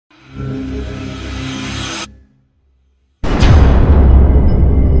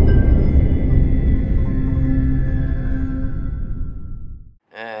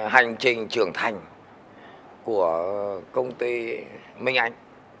hành trình trưởng thành của công ty Minh Anh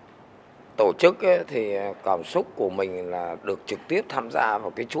tổ chức ấy, thì cảm xúc của mình là được trực tiếp tham gia vào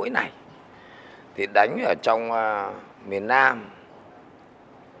cái chuỗi này. Thì đánh ở trong miền Nam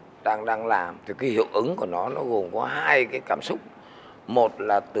đang làm thì cái hiệu ứng của nó gồm có hai cái cảm xúc. Một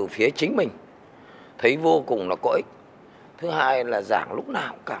là từ phía chính mình thấy vô cùng là có ích. Thứ hai là giảng lúc nào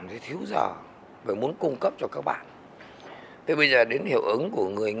cũng cảm thấy thiếu giờ và muốn cung cấp cho các bạn. Thế bây giờ đến hiệu ứng của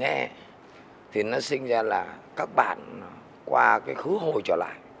người nghe thì nó sinh ra là các bạn qua cái khứ hồi trở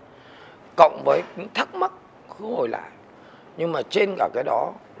lại, cộng với những thắc mắc khứ hồi lại. Nhưng mà trên cả cái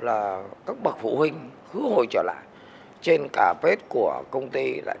đó là các bậc phụ huynh khứ hồi trở lại, trên cả page của công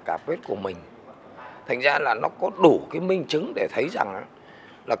ty lại cả page của mình. Thành ra là nó có đủ cái minh chứng để thấy rằng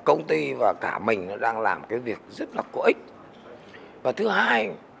là công ty và cả mình nó đang làm cái việc rất là có ích. Và thứ hai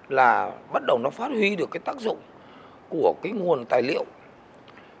là bắt đầu nó phát huy được cái tác dụng của cái nguồn tài liệu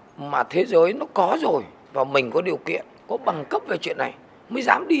mà thế giới nó có rồi, và mình có điều kiện, có bằng cấp về chuyện này mới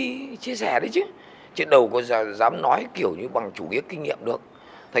dám đi chia sẻ đấy chứ. Chứ đâu có dám nói kiểu như bằng chủ nghĩa kinh nghiệm được.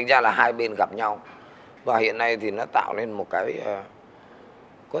 Thành ra là hai bên gặp nhau. Và hiện nay thì nó tạo nên một cái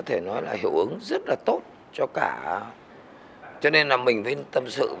có thể nói là hiệu ứng rất là tốt cho cả. Cho nên là mình phải tâm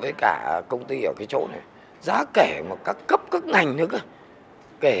sự với cả công ty ở cái chỗ này. Giá kể mà các cấp, các ngành nữa cơ.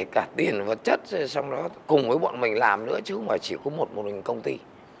 Kể cả tiền vật chất, xong đó cùng với bọn mình làm nữa, chứ không phải chỉ có một mình công ty.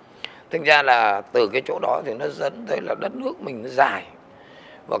 Thành ra là từ cái chỗ đó thì nó dẫn tới là đất nước mình nó dài.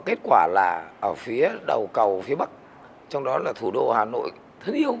 Và kết quả là ở phía đầu cầu phía Bắc, trong đó là thủ đô Hà Nội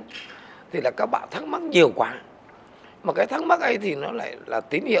thân yêu, thì là các bạn thắc mắc nhiều quá. Mà cái thắc mắc ấy thì nó lại là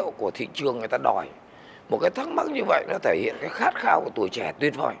tín hiệu của thị trường người ta đòi. Một cái thắc mắc như vậy nó thể hiện cái khát khao của tuổi trẻ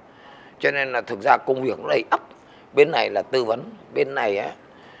tuyệt vời. Cho nên là thực ra công việc nó đầy ắp. Bên này là tư vấn, bên này á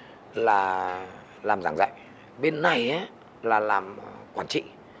là làm giảng dạy, bên này á là làm quản trị.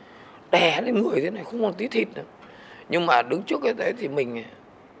 Đè lên người thế này không còn tí thịt nữa. Nhưng mà đứng trước cái đấy thì mình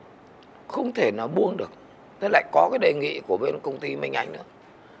không thể nào buông được. Thế lại có cái đề nghị của bên công ty Minh Anh nữa.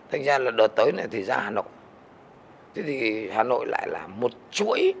 Thành ra là đợt tới này thì ra Hà Nội. Thế thì Hà Nội lại là một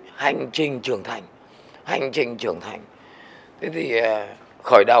chuỗi hành trình trưởng thành. Hành trình trưởng thành. Thế thì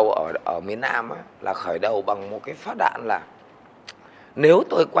khởi đầu ở miền Nam á, là khởi đầu bằng một cái phát đạn là nếu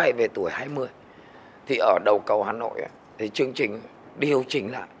tôi quay về tuổi 20 thì ở đầu cầu Hà Nội á, thì chương trình điều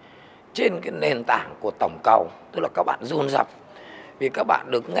chỉnh lại trên cái nền tảng của tổng cầu. Tức là các bạn dồn dập, vì các bạn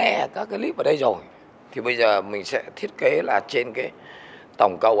được nghe các cái clip ở đây rồi, thì bây giờ mình sẽ thiết kế là trên cái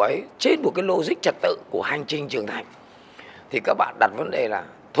tổng cầu ấy, trên một cái logic trật tự của hành trình trưởng thành, thì các bạn đặt vấn đề là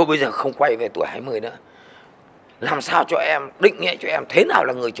thôi bây giờ không quay về tuổi 20 nữa. Làm sao cho em, định nghĩa cho em thế nào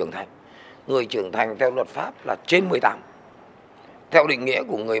là người trưởng thành. Người trưởng thành theo luật pháp là trên 18. Theo định nghĩa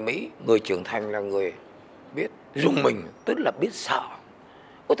của người Mỹ, người trưởng thành là người biết dùng mình, tức là biết sợ.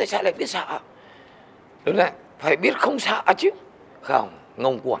 Ôi tại sao lại biết sợ? Đúng rồi, phải biết không sợ chứ. Không,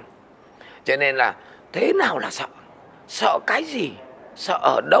 ngông cuồng. Cho nên là thế nào là sợ? Sợ cái gì? Sợ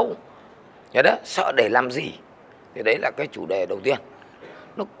ở đâu? Nhớ đó, sợ để làm gì? Thì đấy là cái chủ đề đầu tiên.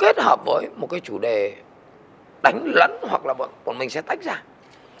 Nó kết hợp với một cái chủ đề đánh lẫn, hoặc là bọn mình sẽ tách ra.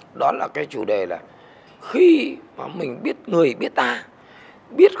 Đó là cái chủ đề là khi mà mình biết người biết ta,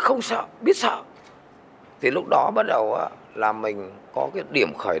 biết không sợ, biết sợ, thì lúc đó bắt đầu là mình có cái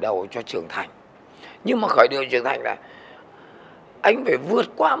điểm khởi đầu cho trưởng thành. Nhưng mà khởi đầu trưởng thành là anh phải vượt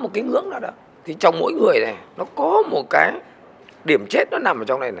qua một cái ngưỡng nào đó. Thì trong mỗi người này nó có một cái điểm chết nó nằm ở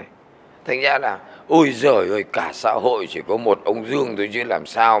trong này này. Thành ra là ôi giời ơi, cả xã hội chỉ có một ông Dương thôi chứ làm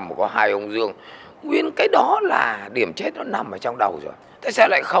sao mà có hai ông Dương. Nguyên cái đó là điểm chết nó nằm ở trong đầu rồi. Tại sao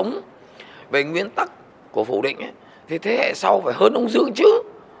lại không? Về nguyên tắc của phủ định ấy, thì thế hệ sau phải hơn ông Dương chứ.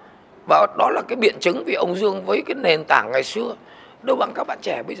 Và đó là cái biện chứng vì ông Dương với cái nền tảng ngày xưa đâu bằng các bạn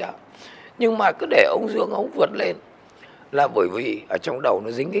trẻ bây giờ. Nhưng mà cứ để ông Dương ông vượt lên là bởi vì ở trong đầu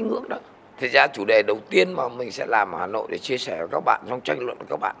nó dính cái ngưỡng đó. Thì ra chủ đề đầu tiên mà mình sẽ làm ở Hà Nội để chia sẻ với các bạn, trong tranh luận với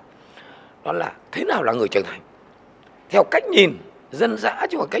các bạn, đó là thế nào là người trưởng thành theo cách nhìn dân dã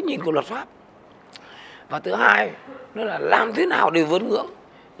chứ không phải cách nhìn của luật pháp. Và thứ hai nó là làm thế nào để vượt ngưỡng.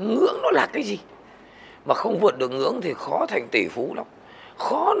 Ngưỡng nó là cái gì? Mà không vượt được ngưỡng thì khó thành tỷ phú lắm,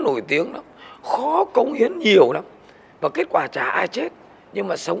 khó nổi tiếng lắm, khó cống hiến nhiều lắm. Và kết quả chả ai chết, nhưng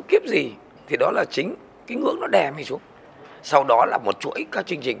mà sống kiếp gì thì đó là chính cái ngưỡng nó đè mình xuống. Sau đó là một chuỗi các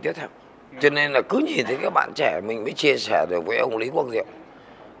chương trình tiếp theo. Cho nên là cứ nhìn thấy các bạn trẻ, mình mới chia sẻ được với ông Lý Quang Diệu.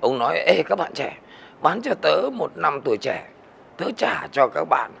 Ông nói, ê các bạn trẻ, bán cho tớ 1 năm tuổi trẻ, tớ trả cho các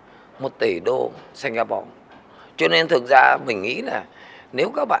bạn 1 tỷ đô Singapore. Cho nên thực ra mình nghĩ là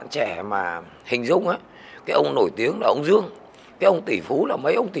nếu các bạn trẻ mà hình dung á, cái ông nổi tiếng là ông Dương, cái ông tỷ phú là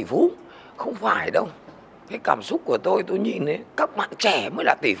mấy ông tỷ phú. Không phải đâu. cái cảm xúc của tôi nhìn thấy các bạn trẻ mới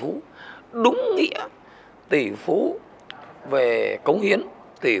là tỷ phú. Đúng nghĩa tỷ phú về cống hiến,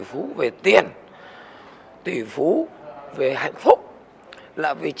 tỷ phú về tiền, tỷ phú về hạnh phúc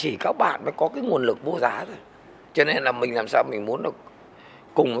là vì chỉ các bạn mới có cái nguồn lực vô giá thôi. Cho nên là mình làm sao mình muốn được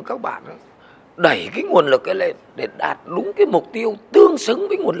cùng với các bạn đẩy cái nguồn lực ấy lên để đạt đúng cái mục tiêu tương xứng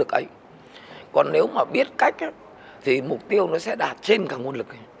với nguồn lực ấy. Còn nếu mà biết cách ấy, thì mục tiêu nó sẽ đạt trên cả nguồn lực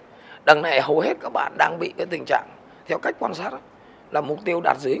ấy. Đằng này hầu hết các bạn đang bị cái tình trạng theo cách quan sát ấy, là mục tiêu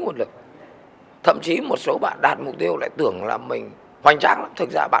đạt dưới nguồn lực. Thậm chí một số bạn đạt mục tiêu lại tưởng là mình hoành tráng lắm, thực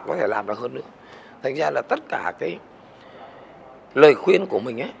ra bạn có thể làm được hơn nữa. Thành ra là tất cả cái lời khuyên của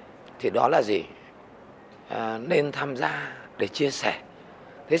mình ấy thì đó là gì? Nên tham gia để chia sẻ.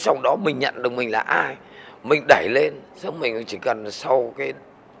 Thế sau đó mình nhận được mình là ai, mình đẩy lên, xong mình chỉ cần sau cái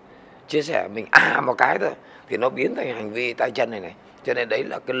chia sẻ mình một cái thôi thì nó biến thành hành vi tay chân này. Cho nên đấy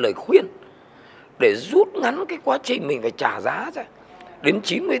là cái lời khuyên để rút ngắn cái quá trình mình phải trả giá ra. Đến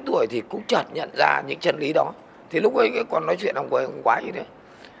 90 tuổi thì cũng chợt nhận ra những chân lý đó. Thì lúc ấy còn nói chuyện ông quái như thế.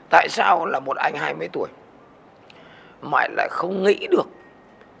 Tại sao là một anh 20 tuổi mà lại không nghĩ được,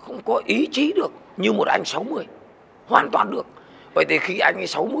 không có ý chí được như một anh 60? Hoàn toàn được. Vậy thì khi anh ấy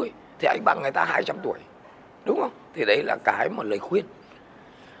 60 thì anh bằng người ta 200 tuổi, đúng không? Thì đấy là cái một lời khuyên.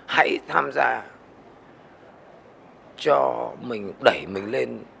 Hãy tham gia cho mình, đẩy mình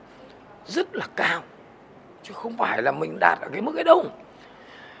lên rất là cao, chứ không phải là mình đạt ở cái mức ấy đâu.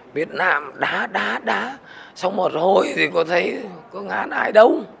 Việt Nam đá xong một hồi thì có thấy có ngán ai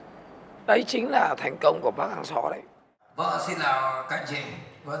đâu. Đấy chính là thành công của bác Hàng Xó đấy. Vâng, xin chào các anh chị.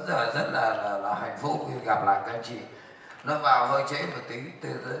 Vẫn giờ rất là hạnh phúc khi gặp lại các anh chị. Nó vào hơi trễ một tí,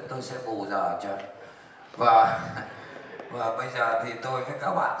 tôi sẽ bù giờ cho. Và bây giờ thì tôi với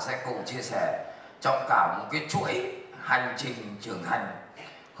các bạn sẽ cùng chia sẻ trong cả một cái chuỗi hành trình trưởng thành.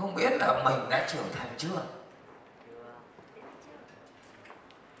 Không biết là mình đã trưởng thành chưa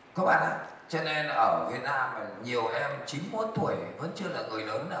các bạn ạ. Cho nên ở Việt Nam nhiều em 91 tuổi vẫn chưa là người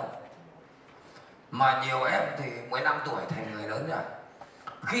lớn đâu, mà nhiều em thì 15 tuổi thành người lớn rồi.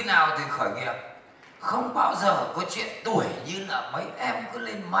 Khi nào thì khởi nghiệp? Không bao giờ có chuyện tuổi như là mấy em cứ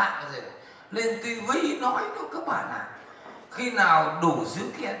lên mạng rồi lên tivi nói đâu các bạn ạ. Khi nào đủ dữ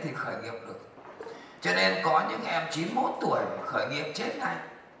kiện thì khởi nghiệp được. Cho nên có những em 91 tuổi khởi nghiệp chết ngay,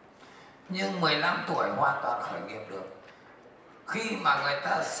 nhưng 15 tuổi hoàn toàn khởi nghiệp được. Khi mà người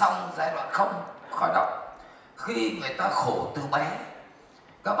ta xong giai đoạn không khỏi độc, khi người ta khổ từ bé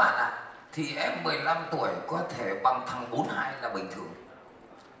các bạn ạ, thì em 15 tuổi có thể bằng thằng 42 là bình thường.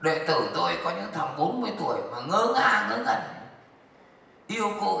 Đệ tử tôi có những thằng 40 tuổi mà ngớ ngẩn,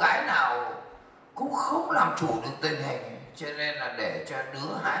 yêu cô gái nào cũng không làm chủ được tình hình. Cho nên là để cho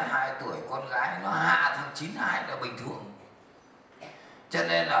đứa 22 tuổi con gái nó hạ thằng 92 là bình thường. Cho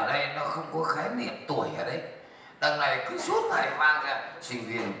nên ở đây nó không có khái niệm tuổi ở đây. Đằng này cứ suốt ngày mang ra sinh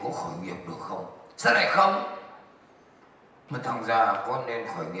viên có khởi nghiệp được không? Sao lại không? Mà thằng già có nên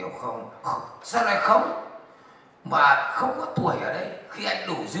khởi nghiệp không? Sao lại không? Mà không có tuổi ở đây. Khi anh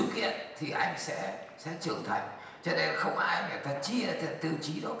đủ dữ kiện thì anh sẽ trưởng thành. Cho nên không ai người ta chia theo tiêu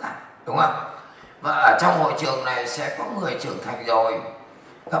chí đó cả, đúng không? Và ở trong hội trường này sẽ có người trưởng thành rồi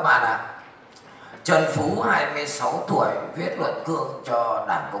các bạn ạ. Trần Phú 26 tuổi viết luận cương cho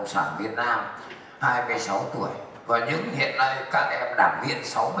Đảng Cộng sản Việt Nam, 26 tuổi. Và những hiện nay các em đảng viên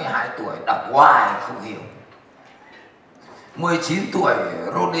 62 tuổi đọc hoài không hiểu. 19 tuổi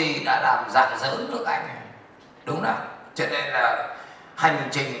Rodi đã làm rạng rỡ nước Anh, đúng không? Cho nên là hành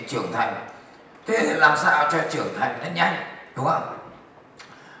trình trưởng thành, thế làm sao cho trưởng thành nó nhanh, đúng không?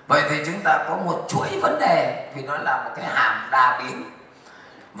 Vậy thì chúng ta có một chuỗi vấn đề, vì nó là một cái hàm đa biến,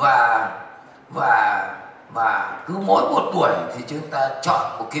 và cứ mỗi một buổi thì chúng ta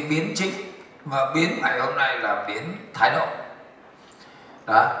chọn một cái biến chính. Và biến ngày hôm nay là biến thái độ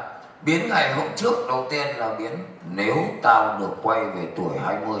đó. Biến ngày hôm trước đầu tiên là biến nếu tao được quay về tuổi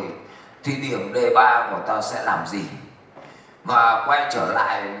 20 thì điểm D3 của tao sẽ làm gì. Và quay trở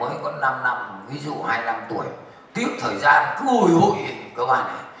lại mới có 5 năm, ví dụ 25 tuổi, tiếc thời gian cứ hồi hụi các bạn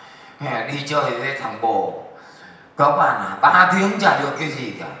này. Đi chơi với thằng bồ các bạn 3 tiếng chả được cái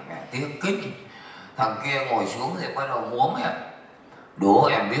gì cả, tiếc kinh. Thằng kia ngồi xuống thì bắt đầu múa em. Đố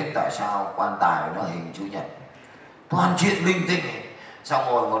em biết tại sao quan tài nó hình chữ nhật? Toàn chuyện linh tinh ấy. Xong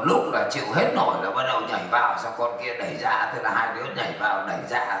rồi một lúc là chịu hết nổi là bắt đầu nhảy vào, xong con kia đẩy ra, thế là hai đứa nhảy vào đẩy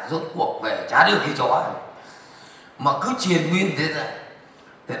ra, rốt cuộc về chả được cái chó ấy. Mà cứ triền miên thế này.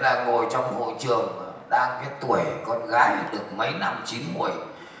 Thế là ngồi trong hội trường đang cái tuổi con gái được mấy năm chín muồi,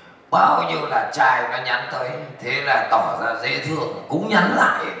 bao nhiêu là trai nó nhắn tới, thế là tỏ ra dễ thương, cũng nhắn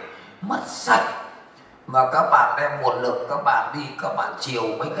lại, mất sạch. Mà các bạn đem nguồn lực, các bạn đi, các bạn chiều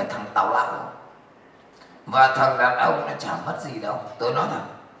mấy cái thằng tào lao. Và thằng đàn ông nó chẳng mất gì đâu, tôi nói thật.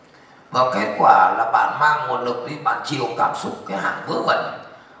 Và kết quả là bạn mang nguồn lực đi, bạn chiều cảm xúc cái hạng vớ vẩn.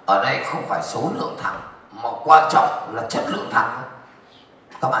 Ở đây không phải số lượng thằng, mà quan trọng là chất lượng thằng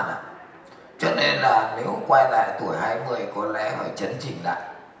các bạn ạ. Cho nên là nếu quay lại tuổi 20 có lẽ phải chấn chỉnh lại.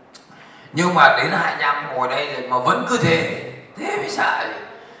 Nhưng mà đến 25 ngồi đây rồi mà vẫn cứ thế mới sợ.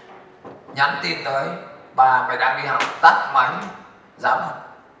 Nhắn tin tới: bà mày đang đi học, tắt máy. Dám không?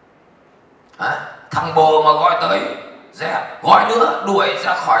 Thằng bồ mà gọi tới, dẹp, gọi nữa, đuổi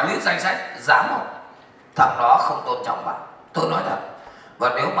ra khỏi list danh sách. Dám không? Thằng đó không tôn trọng bạn, tôi nói thật. Và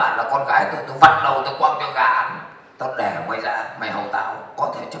nếu bạn là con gái tôi vặn đầu tôi quăng cho gà ăn. Tao để mày ra, mày hầu tao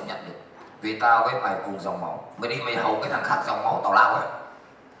có thể chấp nhận được, vì tao với mày cùng dòng máu. Mày đi mày hầu cái thằng khác dòng máu tào lao ấy.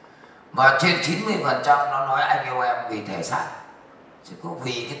 Và trên 90% nó nói anh yêu em vì thể xác, chứ có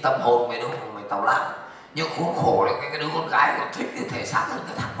vì cái tâm hồn mày đâu mà mày tào lao. Nhưng khốn khổ là cái đứa con gái còn thích cái thể xác hơn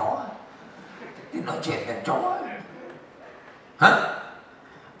cái thằng đó. Thì nói chuyện với chó ấy.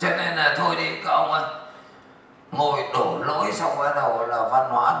 Cho nên là thôi đi các ông ơi, ngồi đổ lỗi xong bắt đầu là văn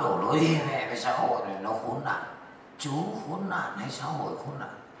hóa đổ lỗi mẹ cái xã hội này nó khốn nạn. Chú khốn nạn hay xã hội khốn nạn?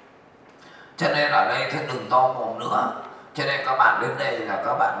 Cho nên ở đây thôi đừng to mồm nữa. Cho nên các bạn đến đây là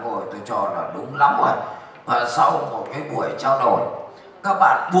các bạn ngồi tôi cho là đúng lắm rồi. Và sau một cái buổi trao đổi, các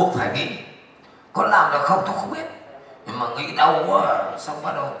bạn buộc phải nghĩ. Có làm được không tôi không biết, nhưng mà nghĩ đâu quá xong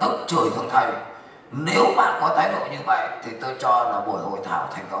bắt đầu tức chửi thằng thầy. Nếu bạn có thái độ như vậy thì tôi cho là buổi hội thảo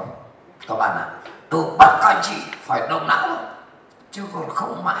thành công. Các bạn ạ, tôi bắt các anh chị phải động não, chứ còn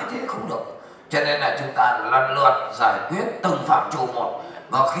không mãi thế không được. Cho nên là chúng ta lần lượt giải quyết từng phạm trù một,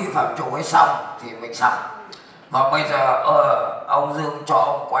 và khi phạm trù ấy xong thì mình xong. Và bây giờ ông Dương cho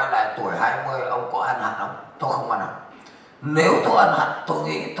ông quay lại tuổi 20, ông có ân hận không? Tôi không ân hận. Nếu tôi ân hận, tôi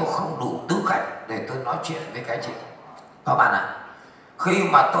nghĩ tôi không đủ tư cách để tôi nói chuyện với cái chị. Các bạn ạ, khi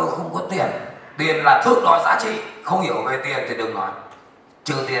mà tôi không có tiền, tiền là thước đo giá trị, không hiểu về tiền thì đừng nói,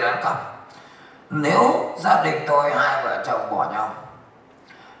 trừ tiền ăn cắp. Nếu gia đình tôi hai vợ chồng bỏ nhau,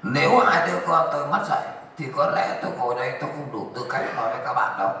 nếu hai đứa con tôi mất dạy, thì có lẽ tôi ngồi đây tôi không đủ tư cách nói với các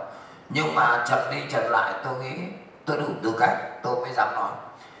bạn đâu. Nhưng mà chật đi chật lại tôi nghĩ tôi đủ tư cách, tôi mới dám nói.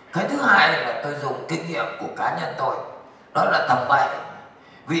 Cái thứ hai là tôi dùng kinh nghiệm của cá nhân tôi, đó là tầm bậy.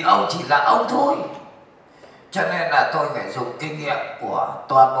 Vì ông chỉ là ông thôi, cho nên là tôi phải dùng kinh nghiệm của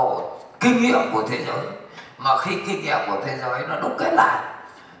toàn bộ kinh nghiệm của thế giới. Mà khi kinh nghiệm của thế giới nó đúc kết lại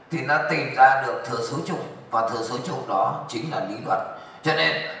thì nó tìm ra được thừa số chung, và thừa số chung đó chính là lý luận. Cho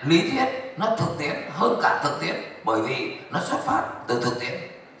nên lý thuyết nó thực tiễn hơn cả thực tiễn, bởi vì nó xuất phát từ thực tiễn.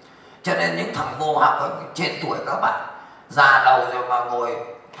 Cho nên những thằng vô học ấy, trên tuổi các bạn già đầu rồi mà ngồi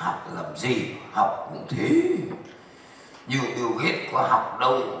học làm gì, học cũng thế. Như Bill Gates có học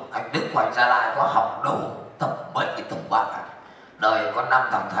đâu, anh Đức Hoành Gia Lai có học đâu, tầm bậy tầm bạ. Đời có 5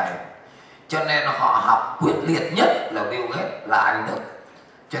 thằng thầy, cho nên họ học quyết liệt nhất là Bill Gates, là anh Đức.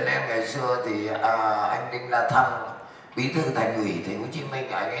 Cho nên ngày xưa thì anh Đinh La Thăng, bí thư thành ủy Thành phố Hồ Chí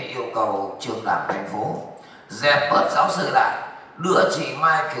Minh, anh ấy yêu cầu trường đảng thành phố dẹp bớt giáo sư lại, đưa chị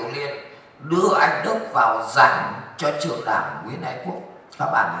Mai Kiều Liên, đưa anh Đức vào giảng cho trường đảng Nguyễn Ái Quốc.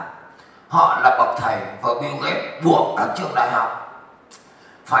 Các bạn ạ, họ là bậc thầy, và Bill Gates buộc các trường đại học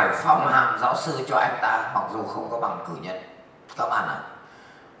phải phong hàm giáo sư cho anh ta, mặc dù không có bằng cử nhân. Các bạn ạ,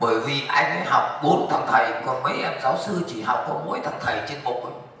 bởi vì anh ấy học 4 thằng thầy, còn mấy em giáo sư chỉ học có mỗi thằng thầy trên bục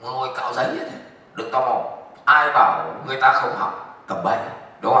ấy, ngồi cạo giấy ấy. Đừng to mồm, ai bảo người ta không học, tầm bậy,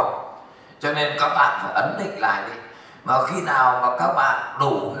 đúng không? Cho nên các bạn phải ấn định lại đi. Mà khi nào mà các bạn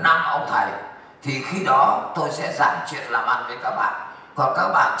đủ 5 ông thầy thì khi đó tôi sẽ giảng chuyện làm ăn với các bạn. Còn các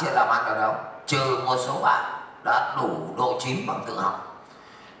bạn chưa làm ăn ở đâu, trừ một số bạn đã đủ độ chín bằng tự học.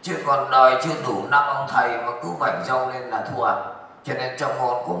 Chứ còn đời chưa đủ 5 ông thầy mà cứ vảnh râu lên là thua. Cho nên trong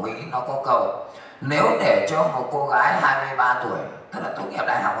ngôn của Mỹ nó có câu: nếu để cho một cô gái 23 tuổi, tức là tốt nghiệp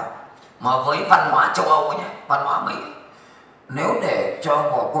đại học ấy, mà với văn hóa châu Âu ấy nhé, văn hóa Mỹ, nếu để cho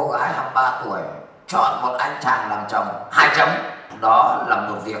một cô gái 23 tuổi chọn một anh chàng làm chồng, 2 chấm, đó là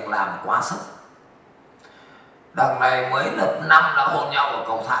một việc làm quá sức. Đằng này mới lớp 5 đã hôn nhau ở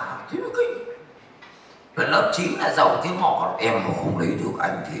cầu thang, thế mới kinh. Rồi lớp 9 là giàu cái mỏ, em mà không lấy được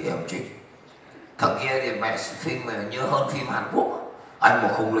anh thì em chết. Thằng kia thì mẹ phim mà nhớ hơn phim Hàn Quốc, anh mà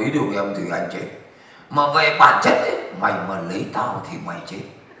không lấy được em thì anh chết. Mà về bản chất ấy, mày mà lấy tao thì mày chết.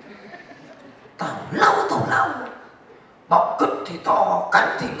 Tao lao, bọc cứt thì to,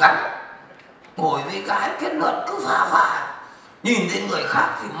 cánh thì ngắn, ngồi với gái kết luận cứ phà nhìn thấy người khác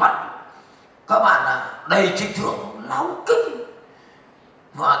thì mặt các bạn à đầy trịch thượng, láo kinh.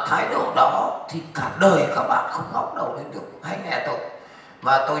 Và thái độ đó thì cả đời các bạn không ngóc đầu lên được. Hãy nghe tôi,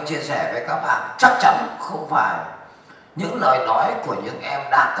 và tôi chia sẻ với các bạn, chắc chắn không phải những lời nói của những em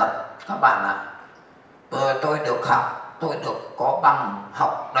đa cấp. Các bạn ạ, tôi được học, tôi được có bằng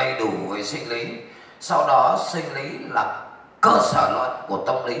học đầy đủ về sinh lý. Sau đó sinh lý là cơ sở luận của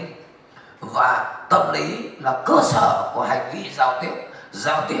tâm lý, và tâm lý là cơ sở của hành vi giao tiếp.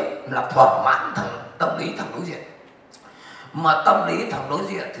 Giao tiếp là thỏa mãn tâm lý thằng đối diện, mà tâm lý thằng đối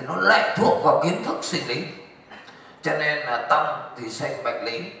diện thì nó lệ thuộc vào kiến thức sinh lý. Cho nên là tâm thì sinh bệnh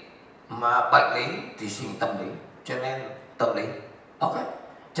lý, mà bệnh lý thì sinh tâm lý, cho nên tâm lý. Ok,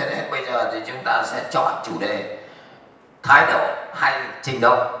 cho nên bây giờ thì chúng ta sẽ chọn chủ đề thái độ hay trình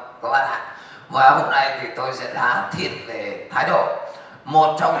độ các bạn ạ. Và hôm nay thì tôi sẽ đá thiên về thái độ,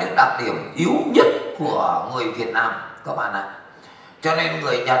 một trong những đặc điểm yếu nhất của người Việt Nam các bạn ạ. Cho nên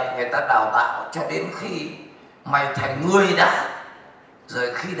người Nhật người ta đào tạo cho đến khi mày thành người đã,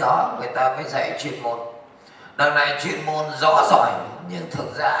 rồi khi đó người ta mới dạy chuyên môn. Đằng này chuyên môn rõ giỏi, nhưng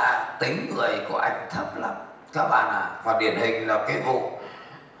thực ra tính người của anh thấp lắm các bạn ạ. Và điển hình là cái vụ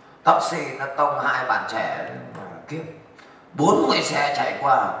taxi nó tông hai bạn trẻ kiếp 40 xe chạy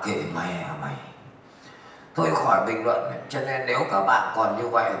qua, kể mày. Thôi khỏi bình luận. Cho nên nếu các bạn còn như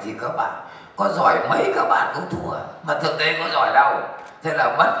vậy thì các bạn có giỏi mấy các bạn cũng thua, mà thực tế có giỏi đâu. Thế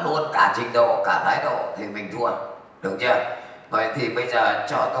là mất luôn cả trình độ cả thái độ thì mình thua, được chưa? Vậy thì bây giờ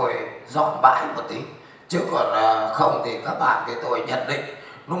cho tôi dọn bãi một tí, chứ còn không thì các bạn thì tôi nhận định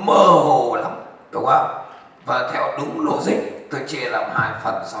nó mơ hồ lắm, đúng không? Và theo đúng logic tôi chia làm hai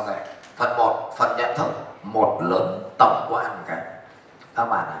phần sau này. Phần 1, phần nhận thức, một lớn tổng quan cái các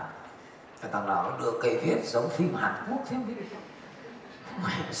bạn ạ. Cái thằng nào nó đưa cây viết giống phim Hàn Quốc thế không biết,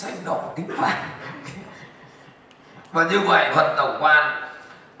 mày xanh đỏ tím vàng. Và như vậy phần tổng quan,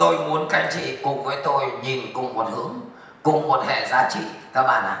 tôi muốn các anh chị cùng với tôi nhìn cùng một hướng, cùng một hệ giá trị các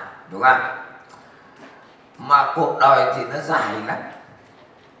bạn ạ, đúng không? Mà cuộc đời thì nó dài lắm,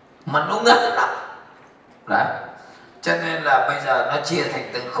 mà nó ngắn lắm đấy. Cho nên là bây giờ nó chia thành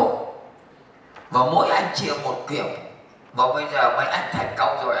từng khúc, và mỗi anh chia một kiểu. Và bây giờ mấy anh thành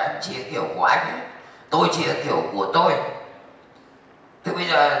công rồi, anh chia kiểu của anh ấy, tôi chia kiểu của tôi. Thì bây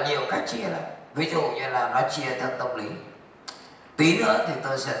giờ nhiều cách chia lắm. Ví dụ như là nó chia theo tâm lý, tí nữa thì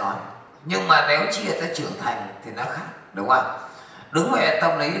tôi sẽ nói. Nhưng mà nếu chia theo trưởng thành thì nó khác, đúng không? Đứng về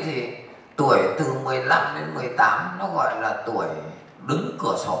tâm lý thì tuổi từ 15 đến 18 nó gọi là tuổi đứng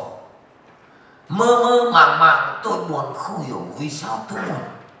cửa sổ. Mơ màng tôi buồn không hiểu vì sao tôi buồn.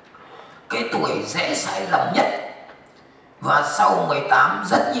 Cái tuổi dễ sai lầm nhất. Và sau 18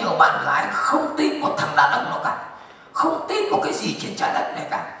 rất nhiều bạn gái không tin một thằng đàn ông nào cả, không tin một cái gì trên trái đất này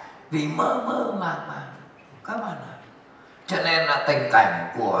cả, vì mơ màng các bạn ạ. Cho nên là tình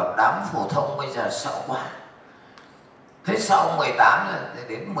cảnh của đám phổ thông bây giờ sợ quá. Thế sau 18 rồi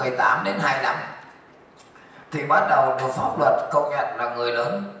đến 18 đến 25 thì bắt đầu được pháp luật công nhận là người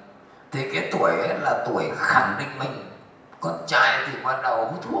lớn. Thì cái tuổi ấy là tuổi khẳng định mình. Con trai thì bắt đầu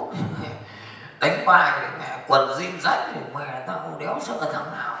hút thuốc, đánh bài, quần jean rách, mẹ tao đéo sợ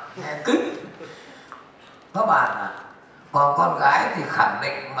thằng nào, nghe kinh các bạn ạ. Còn con gái thì khẳng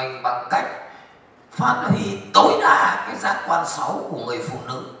định mình bằng cách phát huy tối đa cái giác quan 6 của người phụ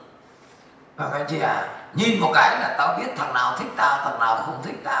nữ. Và các anh chị ạ, nhìn một cái là tao biết thằng nào thích tao, thằng nào không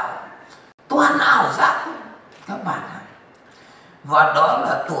thích tao, toàn ảo giác các bạn ạ. Và đó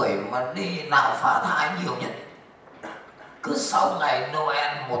là tuổi mà đi nào phá thai nhiều nhất. Cứ sau ngày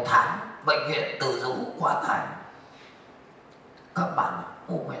Noel 1 tháng, bệnh viện Từ Dũ quá tải các bạn.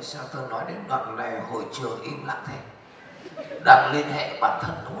 Ô mẹ sao tôi nói đến đoạn này hội trường im lặng thế, đang liên hệ bản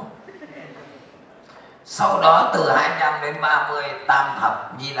thân đúng không? Sau đó từ 25 đến 30 tam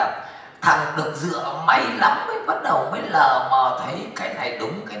thập nhi lập, thằng được dựa may lắm mới bắt đầu mới lờ mờ thấy cái này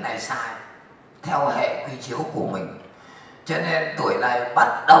đúng cái này sai theo hệ quy chiếu của mình. Cho nên tuổi này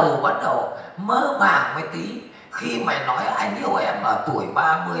bắt đầu mơ màng mấy tí. Khi mày nói anh yêu em ở tuổi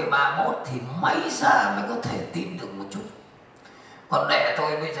 30, 31 thì mấy giờ mới có thể tin được một chút. Còn đệ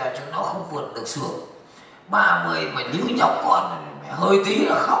tôi bây giờ chúng nó không vượt được sướng. 30 mà như nhóc con, hơi tí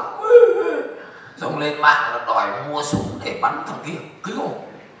là khóc, xong lên mạng là đòi mua súng để bắn thằng kia, cứu không?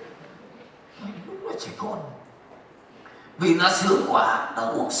 Đúng là trẻ con. Vì nó sướng quá, nó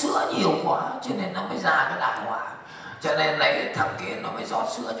uống sữa nhiều quá, cho nên nó mới ra cái đại họa. Cho nên lấy thằng kia nó mới rót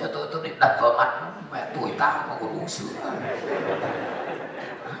sữa cho tôi định đập vào mặt nó. Mẹ tuổi tao mà còn uống sữa.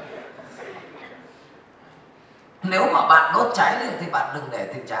 Nếu mà bạn đốt cháy lên thì bạn đừng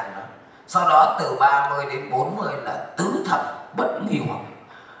để tình trạng đó. Sau đó từ 30 đến 40 là tứ thập bất nghi hoặc.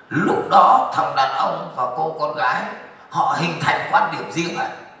 Lúc đó thằng đàn ông và cô con gái họ hình thành quan điểm riêng này.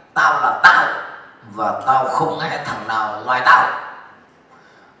 Tao là tao, và tao không nghe thằng nào ngoài tao.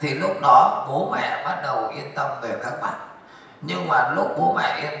 Thì lúc đó bố mẹ bắt đầu yên tâm về các bạn. Nhưng mà lúc bố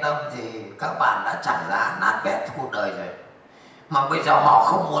mẹ yên tâm thì các bạn đã trả giá nát bét cuộc đời rồi. Mà bây giờ họ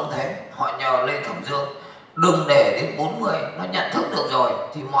không muốn thế. Họ nhờ Lê Thẩm Dương Đừng để đến 40 nó nhận thức được rồi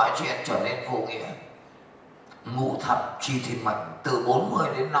thì mọi chuyện trở nên vô nghĩa. Ngũ thập chi thiên mệnh, từ 40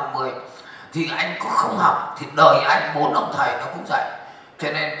 đến 50 thì anh có không học thì đời anh 4 ông thầy nó cũng dạy.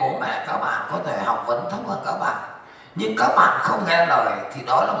 Cho nên bố mẹ các bạn có thể học vấn thấp hơn các bạn, nhưng các bạn không nghe lời thì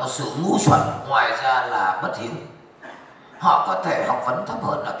đó là một sự ngu xuẩn, ngoài ra là bất hiếu. Họ có thể học vấn thấp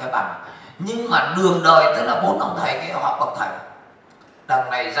hơn là cái bằng, nhưng mà đường đời tức là 4 ông thầy kia họ bậc thầy. Đằng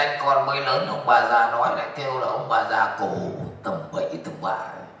này danh con mới lớn, ông bà già nói lại kêu là ông bà già cổ tầm bậy tầm bạ.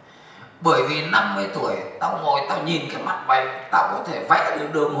 Bởi vì 50 tuổi tao ngồi tao nhìn cái mặt mày, tao có thể vẽ được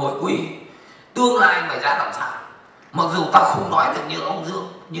đường hồi quy, tương lai mày ra làm sao. Mặc dù tao không nói được như ông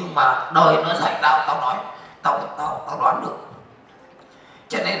Dương, nhưng mà đời nó dạy tao, tao nói, tao đoán được.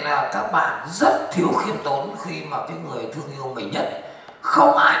 Cho nên là các bạn rất thiếu khiêm tốn khi mà cái người thương yêu mình nhất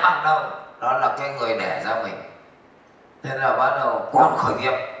không ai bằng đâu, đó là cái người đẻ ra mình. Thế là bắt đầu con khởi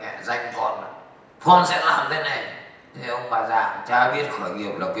nghiệp, danh con sẽ làm thế này. Thì ông bà già chả biết khởi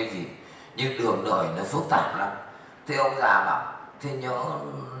nghiệp là cái gì, nhưng đường đời nó phức tạp lắm. Thế ông già bảo thế nhớ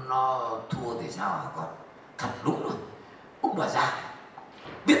nó thua thì sao hả con? Thật đúng rồi, ông bà già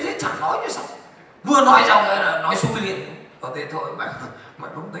biết thế chẳng nói như sao, vừa nói xong là nói xui liền. Có thế thôi mày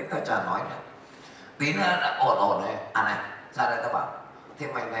không thích tao chả nói nữa, tí nữa là ổn rồi. À này, ra đây tao bảo thế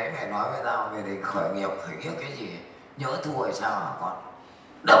mày nói với tao về thì khởi nghiệp cái gì, nhớ thua thì sao hả con?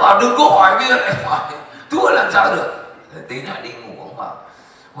 Đã bảo đừng có hỏi, bây giờ lại hỏi thua làm sao được. Thế tí nữa đi ngủ, ông bảo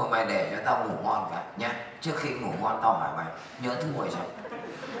thôi mày để cho tao ngủ ngon cả nhá, trước khi ngủ ngon tao hỏi mày nhớ thua thì sao.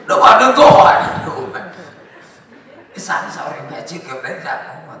 Đã bảo đừng có hỏi. Sáng sau này mẹ chưa kịp đánh giặc,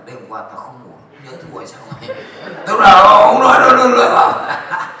 ông bảo đêm qua tao không ngủ, nhớ thua thì sao. Tức là ông nói đâu lừa bảo.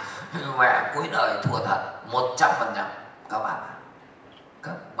 Mẹ cuối đời thua thật 100%. Các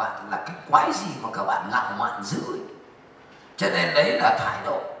bạn là cái quái gì mà các bạn ngạo mạn dữ ấy. Cho nên đấy là thái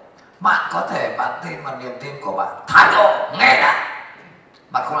độ. Bạn có thể bạn tin vào niềm tin của bạn, thái độ nghe đã.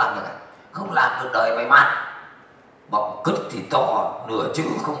 Bạn không làm được, không làm được đời mày man. Bọng cứt thì to, nửa chữ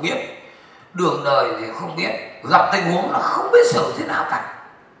không biết, đường đời thì không biết, gặp tình huống là không biết xử thế nào cả.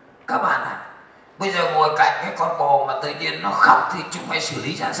 Các bạn à, bây giờ ngồi cạnh cái con bò mà tự nhiên nó khóc thì chúng mày xử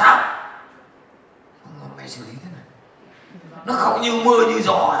lý ra sao? Mày xử lý thế này, nó khóc như mưa như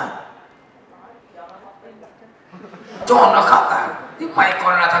gió à, cho nó khóc à? Thì mày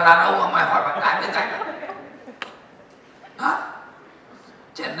còn là thằng đàn ông mà mày hỏi bạn gái bên cạnh hả?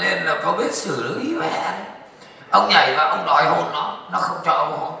 Cho nên là có biết xử lý mẹ. Ông nhảy vào ông đòi hôn nó không cho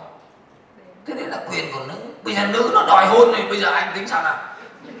ông hôn, thế đấy là quyền của nữ. Bây giờ nữ nó đòi hôn thì bây giờ anh tính sao nào?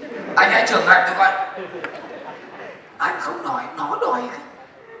 Anh hãy trưởng thành tôi coi. Anh không đòi, nó đòi.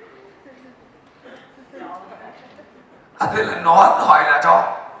 Thế là nó đòi là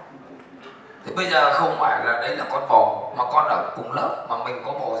cho. Thế bây giờ không phải là đấy là con bò mà con ở cùng lớp mà mình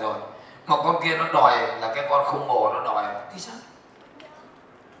có bò rồi, mà con kia nó đòi là cái con không bò nó đòi thì sao?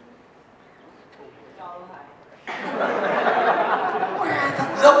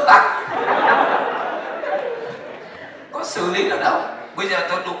 Thằng dâm tặc có xử lý được đâu. Bây giờ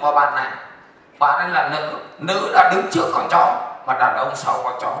tôi đụng vào bạn này, bạn ấy là nữ đã đứng trước con chó mà đàn ông sau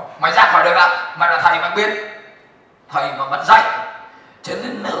con chó. Mày ra khỏi đời ra, mày là thầy mày biết, thầy mà mất dạy. Cho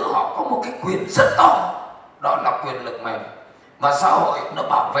nên nữ họ có một cái quyền rất to, đó là quyền lực mềm, và xã hội nó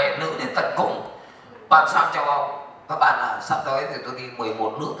bảo vệ nữ đến tận cùng. Bạn sang châu Âu, các bạn là sắp tới thì tôi đi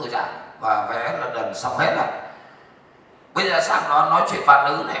 11 nước tôi giảng và vé là lần xong hết rồi. Bây giờ sang nó nói chuyện bạn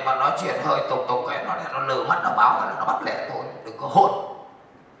nữ này mà nói chuyện hơi tục cái nó lờ mắt nó báo là nó bắt lẻ thôi, đừng có hôn.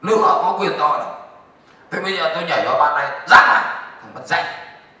 Nữ họ có quyền to đó. Thế bây giờ tôi nhảy vào bạn này ra thằng mất danh,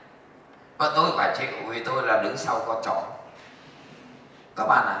 và tôi phải chịu vì tôi là đứng sau con chó. Các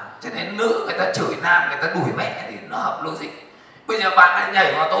bạn à, cho nên nữ người ta chửi nam người ta đuổi mẹ thì nó hợp logic. Bây giờ bạn ấy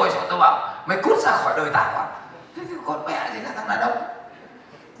nhảy vào tôi rồi tôi bảo mày cút ra khỏi đời tao à? Thế thì con mẹ thì là thằng đàn ông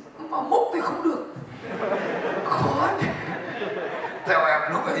mà múc thì không được, khó. Theo em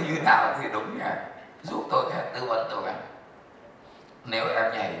lúc ấy như nào thì đúng nhỉ? Giúp tôi cái tư vấn tôi cái. Nếu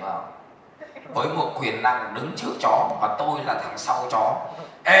em nhảy vào với một quyền năng đứng trước chó mà tôi là thằng sau chó,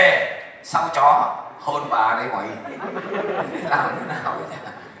 ê sau chó hôn bà đây mày, làm thế nào nhỉ?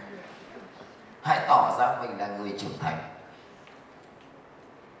 Hãy tỏ ra mình là người trưởng thành.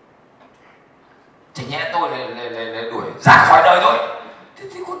 Chỉ nhẽ tôi lại đuổi ra khỏi đời thôi.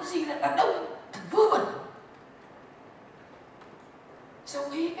 Thế con gì là đàn ông, thằng vớ vẩn. Sao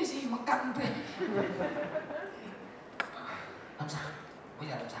nghĩ cái gì mà căng thế? Làm sao? Bây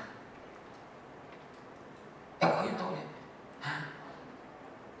giờ làm sao? Em khuyên tôi đi.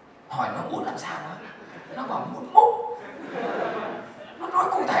 Hỏi nó muốn làm sao á? Nó bảo muốn múc. Nó nói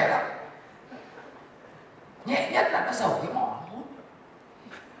cụ thể lắm. Nhẹ nhất là nó giấu cái mỏ.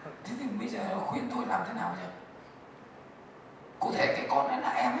 Thế thì bây giờ khuyên tôi làm thế nào nhỉ?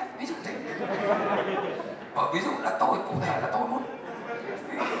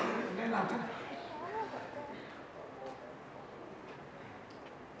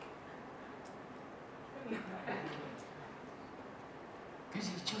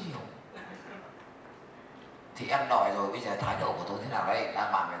 em đòi rồi, bây giờ thái độ của tôi thế nào đây?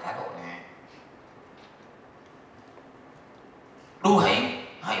 Đang bàn về thái độ này. Đuổi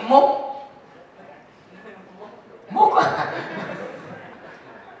hay múc? Múc à?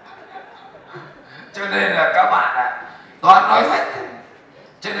 Cho nên là các bạn ạ, toàn nói phách.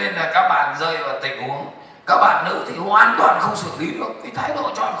 Cho nên là các bạn rơi vào tình huống, các bạn nữ thì hoàn toàn không xử lý được, cái thái độ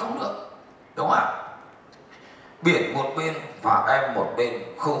chọn không được, đúng không ạ? Biển một bên và em một bên,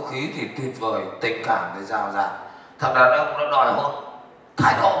 không khí thì tuyệt vời, tình cảm thì rào rạt. Thằng đàn ông nó đòi hôn,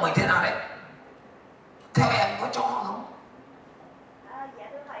 thái độ mình thế nào đấy? Theo em có cho không? Dạ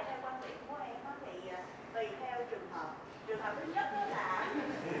thưa thầy, theo quan điểm của em thì tùy theo trường hợp. Trường hợp thứ nhất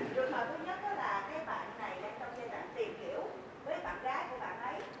đó là cái bạn này đang trong giai đoạn tìm hiểu với bạn gái của bạn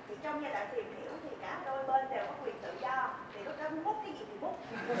ấy, thì trong giai đoạn tìm hiểu thì cả đôi bên đều có quyền tự do, thì lúc đó muốn múc cái gì thì múc.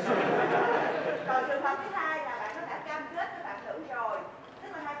 Còn trường hợp thứ hai là bạn nó đã cam kết với bạn nữ rồi, tức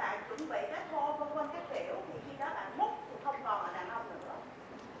là hai bạn chuẩn bị kết hôn vân vân các kiểu, thì khi đó bạn múc thì không còn là đàn ông nữa.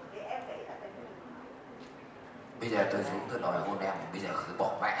 Thì em nghĩ là tình huống. Bây giờ tôi xuống tôi đòi hôn em, bây giờ cứ bỏ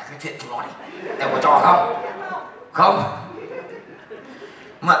mẹ cái chuyện chúng nó đi. Em có cho không? Không.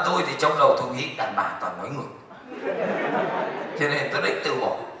 Mà tôi thì trong đầu tôi nghĩ đàn bà toàn nói ngược, cho nên tôi định từ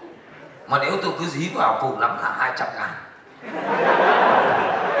bỏ. Mà nếu tôi cứ dí vào cùng lắm là 200.000.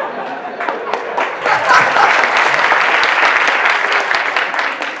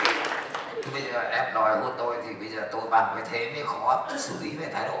 Bây giờ em đòi hôn tôi thì bây giờ tôi bằng cái thế mới khó xử lý về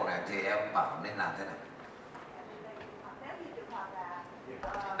thái độ này, thì em bảo nên làm thế nào?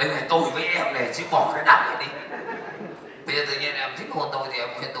 Đây là tôi với em này, chứ bỏ cái đám này đi. Bây giờ tự nhiên em thích hôn tôi thì em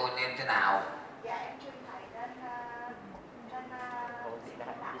khuyên tôi nên thế nào? Dạ em khuyên thầy nên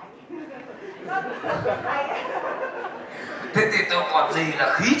Thế thì tôi còn gì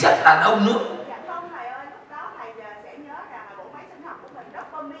là khí chất đàn ông nữa? Dạ không thầy ơi, lúc đó thầy sẽ nhớ rằng là bộ máy sinh học của mình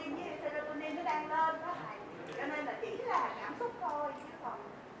dopamine với serotonin nó đang lên đó thầy. Cho nên là chỉ là cảm xúc thôi, chứ còn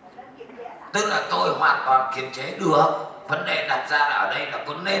mình nên kiềm chế lại. Tức là tôi hoàn toàn kiềm chế được. Vấn đề đặt ra là ở đây là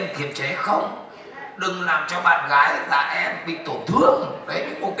có nên kiềm chế không? Đừng làm cho bạn gái là em bị tổn thương. Đấy,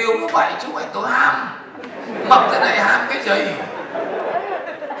 cái mục tiêu như vậy chứ không phải tôi ham. Mặc thế này ham cái gì?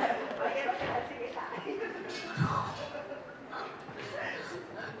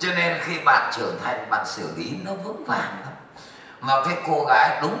 Cho nên khi bạn trưởng thành, bạn xử lý nó vững vàng lắm. Mà cái cô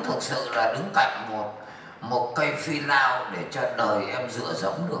gái đúng thực sự là đứng cạnh một cây phi lao để cho đời em dựa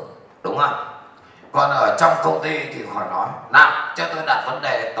dẫm được, đúng không? Còn ở trong công ty thì khỏi nói. Nào, cho tôi đặt vấn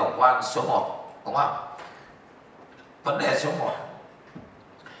đề tổng quan số 1, đúng không? Vấn đề số 1.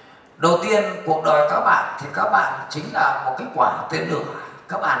 Đầu tiên, cuộc đời các bạn thì các bạn chính là một cái quả tên lửa.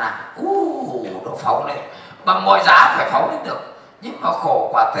 Các bạn nó phóng lên, bằng mọi giá phải phóng lên được. Nhưng mà khổ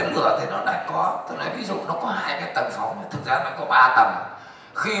quả tên lửa thì nó lại có, tôi nói ví dụ nó có 2 cái tầng phóng, thực ra nó có 3 tầng.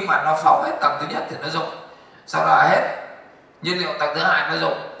 Khi mà nó phóng hết tầng thứ nhất thì nó rụng, sau đó hết nhiên liệu tầng thứ 2 nó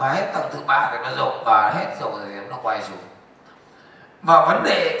rụng, và hết tầng thứ 3 thì nó rụng, và hết rồi thì nó quay xuống. Và vấn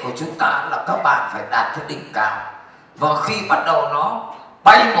đề của chúng ta là các bạn phải đạt tới đỉnh cao, và khi bắt đầu nó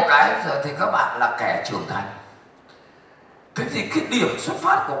bay một cái rồi thì các bạn là kẻ trưởng thành. Thế thì cái điểm xuất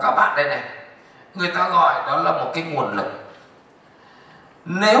phát của các bạn đây này, người ta gọi đó là một cái nguồn lực.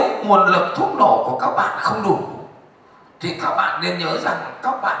 Nếu nguồn lực thuốc nổ của các bạn không đủ thì các bạn nên nhớ rằng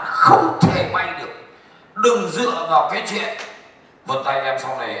các bạn không thể bay được. Đừng dựa vào cái chuyện vân tay em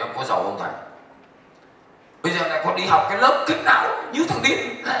sau này em có giàu không thầy. Bây giờ lại còn đi học cái lớp kích não như thằng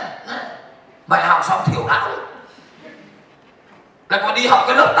điên. Mày học xong thiểu não, lại còn đi học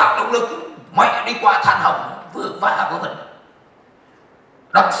cái lớp tạo động lực. Mày đi qua than hồng vừa vả với mình.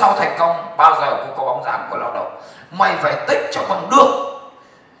 Đằng sau thành công bao giờ cũng có bóng dáng của lao động. Mày phải tích cho bằng được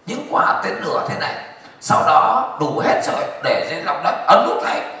những quả tên lửa thế này, sau đó đủ hết rồi để trên lòng đất, ấn nút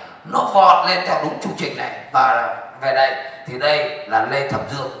này nó vọt lên theo đúng chu trình này, và về đây thì đây là Lê Thẩm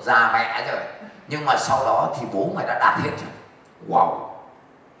Dương già mẹ rồi, nhưng mà sau đó thì bố mày đã đạt hết rồi. Wow.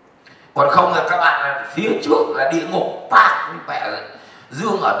 Còn không là các bạn là phía trước là địa ngục, bạc mẹ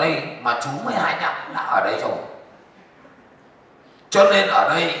Dương ở đây mà chú 12 năm đã ở đây rồi. Cho nên ở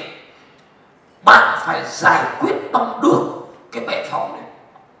đây bạn phải giải quyết bằng được cái bệ phóng này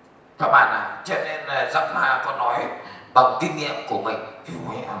các bạn ạ. Cho nên là Giáp Ma có nói bằng kinh nghiệm của mình,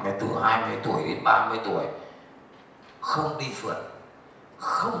 từ 20 tuổi đến 30 tuổi không đi phượt,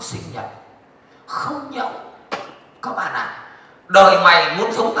 không sinh nhật, không nhậu. Các bạn ạ, đời mày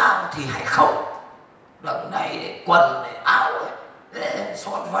muốn giống tao thì hãy không. Đằng này quần này, áo này,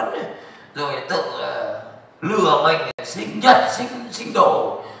 son phấn này, rồi tự lừa mình sinh nhật, sinh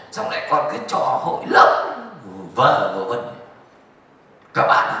đồ, xong lại còn cái trò hội lớp vờ vân. Các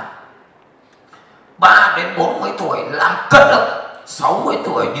bạn ạ, 3 đến 40 tuổi làm cất lực, 60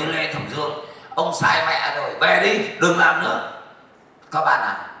 tuổi như Lê Thẩm Dương ông sai mẹ rồi, về đi, đừng làm nữa. Các bạn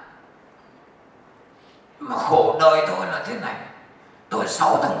ạ, mà khổ đời tôi là thế này. Tôi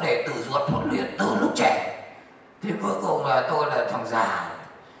 6 thằng đệ tử ruột huấn luyện từ lúc trẻ, thì cuối cùng là tôi là thằng già.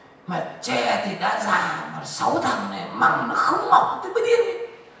 Mà trẻ thì đã già, mà 6 thằng này măng nó không mọc tôi mới điên.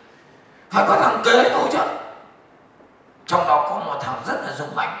 Phải có thằng kế tôi chứ. Trong đó có một thằng rất là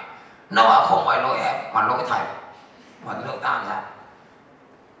dũng mãnh. Nó bảo không phải lỗi em mà lỗi thầy. Mà lượng ta ra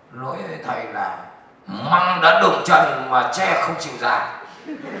lỗi thầy là măng đã đụng trần mà tre không chịu ra.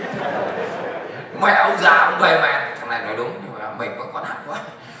 Mẹ ông già ông về mẹ. Thằng này nói đúng, nhưng mà mình vẫn còn hẳn quá,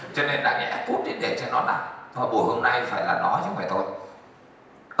 cho nên đã nhẽ cút đi để cho nó làm. Và buổi hôm nay phải là nó chứ không phải tôi.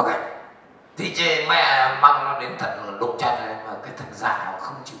 Ok, thì chê mẹ măng nó đến tận đụng chân này, mà cái thằng già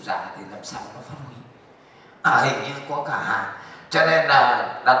không chịu ra thì làm sao nó phát huy. Hình như có cả hai. Cho nên là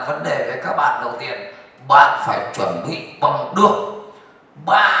đặt vấn đề với các bạn, đầu tiên bạn phải chuẩn bị bằng được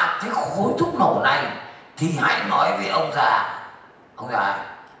 3 cái khối thuốc nổ này thì hãy nói với ông già. Ông già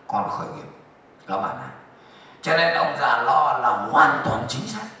còn khởi nghiệp các bạn ạ. Cho nên ông già lo là hoàn toàn chính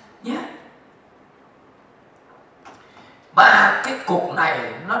xác nhé. 3 cái cục này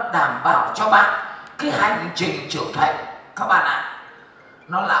nó đảm bảo cho bạn cái hành trình trưởng thành các bạn ạ,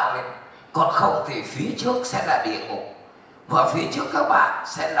 nó lao lên. Còn không thì phía trước sẽ là địa ngục, và phía trước các bạn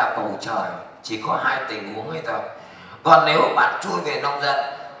sẽ là bầu trời. Chỉ có 2 tình huống ấy thôi. Còn nếu bạn chui về nông dân,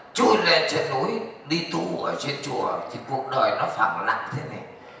 chui lên trên núi, đi tu ở trên chùa, thì cuộc đời nó phẳng lặng thế này.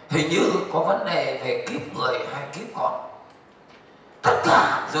 Hình như có vấn đề về kiếp người hay kiếp con. Tất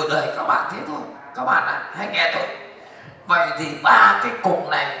cả rồi đời các bạn thế thôi. Các bạn ạ, hãy nghe tôi. Vậy thì 3 cái cục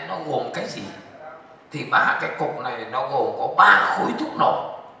này nó gồm cái gì? Thì 3 cái cục này nó gồm có 3 khối thuốc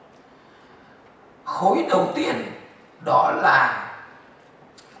nổ. Khối đầu tiên đó là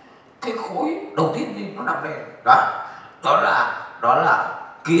cái khối đầu tiên thì nó nằm đây đó, đó là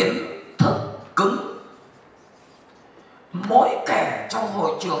kiến thức cứng. Mỗi kẻ trong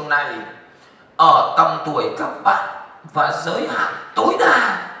hội trường này ở tầm tuổi các bạn và giới hạn tối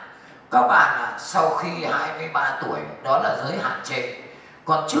đa các bạn sau khi 23 tuổi, đó là giới hạn trên.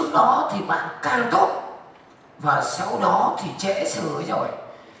 Còn trước đó thì bạn càng tốt, và sau đó thì trễ xử rồi,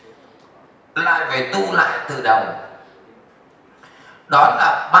 lại phải tu lại từ đầu. Đó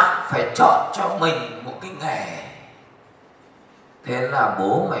là bạn phải chọn cho mình một cái nghề. Thế là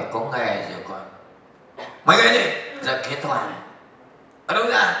bố mày có nghề rồi con. Mày nghề gì? Dạ kế toán. Ở đâu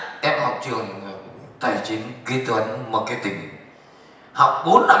ra? Em học trường tài chính kế toán marketing. Học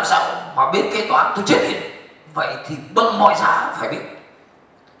 4 năm sau mà biết kế toán tôi chết đi. Vậy thì bằng mọi giá phải biết.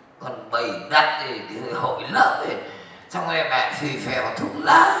 Còn bày đặt thì hội lớp thì xong rồi mẹ phì phèo thuốc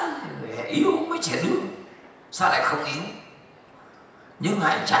lá, yếu mới trẻ lương. Sao lại không yếu? Nhưng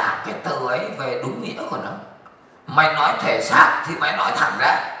hãy trả cái từ ấy về đúng nghĩa của nó. Mày nói thể xác thì mày nói thẳng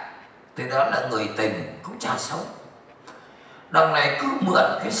ra, thì đó là người tình cũng chả sống. Đằng này cứ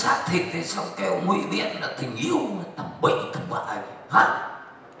mượn cái xác thịt thì xong kêu ngụy biện là tình yêu, tầm bậy tầm bạ hả?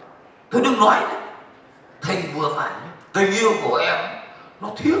 Thôi đừng nói nữa. Thầy vừa phải, tình yêu của em nó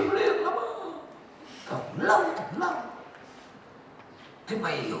thiêng liêng lắm, thật lâu. Thế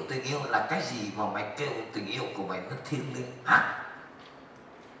mày hiểu tình yêu là cái gì mà mày kêu tình yêu của mày nó thiêng liêng hả?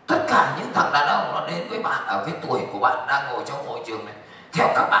 Tất cả những thằng đàn ông nó đến với bạn ở cái tuổi của bạn đang ngồi trong hội trường này, theo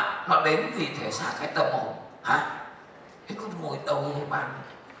các bạn nó đến vì thể xác hay tâm hồn hả? Thế con ngồi đầu người bạn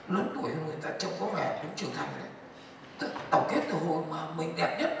lớn tuổi hơn người ta trông có vẻ cũng trưởng thành đấy. Tổng kết từ hồi mà mình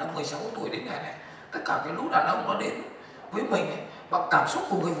đẹp nhất là 16 tuổi đến ngày này, tất cả cái lũ đàn ông nó đến với mình ấy, bằng cảm xúc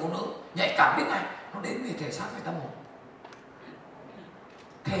của người phụ nữ nhạy cảm đến này, nó đến vì thể xác hay tâm hồn.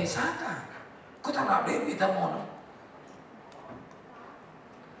 Thể xác à? Có thằng nào đến vì tâm hồn không?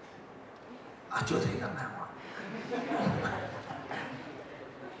 Chưa thấy thằng nào à?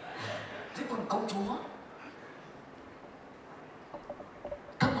 Thế còn công chúa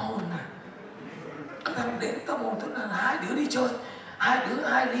tâm hồn à? Thằng đến tâm hồn tức là 2 đứa đi chơi, 2 đứa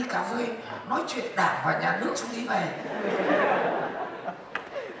 2 ly cà phê, nói chuyện đảng và nhà nước xong đi về.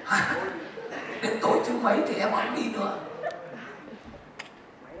 Đến tối thứ mấy thì em không đi nữa.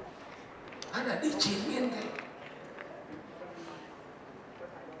 Hay là đi chiến miên thế.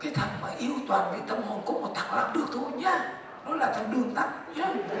 Cái thằng mà yêu toàn vì tâm hồn có một thằng làm được thôi nhá. Nó là thằng Đường Tặc nhá.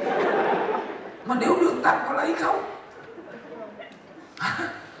 Mà nếu Đường Tặc có lấy không?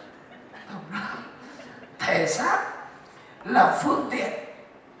 Thể xác là phương tiện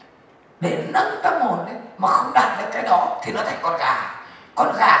để nâng tâm hồn lên, mà không đạt được cái đó thì nó thành con gà.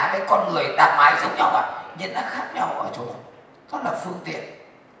 Con gà với con người đàn mái giống nhau à, nhưng nó khác nhau ở chỗ đó là phương tiện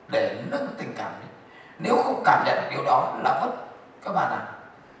để nâng tình cảm lên. Nếu không cảm nhận được điều đó là vất các bạn ạ.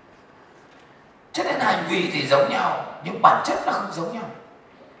 Cho nên hành vi thì giống nhau nhưng bản chất là không giống nhau.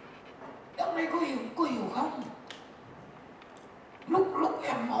 Thằng này có hiểu không? Lúc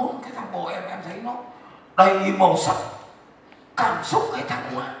em hôn cái thằng bồ em thấy nó đầy màu sắc, cảm xúc cái thằng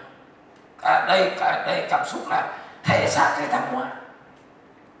hoa. Cả đây cảm xúc là thể xác cái thằng hoa.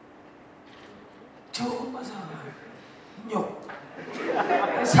 Chưa bao giờ nhục.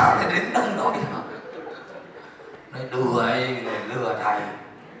 Tại sao lại đến nông nỗi đó? Này lừa ấy, lừa thầy.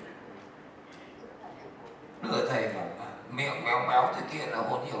 Lừa thầy mà miệng méo méo thế kia là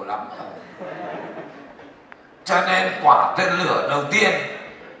hôn nhiều lắm rồi. Cho nên quả tên lửa đầu tiên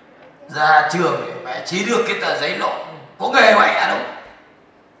ra trường thì mẹ chỉ được cái tờ giấy lộn, có nghề mẹ đâu.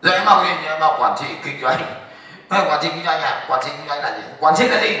 Rồi em học gì? Em học quản trị kinh doanh. Quản trị kinh doanh à? Quản trị kinh doanh là gì? Quản trị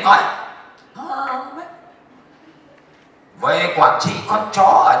là gì? Nói. Về quản trị con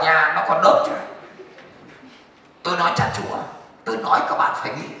chó ở nhà nó còn đớp chứ. Tôi nói chặt chúa, tôi nói các bạn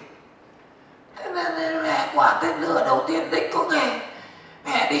phải nghĩ. Thế nên mẹ quả tên lửa đầu tiên đích có nghề.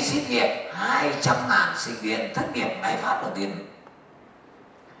 Mẹ đi xin việc 200.000 sinh viên thất nghiệp ngày phát đầu tiên.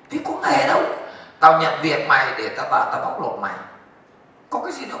 Thì có nghề đâu. Tao nhận việc mày để tao bảo tao bóc lột mày. Có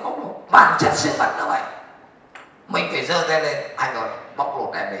cái gì đâu bóc lột. Bản chất sự vật nó vậy. Mình phải giơ tay lên. Anh rồi bóc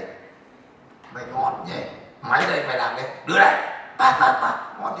lột em đi. Mày ngon nhỉ. Máy đây mày làm đi. Đưa đây. Bác.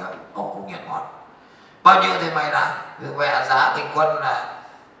 Ngon chưa? Ông cũng nhận ngon. Bao nhiêu thì mày làm? Mẹ giá bình quân là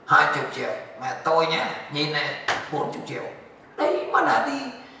 20 triệu. Mẹ tôi nhé. Nhìn này 40 triệu. Đấy mà là đi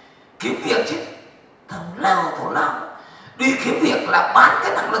kiếm việc chứ. Thằng lao thổ lao. Đi kiếm việc là bán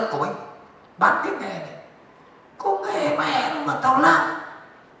cái năng lực của mình. Bán cái nghề này. Có nghề mẹ mà tao làm.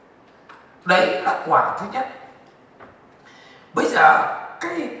 Đấy là quả thứ nhất. Bây giờ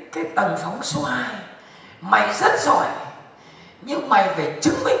cái tầng phóng số 2, mày rất giỏi, nhưng mày phải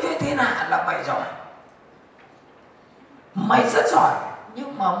chứng minh cái thế nào là mày giỏi. Mày rất giỏi,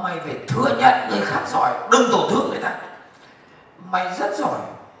 nhưng mà mày phải thừa nhận người khác giỏi, đừng tổn thương người ta. Mày rất giỏi,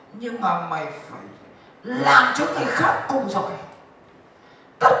 nhưng mà mày phải làm cho người khác cùng giỏi.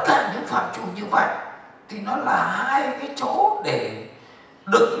 Tất cả những phạm trù như vậy thì nó là hai cái chỗ để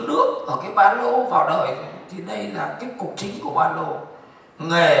đựng nước ở cái ba lô vào đời. Thì đây là cái cục chính của ba lô,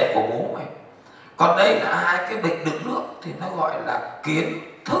 nghề của bố mày. Còn đây là hai cái bịch đựng nước thì nó gọi là kiến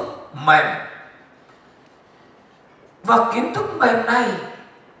thức mềm. Và kiến thức mềm này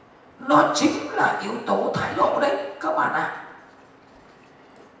nó chính là yếu tố thái độ đấy các bạn ạ.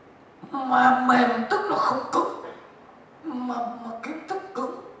 Mà mềm tức là không cứng, mà kiến thức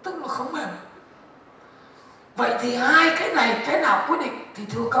cứng tức là không mềm. Vậy thì hai cái này cái nào quyết định? Thì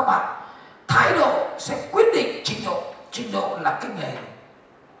thưa các bạn, thái độ sẽ quyết định trình độ. Trình độ là cái nghề.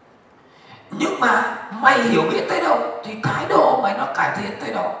 Nhưng mà mày hiểu biết tới đâu thì thái độ mày nó cải thiện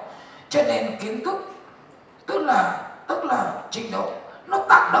tới đâu. Cho nên kiến thức tức là trình độ nó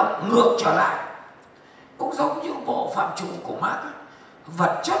tác động ngược trở lại. Cũng giống như bộ phạm trù của Marx,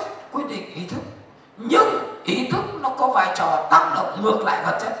 vật chất quyết định ý thức, nhưng ý thức nó có vai trò tác động ngược lại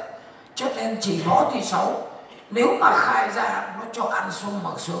vật chất. Cho nên chỉ Võ Thị Sáu nếu mà khai ra nó cho ăn sung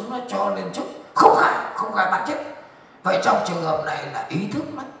mặc sướng, nó cho lên chức, không khai bản chất. Vậy trong trường hợp này là ý thức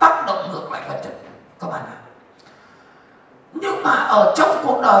nó tác động ngược lại vật chất các bạn ạ. Nhưng mà ở trong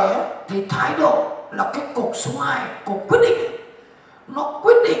cuộc đời ấy, thì thái độ là cái cục số 2, cục quyết định. Nó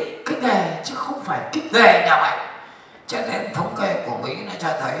quyết định cái nghề chứ không phải cái nghề nhà mày. Cho nên thống kê của Mỹ nó cho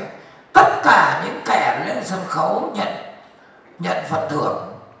thấy tất cả những kẻ lên sân khấu nhận phần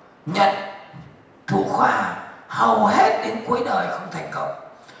thưởng, nhận thủ khoa, hầu hết đến cuối đời không thành công.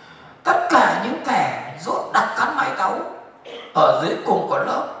 Tất cả những kẻ rốt đặc cắn mái tấu ở dưới cùng của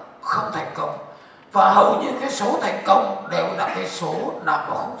lớp không thành công. Và hầu như cái số thành công đều là cái số nằm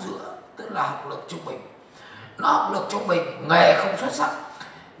ở khúc giữa, tức là học lực trung bình. Nó học lực trung bình, nghề không xuất sắc,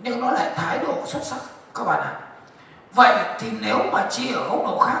 nhưng nó lại thái độ xuất sắc các bạn ạ. Vậy thì nếu mà chia ở góc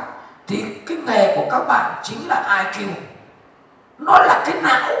độ khác thì cái nghề của các bạn chính là IQ. Nó là cái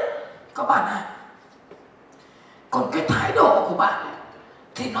não các bạn ạ. Còn cái thái độ của bạn ấy,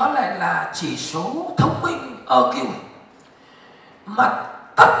 thì nó lại là chỉ số thông minh EQ. Mà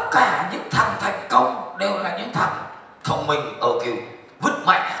tất cả những thằng thành công đều là những thằng thông minh EQ. Vứt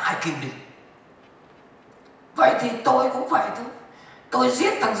mạnh IQ đi. Vậy thì tôi cũng vậy thôi. Tôi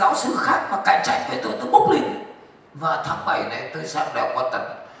giết thằng giáo sư khác mà cạnh tranh với tôi bốc lên. Và tháng 7 này tôi sang Đèo Quan Tần,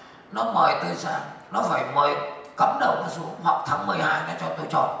 nó mời tôi sang, nó phải mời cắm đầu nó xuống, hoặc tháng 12 nó cho tôi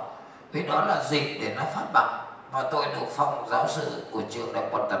chọn. Vì đó là dịp để nó phát bằng. Và tôi được phong giáo sư của trường Đại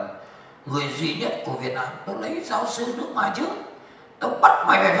học Quan Tần, người duy nhất của Việt Nam. Tôi lấy giáo sư nước ngoài trước, tôi bắt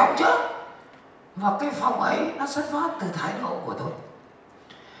mày phải phong trước. Và cái phong ấy nó xuất phát từ thái độ của tôi.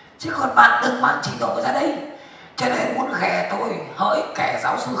 Chứ còn bạn đừng mang trình độ ra đây. Cho nên muốn ghè tôi, hỡi kẻ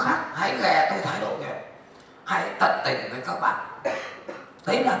giáo sư khác, hãy ghè tôi thái độ kìa. Hãy tận tình với các bạn.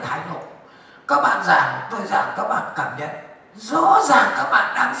 Đấy là thái độ. Các bạn giảng, tôi giảng các bạn cảm nhận rõ ràng các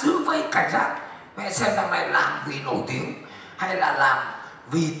bạn đang giữ vây cảnh giác. Mẹ xem thằng này làm vì nổi tiếng hay là làm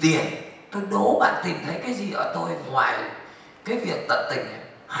vì tiền. Tôi đố bạn tìm thấy cái gì ở tôi ngoài cái việc tận tình.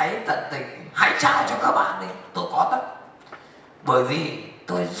 Hãy tận tình, hãy trao cho các bạn đi, tôi có tất. Bởi vì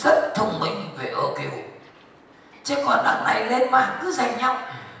tôi rất thông minh về EQ. Chứ còn đằng này lên mạng cứ giành nhau,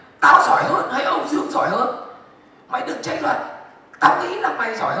 tao giỏi hơn hay ông Dương giỏi hơn, mày đừng tranh luận. Tao nghĩ là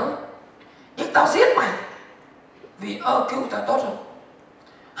mày giỏi hơn, nhưng tao giết mày vì EQ tao tốt rồi.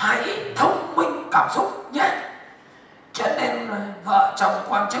 Hãy thông minh cảm xúc nhé. Cho nên vợ chồng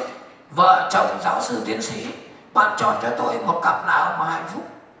quan chức, vợ chồng giáo sư tiến sĩ, bạn chọn cho tôi một cặp nào mà hạnh phúc.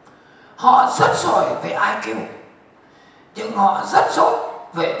 Họ rất giỏi về IQ, nhưng họ rất dốt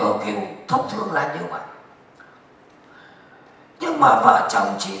về EQ. Thông thường là như vậy. Nhưng mà vợ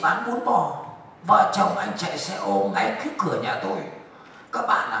chồng chỉ bán bún bò, vợ chồng anh chạy xe ôm ngay cái cửa nhà tôi, các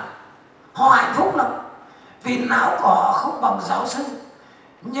bạn ạ, họ hạnh phúc lắm. Vì não của họ không bằng giáo sư,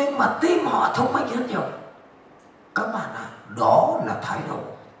 nhưng mà tim họ thông minh hơn nhiều. Các bạn ạ, đó là thái độ.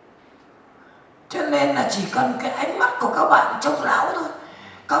 Cho nên là chỉ cần cái ánh mắt của các bạn trông láo thôi.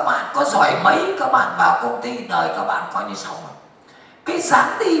 Các bạn có giỏi mấy, các bạn vào công ty đời các bạn coi như xong rồi. Cái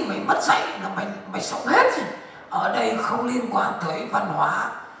dáng đi mày mất dạy là mày sống hết rồi. Ở đây không liên quan tới văn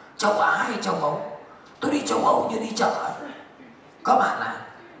hóa châu Á hay châu Âu. Tôi đi châu Âu như đi chợ, các bạn ạ.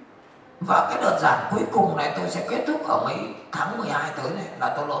 Và cái đợt giảng cuối cùng này tôi sẽ kết thúc ở mấy tháng 12 tới này,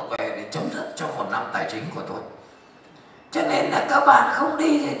 là tôi lộn về để chấm dứt cho một năm tài chính của tôi. Cho nên là các bạn không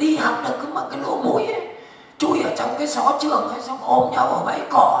đi thì đi học được cứ bằng cái lỗ mũi ấy, chui ở trong cái xó trường ấy, xong ôm nhau ở bãi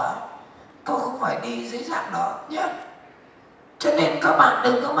cỏ ấy. Tôi không phải đi dưới dạng đó nhé. Cho nên các bạn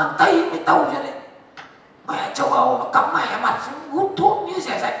đừng có mang tay với tàu cho nên mẹ châu Âu nó cắm mẹ mặt xuống hút thuốc như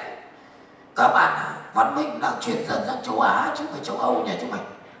rẻ rạch. Các bạn à, văn minh đang chuyển dần sang châu Á chứ không phải châu Âu nhà chúng mình.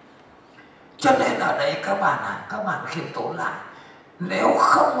 Cho nên ở đây các bạn à, các bạn khiêm tốn lại. Nếu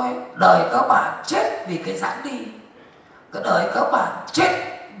không ấy, đời các bạn chết vì cái dáng đi, cái đời các bạn chết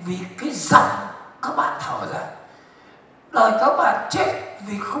vì cái giọng các bạn thở ra, đời các bạn chết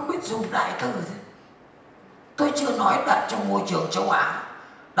vì không biết dùng đại từ. Tôi chưa nói đặt trong môi trường châu Á,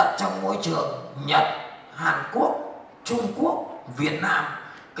 đặt trong môi trường Nhật, Hàn Quốc, Trung Quốc, Việt Nam,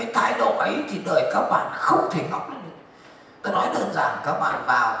 cái thái độ ấy thì đời các bạn không thể ngóc lên được. Tôi nói đơn giản, các bạn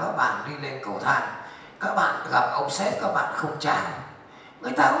vào, các bạn đi lên cầu thang, các bạn gặp ông sếp, các bạn không chào.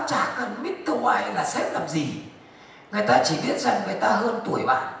 Người ta cũng chả cần Mr. White là sếp làm gì, người ta chỉ biết rằng người ta hơn tuổi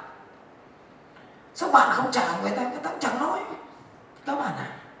bạn. Sao bạn không chào người ta cũng chẳng nói. Các bạn à,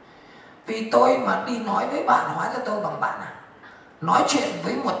 vì tôi mà đi nói với bạn, hóa ra tôi bằng bạn à. Nói chuyện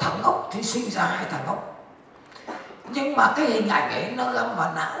với một thằng ngốc thì sinh ra hai thằng ngốc. Nhưng mà cái hình ảnh ấy nó găm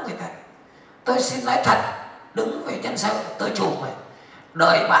vào não người ta. Tôi xin nói thật, đứng về nhân sự tôi chùm này,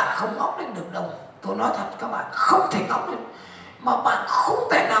 đời bạn không ngóc lên được đâu. Tôi nói thật các bạn, không thể ngóc lên. Mà bạn không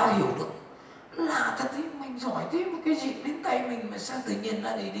thể nào hiểu được là thật thì mình giỏi thế mà cái gì đến tay mình mà sao tự nhiên nó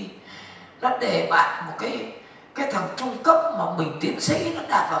đi. Nó để bạn một cái thằng trung cấp mà mình tiến sĩ nó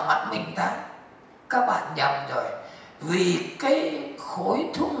đạp vào mặt mình ta. Các bạn nhầm rồi. Vì cái khối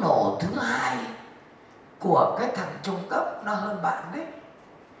thuốc nổ thứ hai của cái thằng trung cấp nó hơn bạn đấy,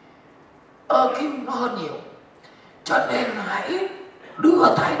 EQ nó hơn nhiều. Cho nên hãy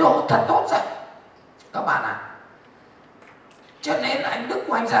đưa thái độ thật tốt ra các bạn ạ. Cho nên anh Đức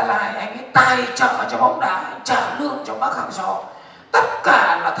của anh Gia Lai, anh ấy tài trợ cho bóng đá, anh trả lương cho bác Hàng Sò, tất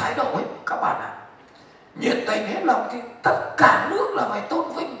cả là thái độ ấy các bạn ạ. Nhiệt tình hết lòng thì tất cả nước là phải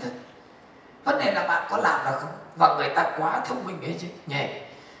tôn vinh thôi. Vấn đề là bạn có làm được không? Và người ta quá thông minh ấy chứ nhỉ.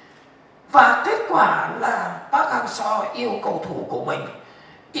 Và kết quả là bác Hàng Sò yêu cầu thủ của mình,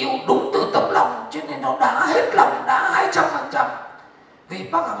 yêu đúng từ tấm lòng, cho nên nó đá hết lòng, đá 200% vì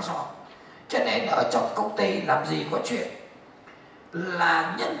bác Hàng Sò. Cho nên ở trong công ty làm gì có chuyện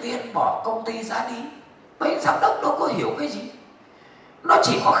là nhân viên bỏ công ty ra đi. Bây giám đốc đâu có hiểu cái gì, nó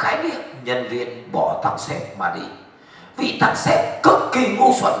chỉ có khái niệm nhân viên bỏ thằng sếp mà đi. Vì thằng sếp cực kỳ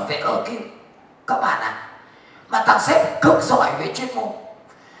ngu xuẩn về EQ các bạn ạ. Mà thằng sếp cực giỏi về chuyên môn,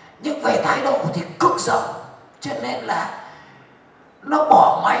 nhưng về thái độ thì cực dở. Cho nên là nó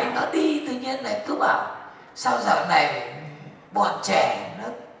bỏ mày nó đi. Tự nhiên này cứ bảo sao giờ này bọn trẻ nó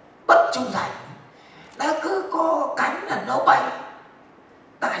bất trung thành, nó cứ có cánh là nó bay.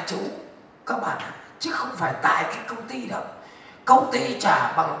 Tại chú các bạn ạ, chứ không phải tại cái công ty đâu. Công ty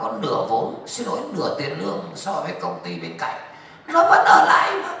trả bằng con nửa vốn, xin lỗi, nửa tiền lương so với công ty bên cạnh. Nó vẫn ở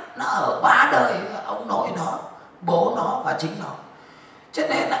lại mà. Nó ở 3 đời, ông nội nó, bố nó và chính nó. Cho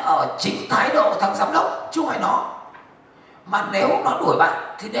nên là ở chính thái độ thằng giám đốc chứ không phải nó. Mà nếu nó đuổi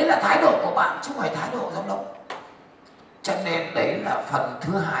bạn thì đấy là thái độ của bạn chứ không phải thái độ giám đốc. Cho nên đấy là phần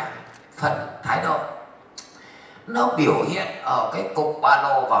thứ hai. phần thái độ. Nó biểu hiện ở cái cục ba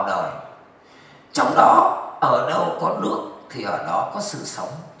lô vào đời. Trong đó ở đâu có nước thì ở đó có sự sống.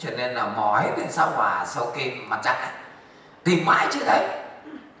 Cho nên là mỏi bên sao Hỏa sau Kim mặt trăng này, tìm mãi chưa thấy.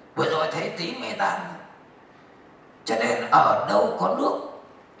 Vừa rồi thấy tí mê tan. Cho nên ở đâu có nước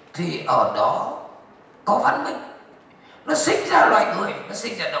thì ở đó có văn minh. Nó sinh ra loài người, nó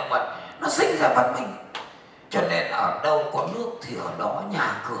sinh ra động vật, nó sinh ra văn minh. Cho nên ở đâu có nước thì ở đó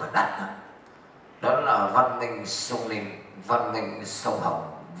nhà cửa đắt lắm. Đó là văn minh sông Ninh, văn minh sông Hồng,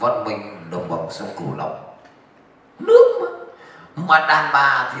 văn minh đồng bằng sông Cửu Long. Nước mà đàn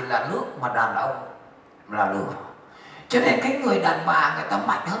bà thì là nước, mà đàn ông là lửa. Cho nên cái người đàn bà người ta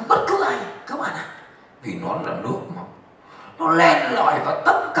mạnh hơn bất cứ ai các bạn ạ. Vì nó là nước mà nó len lỏi vào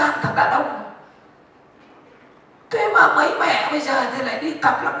tâm can thằng đàn ông. Thế mà mấy mẹ bây giờ thì lại đi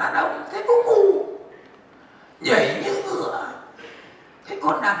tập làm đàn ông, thế có ngu, nhảy như ngựa. Cái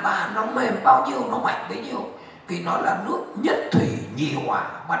con đàn bà nó mềm bao nhiêu nó mạnh bấy nhiêu. Vì nó là nước nhất thủy nhì hỏa,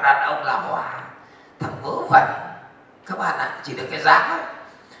 mà đàn ông là hỏa. Thằng vớ vẩn các bạn ạ, chỉ được cái dáng ấy.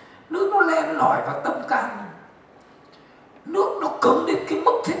 Nước nó len lỏi vào tâm can. Nước nó cứng đến cái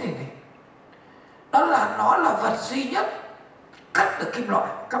mức thế này này. Đó là nó là vật duy nhất cắt được kim loại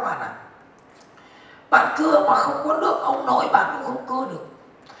các bạn ạ. Bạn cưa mà không có nước, ông nội bạn cũng không cưa được.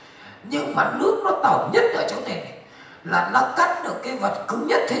 Nhưng mà nước nó tổng nhất ở chỗ này, là nó cắt được cái vật cứng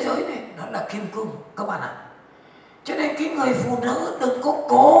nhất thế giới này, đó là kim cương các bạn ạ. Cho nên cái người phụ nữ đừng có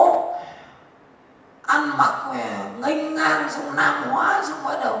cố ăn mặc nghênh ngang xong nam hóa xong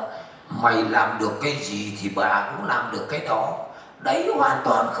bắt đầu mày làm được cái gì thì bà cũng làm được cái đó. Đấy hoàn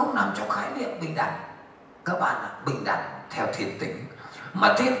toàn không nằm trong khái niệm bình đẳng các bạn ạ. Bình đẳng theo thiên tính,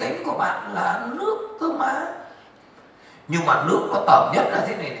 mà thiên tính của bạn là nước cơ mà. Nhưng mà nước nó tổng nhất là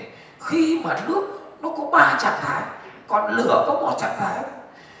thế này này. Khi mà nước nó có 3 trạng thái, còn lửa có 1 trạng thái.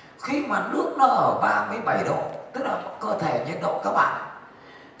 Khi mà nước nó ở 37 độ, tức là cơ thể nhiệt độ các bạn,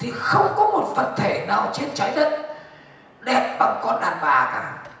 thì không có một vật thể nào trên trái đất đẹp bằng con đàn bà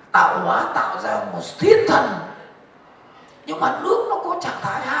cả. Tạo hóa tạo ra một thiên thần. Nhưng mà nước nó có trạng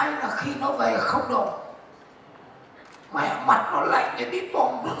thái 2 là khi nó về 0 độ, mẹ mặt nó lạnh như đít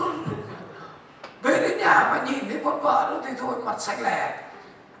bom. Về đến nhà mà nhìn thấy con vợ đó thì thôi mặt xanh lè.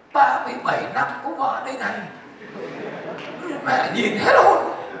 37 năm có vợ đây này, mẹ nhìn hết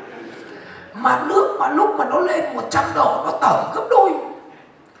hồn. Mà nước mà lúc mà nó lên 100 độ nó tổng gấp đôi.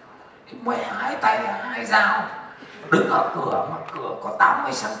 Mẹ hai tay 2 dao đứng ở cửa, mà cửa có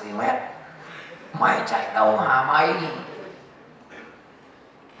 80 cm. Mày chạy đâu hả mày?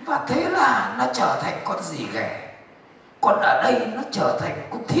 Và thế là nó trở thành con gì ghẻ. Còn ở đây nó trở thành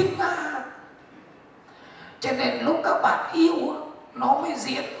con thiên nga. Cho nên lúc các bạn yêu nó mới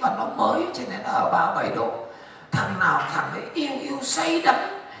diễn và nó mới. Cho nên ở 37 độ, thằng nào thằng ấy yêu say đắm.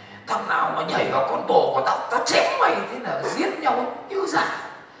 Thằng nào mà nhảy vào con bồ của tao chém mày, thế là giết nhau như giả.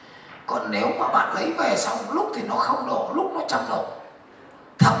 Còn nếu mà bạn lấy về xong lúc thì nó 0 độ, lúc nó 100 độ,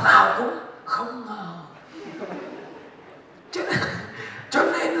 thằng nào cũng không ngờ. Cho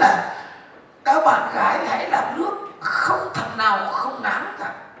nên là các bạn gái hãy làm nước, không thằng nào không ngán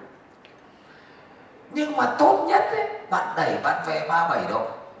cả. Nhưng mà tốt nhất ấy, bạn đẩy bạn về 37 độ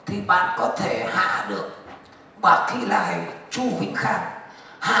thì bạn có thể hạ được Bạc Kỳ Lai, Chu Vĩnh Khang,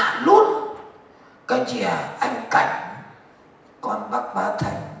 hạ luôn cái gì anh Cảnh, con Bắc Bá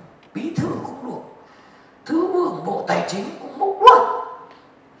Thành, bí thư cũng được, thứ trưởng Bộ Tài chính cũng múc luôn.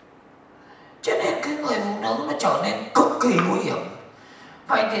 Cho nên cái người phụ nữ nó trở nên cực kỳ nguy hiểm.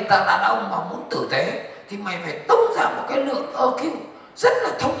 Vậy thì thằng đàn ông mà muốn tử tế thì mày phải tung ra một cái lượng EQ rất là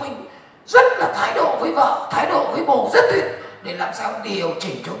thông minh, rất là thái độ với vợ, thái độ với bồ rất tuyệt, để làm sao điều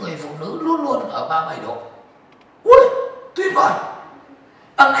chỉnh cho người phụ nữ luôn luôn ở 37 độ. Ui, tuyệt vời.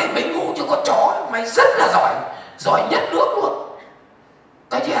 Đằng này mày ngu như con chó, mày rất là giỏi, giỏi nhất nước luôn.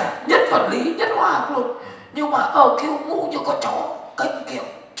 Cái gì nhất vật lý, nhất hóa học luôn. Nhưng mà EQ ngu như con chó, kênh kiểu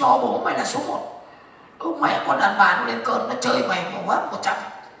cho bố mày là số 1. Mẹ con đàn bà nó lên cơn, nó chơi mày một phát 100,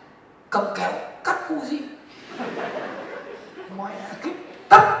 cầm kéo cắt Uzi. Mẹ cái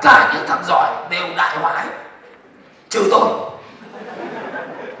tất cả những thằng giỏi đều đại hóa, trừ tôi,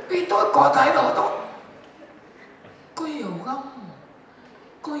 vì tôi có thái độ tốt. Có hiểu không?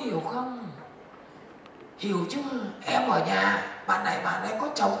 Có hiểu không? Hiểu chứ? Em ở nhà, bạn này có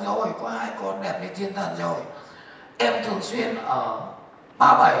chồng rồi, có 2 con đẹp như thiên thần rồi. Em thường xuyên ở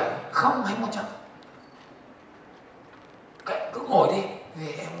 37, không hay 100. Cứ ngồi đi,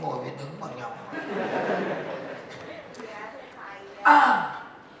 vì em ngồi với đứng bằng nhau. À,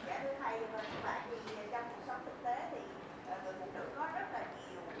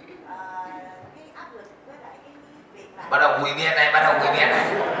 bắt đầu quỳ miệng này, bắt đầu quỳ miệng này.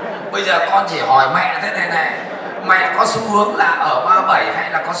 Bây giờ con chỉ hỏi mẹ thế này này, mẹ có xu hướng là ở 37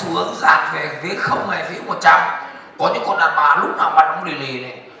 hay là có xu hướng dạt về phía 0 hay phía 100? Có những con đàn bà lúc nào mặt nó lì lì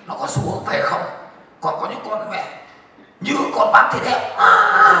này, nó có xu hướng về 0. Còn có những con mẹ như con bán thịt heo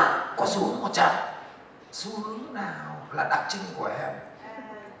có xu hướng 100. Xu hướng nào là đặc trưng của em?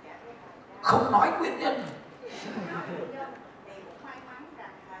 Không nói nguyên nhân.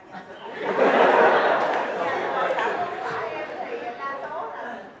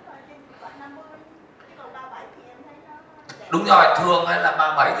 Đúng rồi, thường hay là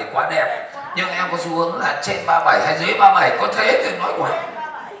 37 thì quá đẹp. Nhưng em có xu hướng là trên 37 hay dưới 37? Có thế thì nói quả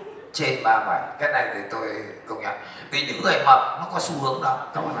trên 37. Cái này thì tôi công nhận. Vì những người mập nó có xu hướng đó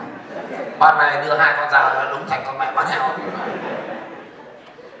các bạn này. Ban này đưa 2 con dao nó đúng thành con mẹ bán heo.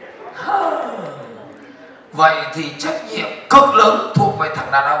 Vậy thì trách nhiệm cực lớn thuộc về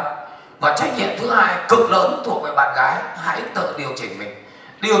thằng đàn ông, và trách nhiệm thứ hai cực lớn thuộc về bạn gái. Hãy tự điều chỉnh mình,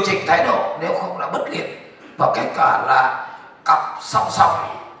 điều chỉnh thái độ, nếu không là bất liệt. Và kết quả là cặp song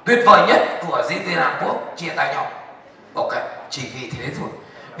song tuyệt vời nhất của diễn viên Hàn Quốc chia tay nhau. Ok, chỉ vì thế thôi.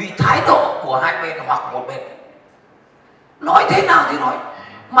 Vì thái độ của hai bên hoặc một bên. Nói thế nào thì nói,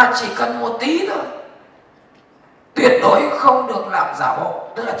 mà chỉ cần một tí thôi. Tuyệt đối không được làm giả bộ,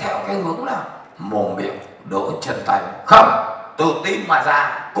 tức là theo cái hướng là mồm miệng đỡ chân tay. Không, từ tim mà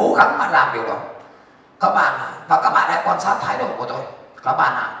ra, cố gắng mà làm điều đó. Các bạn à, và các bạn hãy quan sát thái độ của tôi. Các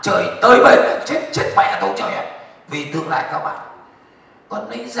bạn à, trời tới bên chết mẹ tôi trời ạ. Vì tương lai các bạn. Còn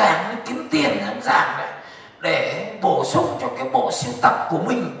lấy giảng kiếm tiền giảng này để bổ sung cho cái bộ sưu tập của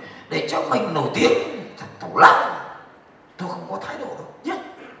mình, để cho mình nổi tiếng. Thật thủ lắm. Tôi không có thái độ đâu nhé.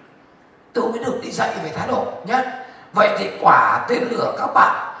 Tôi mới được đi dạy về thái độ nhé. Vậy thì quả tên lửa các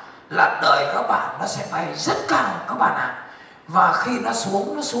bạn là đời các bạn nó sẽ bay rất cao các bạn ạ. Và khi nó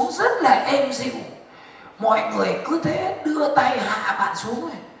xuống rất là êm dịu. Mọi người cứ thế đưa tay hạ bạn xuống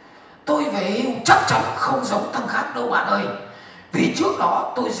rồi. Tôi về hưu chắc chắn không giống thằng khác đâu bạn ơi. Vì trước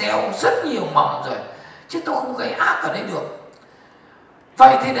đó tôi gieo rất nhiều mầm rồi, chứ tôi không gây ác ở đây được.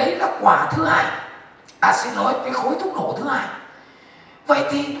 Vậy thì đấy là quả thứ hai. Xin lỗi, cái khối thuốc nổ thứ hai. Vậy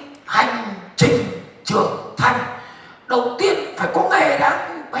thì hành trình trưởng thành đầu tiên phải có nghề đã.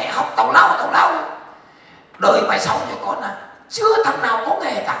 Mẹ học tào lao. Đời mày xong rồi con à, chưa thằng nào có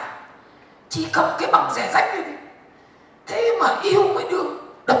nghề cả. Chỉ cầm cái bằng rẻ rách này. Thế mà yêu mới đương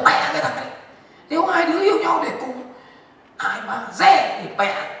đập mẹ cái thằng này. Nếu hai đứa yêu nhau để cùng, ai mà rẻ thì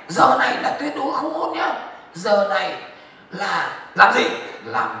mẹ. Giờ này là tuyệt đối không hôn nhá. Giờ này là làm gì?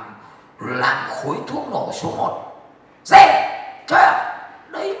 Làm khối thuốc nổ số 1. Rẻ. Trời ạ,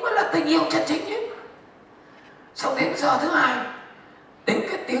 đấy mới là tình yêu chân chính ấy. Xong đến giờ thứ hai, đến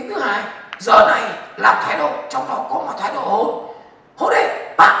cái tiếng thứ hai, giờ này làm thái độ, trong đó có một thái độ hôn đi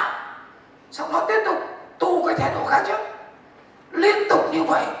bạn. Xong đó tiếp tục tu cái thái độ khác chứ. Liên tục như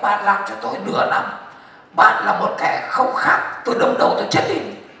vậy bạn làm cho tôi nửa năm. Bạn là một kẻ không khác, tôi đâm đầu tôi chết đi.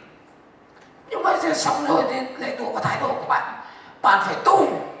 Nhưng mà giờ xong rồi thì lại thuộc vào thái độ của bạn. Bạn phải tu.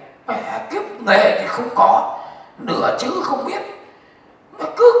 Mẹ kiếp nghề thì không có, nửa chữ không biết, mà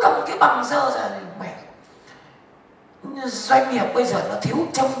cứ cầm cái bằng dơ ra thì mẹ. Doanh nghiệp bây giờ nó thiếu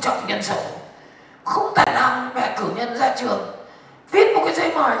trông trọng nhân sự. Không tài nào mẹ cử nhân ra trường viết một cái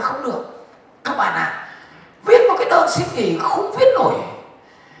giấy mời không được. Các bạn à, viết một cái đơn xin nghỉ không viết nổi.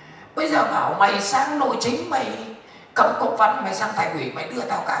 Bây giờ bảo mày sang nội chính, mày cầm công văn, mày sang thành ủy, mày đưa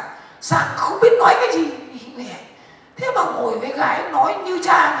tao cả sang không biết nói cái gì. Mẹ, thế mà ngồi với gái nói như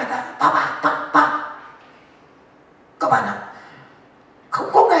cha người ta, ba. Các bạn ạ, không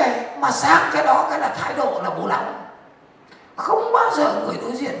có nghề mà sang cái đó, cái là thái độ là bố lão. Không bao giờ người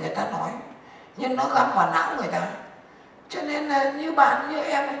đối diện người ta nói, nhưng nó găm vào não người ta. Cho nên là như bạn như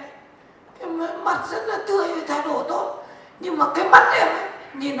em ấy, mặt rất là tươi, thái độ tốt, nhưng mà cái mắt em ấy,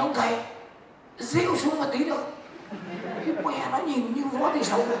 nhìn ông thầy dịu xuống một tí được. Cái mẹ nó nhìn như vó thì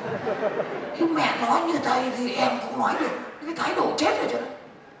sống. Cái mẹ nói như thầy thì em cũng nói được. Cái thái độ chết rồi chứ.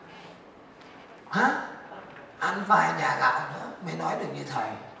 Hả? Ăn vài nhà gạo nữa mới nói được như thầy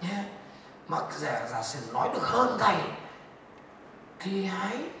nhé. Mà giả sử nói được hơn thầy thì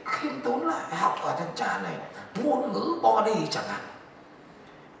hãy khiêm tốn lại, học ở thằng cha này ngôn ngữ body chẳng hạn.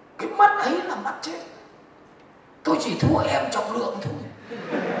 Cái mắt ấy là mắt chết. Tôi chỉ thua em trọng lượng thôi.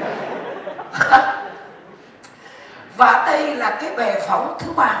 Và đây là cái bề phóng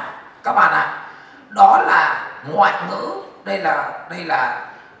thứ ba các bạn ạ. Đó là ngoại ngữ.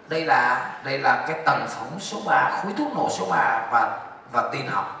 Đây là cái tầng phóng số 3, khối thuốc nổ số 3 và tin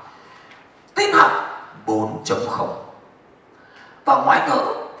học. Tin học 4.0. Và ngoại ngữ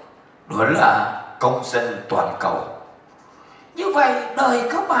đó là công dân toàn cầu. Như vậy đời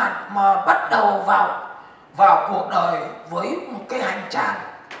các bạn mà bắt đầu vào cuộc đời với một cái hành trang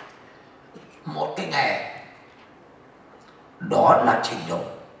một cái nghề, đó là trình độ.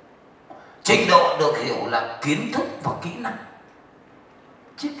 Trình độ được hiểu là kiến thức và kỹ năng,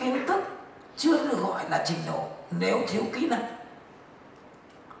 chứ kiến thức chưa được gọi là trình độ nếu thiếu kỹ năng.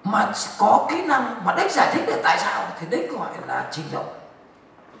 Mà có kỹ năng mà đích giải thích được tại sao thì đích gọi là trình độ.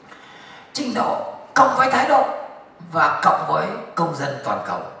 Trình độ cộng với thái độ và cộng với công dân toàn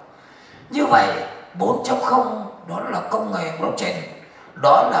cầu. Như vậy 4.0 đó là công nghệ blockchain,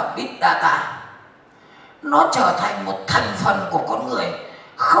 đó là big data. Nó trở thành một thành phần của con người.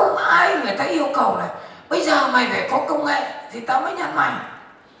 Không ai người ta yêu cầu là bây giờ mày phải có công nghệ thì tao mới nhận mày.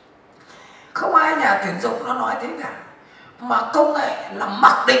 Không ai nhà tuyển dụng nó nói thế cả. Mà công nghệ là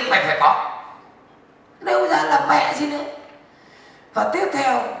mặc định mày phải có, nếu ra là mẹ gì nữa. Và tiếp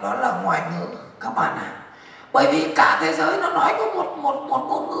theo đó là ngoại ngữ các bạn ạ. Bởi vì cả thế giới nó nói có một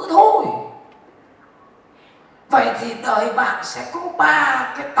ngôn ngữ thôi. Vậy thì đời bạn sẽ có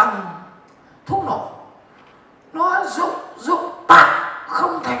 3 cái tầng thuốc nổ. Nó dụng bạc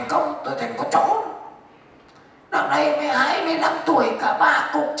không thành công tôi thành con chó. Đằng này 12-15 tuổi cả ba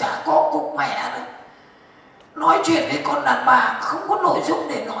cục chả có cục mẹ nữa. Nói chuyện với con đàn bà không có nội dung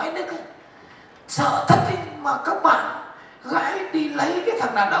để nói nữa. Sợ thật ấy, mà các bạn gái đi lấy cái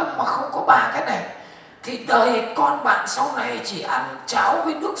thằng đàn ông mà không có 3 cái này thì đời con bạn sau này chỉ ăn cháo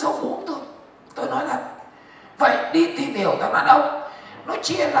với nước rau muống thôi. Tôi nói thật. Vậy đi tìm hiểu thằng đàn ông, nó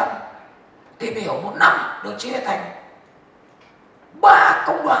chia làm, tìm hiểu một năm được chia thành 3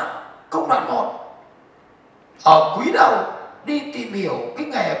 công đoạn. Công đoạn 1, ở quý đầu đi tìm hiểu cái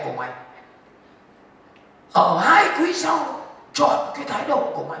nghề của mày. Ở 2 quý sau chọn cái thái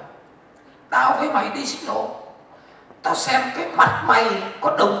độ của mày. Tao với mày đi xích lô, tao xem cái mặt mày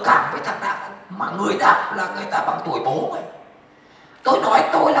có đồng cảm với thằng Đạt không. Mà người Đạt là người ta bằng tuổi bố mày. Tôi nói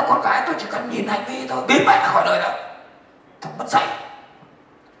tôi là con gái, tôi chỉ cần nhìn hành vi thôi biến mẹ khỏi đời đó. Thằng mất dạy.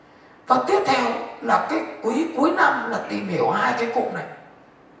 Và tiếp theo là cái quý cuối năm là tìm hiểu 2 cái cụm này.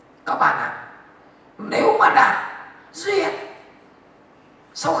 Các bạn ạ, nếu mà Đạt duyên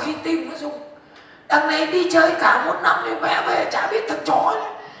sau khi tim nó rung, đằng này đi chơi cả 1 năm thì mẹ về chả biết thằng chó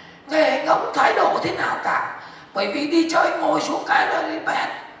này nghề ngỗng thái độ thế nào cả. Bởi vì đi chơi ngồi xuống cái đó thì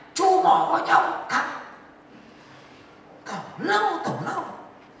mẹ chu mỏ vào nhau thằng tàu lâu.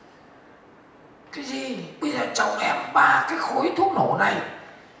 Cái gì bây giờ chồng em 3 cái khối thuốc nổ này,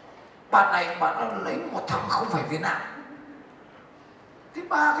 bạn này bạn nó lấy một thằng không phải Việt Nam. Thế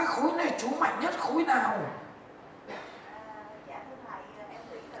 3 cái khối này chú mạnh nhất khối nào?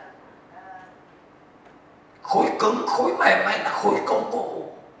 Khối cứng, khối mềm hay là khối công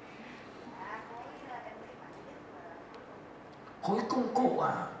cụ? Khối công cụ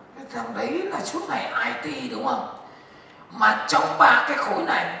à? Cái thằng đấy là suốt ngày IT đúng không? Mà trong 3 cái khối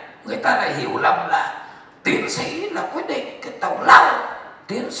này người ta lại hiểu lầm là tiến sĩ là quyết định cái tàu lao,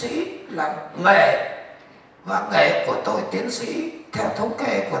 tiến sĩ là nghề. Và nghề của tôi tiến sĩ theo thống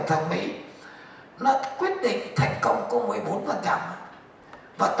kê của thằng Mỹ nó quyết định thành công có 14%.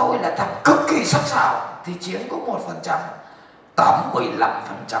 Và tôi là thằng cực kỳ sắc sảo thì chiếm có 1%. Tóm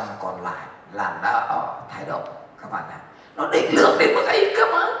 15% còn lại là nó ở thái độ. Các bạn ạ, nó định lượng đến mức ấy cơ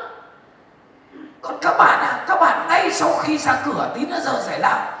mà. Còn các bạn ạ, các bạn ngay sau khi ra cửa tí nữa giờ giải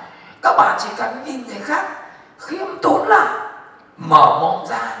lao, các bạn chỉ cần nhìn người khác khiêm tốn lại, mở mồm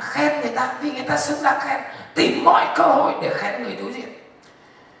ra khen người ta vì người ta xứng đáng khen, tìm mọi cơ hội để khen người đối diện.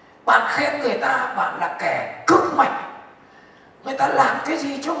 Bạn khen người ta, bạn là kẻ cực mạnh. Người ta làm cái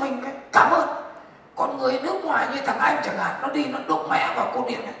gì cho mình cảm ơn. Còn người nước ngoài như thằng Anh chẳng hạn, nó đi nó đụng mẹ vào cột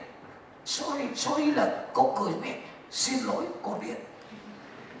điện này. Sorry là câu cười mẹ, xin lỗi cột điện.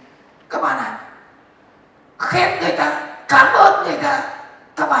 Các bạn ạ, khen người ta, cảm ơn người ta.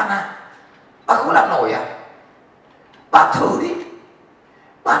 Các bạn ạ, bạn không làm nổi à? Bạn thử đi.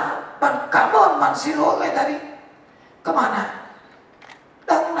 Bạn cảm ơn, bạn xin lỗi người ta đi. Các bạn ạ,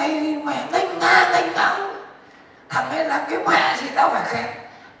 đằng này mẹ nganh ngáo. Thằng ấy làm cái mẹ gì tao phải khen.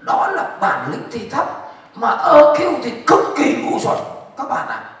 Đó là bản lĩnh thì thấp mà EQ thì cực kỳ ngu xuẩn. Các bạn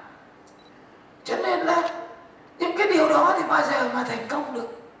ạ, cho nên là những cái điều đó thì bao giờ mà thành công được?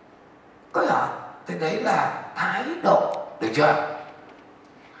 Có hả? Thì đấy là thái độ, được chưa?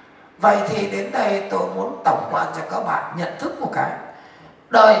 Vậy thì đến đây tôi muốn tổng quan cho các bạn nhận thức một cái.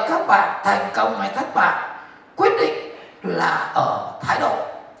 Đời các bạn thành công hay thất bại quyết định là ở thái độ.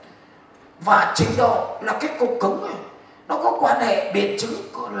 Và trình độ là cái cục cứng này, nó có quan hệ biện chứng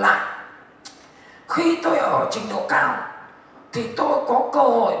lại. Khi tôi ở trình độ cao thì tôi có cơ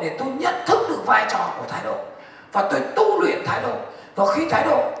hội để tôi nhận thức được vai trò của thái độ và tôi tu luyện thái độ. Và khi thái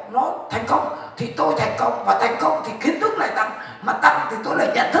độ nó thành công thì tôi thành công, và thành công thì kiến thức lại tăng, mà tăng thì tôi lại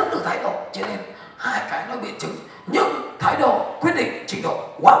nhận thức được thái độ. Cho nên 2 cái nó biện chứng, nhưng thái độ quyết định trình độ.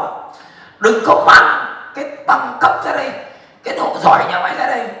 Wow! Đừng có mang cái bằng cấp ra đây, cái độ giỏi nhà mày ra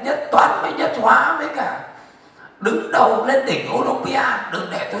đây, nhất toán với nhất hóa với cả đứng đầu lên đỉnh Olympia, đừng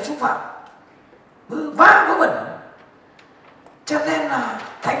để tôi xúc phạm. Vớ vã vớ vẩn. Cho nên là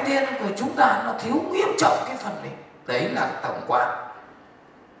thanh niên của chúng ta nó thiếu nghiêm trọng cái phần này. Đấy là tổng quan.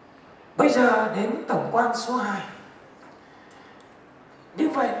 Bây giờ đến tổng quan số 2. Như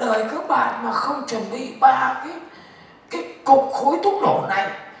vậy đời các bạn mà không chuẩn bị ba cái cục khối thuốc nổ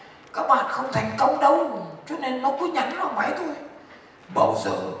này, các bạn không thành công đâu. Cho nên nó cứ nhắn vào máy thôi: bao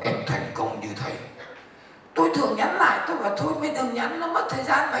giờ em thành công như thầy? Tôi thường nhắn lại, tôi bảo thôi mày đừng nhắn, nó mất thời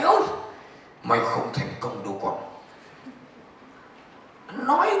gian mày ơi. Mày không thành công đâu con.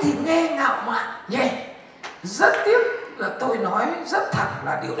 Nói thì nghe ngạo mạn nhé. Rất tiếc là tôi nói rất thẳng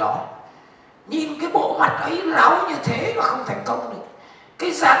là điều đó. Nhìn cái bộ mặt ấy láo như thế mà không thành công được,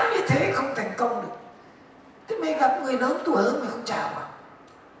 cái dáng như thế không thành công được. Thế mày gặp người lớn tuổi hơn mày không chào à?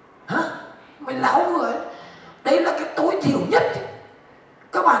 Hả? Mày láo vừa ấy. Đấy là cái tối thiểu nhất ấy.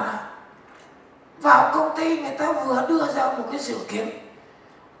 Các bạn à, vào công ty người ta vừa đưa ra một cái dự kiến,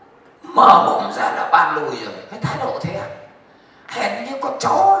 mở mồm ra là bàn lùi rồi. Cái thái độ thế à? Hèn như con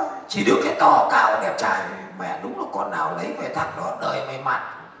chó chỉ được cái to cao đẹp trai. Mẹ đúng là con nào lấy về thằng đó đời mày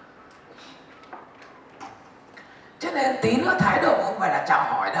mặt. Cho nên tí nữa thái độ không phải là chào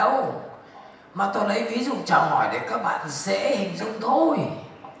hỏi đâu, mà tôi lấy ví dụ chào hỏi để các bạn dễ hình dung thôi.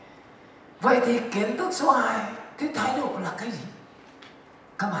 Vậy thì kiến thức số 2, thế thái độ là cái gì?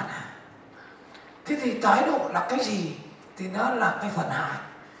 Các bạn à, thế thì thái độ là cái gì? Thì nó là cái phần 2.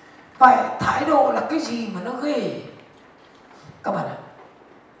 Vậy thái độ là cái gì mà nó ghê? Các bạn ạ,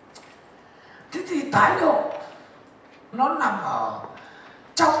 thế thì thái độ nó nằm ở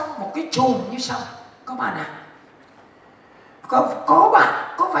trong một cái chùm như sau. Các bạn ạ, có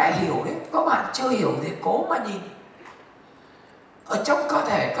bạn có vẻ hiểu đấy, có bạn chưa hiểu thì cố mà nhìn. Ở trong cơ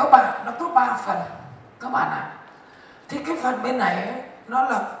thể các bạn nó có 3 phần. Các bạn ạ, thì cái phần bên này ấy, nó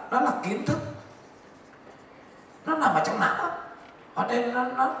là kiến thức, nó nằm ở trong não. Ở đây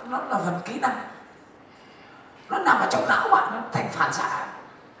nó là phần kỹ năng, nó nằm ở trong não bạn, nó thành phản xạ.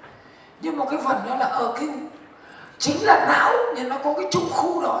 Nhưng một cái phần đó là ở cái chính là não, nhưng nó có cái trung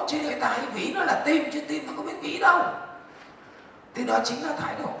khu đó, chứ người ta hay ví nó là tim, chứ tim nó có biết nghĩ đâu. Thì đó chính là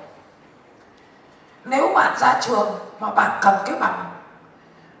thái độ. Nếu bạn ra trường mà bạn cầm cái bằng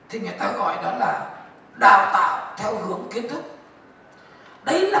thì người ta gọi đó là đào tạo theo hướng kiến thức.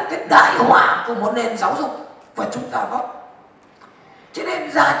 Đấy là cái đại họa của một nền giáo dục và chúng ta vấp. Cho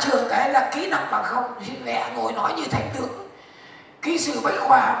nên ra trường cái là kỹ năng bằng không, thì mẹ ngồi nói như thành tướng. Kỹ sư bách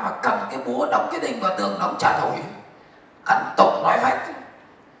khoa mà cầm cái búa đóng cái đinh vào tường đóng trả thổi, ăn tục nói phách.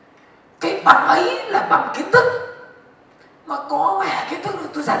 Cái bằng ấy là bằng kiến thức, mà có mẹ kiến thức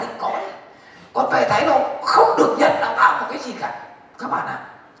tôi giả định có đấy. Còn về thái độ không được nhận đào tạo một cái gì cả. Các bạn ạ,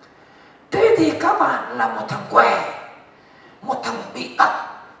 thế thì các bạn là một thằng què, một thằng bị tật.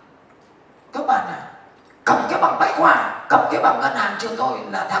 Các bạn ạ, cầm cái bằng bách khoa, cầm cái bằng ngân hàng trường tôi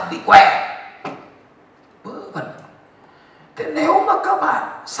là thằng bị què. Vớ vẩn. Thế nếu mà các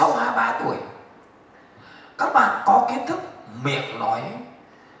bạn sau 23 tuổi, các bạn có kiến thức, miệng nói,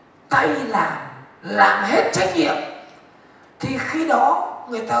 tay làm hết trách nhiệm, thì khi đó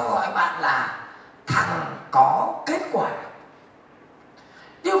người ta gọi bạn là thằng có kết quả.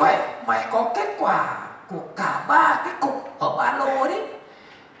 Như vậy mày có kết quả của cả 3 cái cục ở ba lô ấy đấy,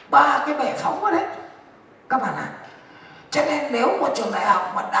 3 cái bệ phóng ở đấy. Các bạn ạ, cho nên nếu một trường đại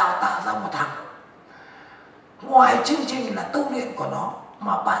học mà đào tạo ra một thằng ngoài chương trình là tu luyện của nó,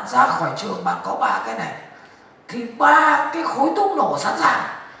 mà bạn ra khỏi trường bạn có 3 cái này, thì 3 cái khối thuốc nổ sẵn sàng.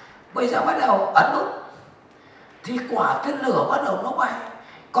 Bây giờ bắt đầu ấn nút thì quả tên lửa bắt đầu nó bay.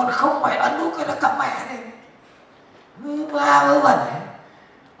 Còn không phải ấn nút cái nó cầm mẹ này. Vớ vẩn.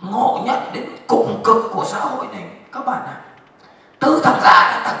 Ngộ nhận đến cùng cực của xã hội này. Các bạn ạ, từ thằng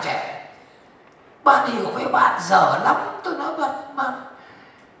già đến thằng trẻ, bạn hiểu với bạn dở lắm. Tôi nói bạn.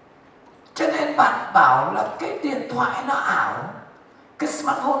 Cho nên bạn bảo là cái điện thoại nó ảo, cái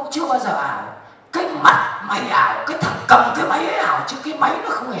smartphone chưa bao giờ ảo. Cái mặt mày ảo, cái thằng cầm cái máy ấy ảo, chứ cái máy nó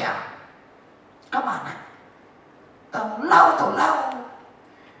không hề ảo. Các bạn ạ, tào lao,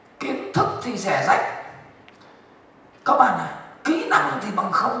 kiến thức thì rẻ rách. Các bạn ạ, kỹ năng thì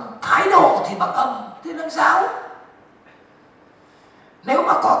bằng không, thái độ thì bằng âm. Thì làm sao? Nếu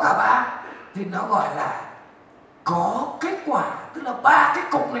mà có cả 3 thì nó gọi là có kết quả. Tức là 3 cái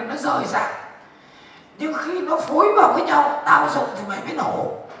cục này nó rời rạc, nhưng khi nó phối vào với nhau, tao dụng thì mày mới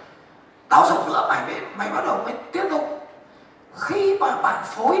nổ, tao dụng nữa mày bắt đầu mới tiếp tục. Khi mà bạn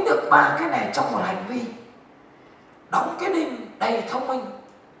phối được 3 cái này trong một hành vi, đóng cái đinh đầy thông minh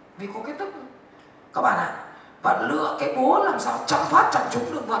vì có kiến thức. Các bạn ạ, và lựa cái búa làm sao trăm phát trăm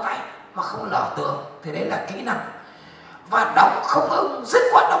trúng được vào tay. mà không lở tường thì đấy là kỹ năng. Và đóng không ưng, dứt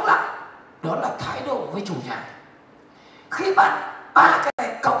khoát đóng lại, đó là thái độ với chủ nhà. Khi bạn ba cái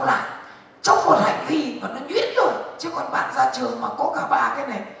này cộng lại trong một hành vi mà nó nhuyễn rồi, chứ còn bạn ra trường mà có cả ba cái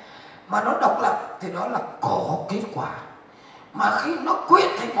này mà nó độc lập thì đó là có kết quả. Mà khi nó quyện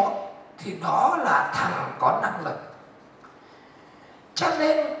thành một thì đó là thằng có năng lực. Cho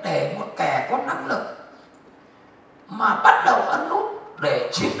nên để một kẻ có năng lực mà bắt đầu ấn nút để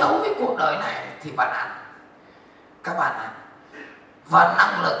chiến đấu với cuộc đời này thì bạn ăn, các bạn ăn. Và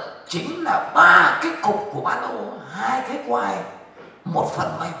năng lực chính là ba cái cục của ba lô, hai cái quai, một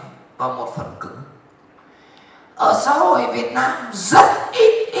phần mềm và một phần cứng. Ở xã hội Việt Nam rất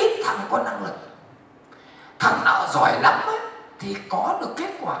ít thằng có năng lực. Thằng nào giỏi lắm ấy, thì có được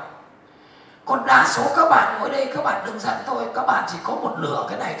kết quả. Còn đa số các bạn ngồi đây, các bạn đừng giận tôi, các bạn chỉ có một nửa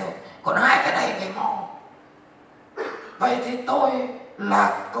cái này thôi, còn hai cái này ngày mò. Vậy thì tôi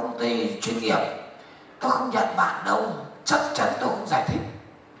là công ty chuyên nghiệp, tôi không nhận bạn đâu, chắc chắn tôi không giải thích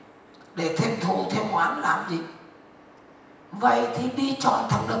để thêm thù thêm oán làm gì. Vậy thì đi chọn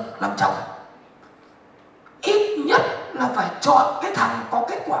thằng Lực làm chồng. Ít nhất là phải chọn cái thằng có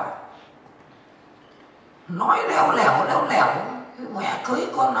kết quả. Nói lèo lèo, mẹ cưới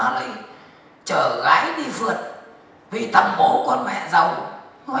con nó đây chở gái đi phượt vì thằng bố con mẹ giàu,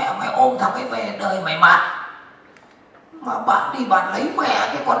 mày ôm thằng ấy về đời mày mạt. Mà bạn đi bạn lấy mẹ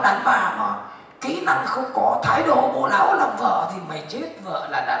cái con đàn bà mà kỹ năng không có, thái độ bố láo làm vợ thì mày chết. Vợ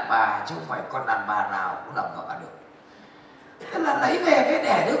là đàn bà chứ không phải con đàn bà nào cũng làm vợ được. Thế là lấy về cái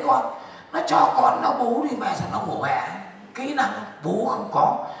đẻ đứa con, nó cho con nó bú thì mẹ sao nó bổ mẹ. Kỹ năng bú không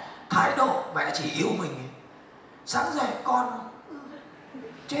có, thái độ mẹ chỉ yêu mình. Sáng dậy con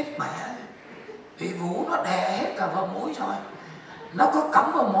chết mẹ, vì vú nó đè hết cả vào mũi rồi, nó có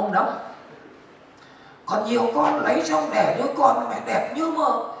cắm vào mồm đâu. Còn nhiều con lấy xong đẻ đứa con mẹ đẹp như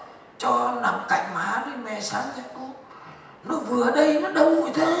mơ, cho nằm cạnh má đi mẹ sáng dậy cô nó vừa đây nó đâu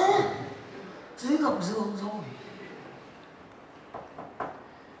rồi thế, dưới gầm giường rồi.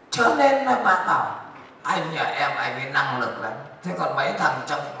 Cho nên là bạn bảo anh nhà em anh ấy năng lực lắm, thế còn mấy thằng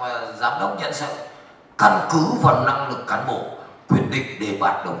trong giám đốc nhân sự căn cứ vào năng lực cán bộ quyết định đề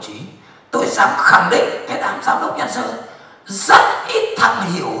bạt đồng chí. Tôi dám khẳng định cái đám giám đốc nhân sự rất ít thằng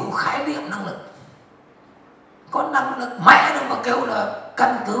hiểu khái niệm năng lực. Có năng lực mẹ đâu mà kêu là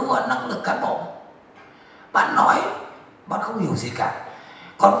căn cứ vào năng lực cán bộ. Bạn nói bạn không hiểu gì cả.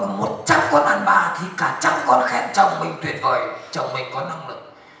 Còn 100 con đàn bà thì cả trăm con khen chồng mình tuyệt vời, chồng mình có năng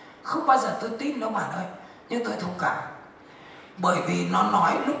lực. Không bao giờ tôi tin đâu bạn ơi, nhưng tôi thông cảm. Bởi vì nó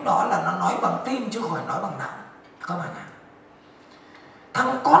nói lúc đó là nó nói bằng tim chứ không phải nói bằng não. Các bạn ạ,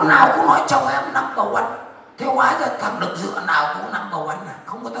 thằng con nào cũng nói chồng em number one. Thế hóa ra thằng đực dựa nào cũng number one à,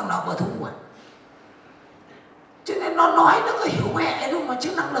 không có thằng nào bờ thú à. Cho nên nó nói nó có hiểu mẹ đâu mà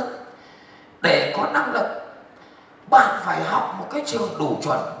chứ năng lực. Để có năng lực bạn phải học một cái trường đủ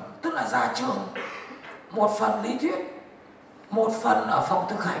chuẩn, tức là ra trường một phần lý thuyết, một phần ở phòng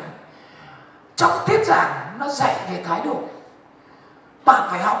thực hành. Trong tiết giảng nó dạy về thái độ. Bạn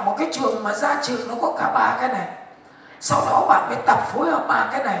phải học một cái trường mà ra trường nó có cả ba cái này, sau đó bạn mới tập phối hợp ba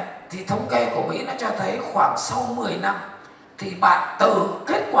cái này. Thì thống kê của Mỹ nó cho thấy khoảng sau 10 năm thì bạn từ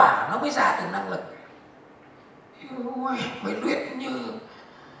kết quả nó mới ra từ năng lực. Mày luyện như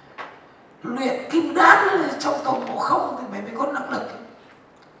luyện kim đan trong Tôn Ngộ Không thì mày mới có năng lực.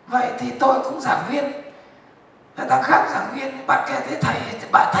 Vậy thì tôi cũng giảng viên, người ta khác giảng viên. Bạn kể thế thầy,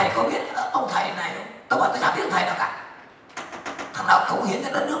 bạn thầy có biết ông thầy này không? Tôi bảo tôi chẳng biết thầy nào cả. Thằng nào cống hiến cho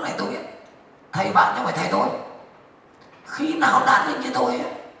đất nước này tôi biết. Thầy bạn chứ không phải thầy tôi. Khi nào đạt đến như tôi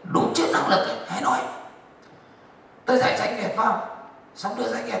đúng trước năng lực hãy nói. Tôi dạy doanh nghiệp vào, xong đưa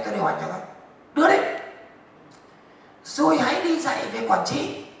doanh nghiệp tôi điều hành cho các đưa đi, rồi hãy đi dạy về quản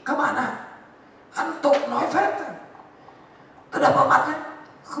trị. Các bạn à, ăn tục nói phép tôi đập vào mặt ấy.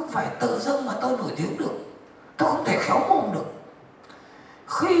 Không phải tự dưng mà tôi nổi tiếng được, tôi không thể khéo mồm được.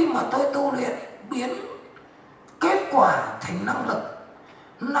 Khi mà tôi tu luyện biến kết quả thành năng lực,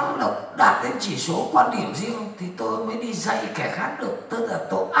 năng lực đạt đến chỉ số quan điểm riêng thì tôi mới đi dạy kẻ khác được, tức là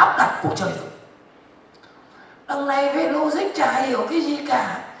tôi áp đặt cuộc chơi được. Đằng này về logic chả hiểu cái gì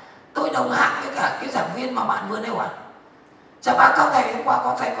cả. Tôi đồng hạng với cả cái giảng viên mà bạn vừa nêu à. Dạ báo cáo thầy, hôm qua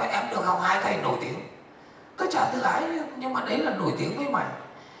có thầy của em được học 2 thầy nổi tiếng. Tôi chả tự ái, nhưng mà đấy là nổi tiếng với mày.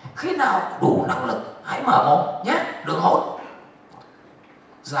 Khi nào đủ năng lực hãy mở mồm nhé, đừng hốt.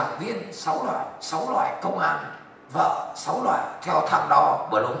 Giảng viên 6 loại công an, vợ 6 loại theo thang đo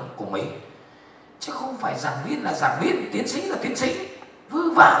bờ lung của Mỹ. Chứ không phải giảng viên là giảng viên, tiến sĩ là tiến sĩ.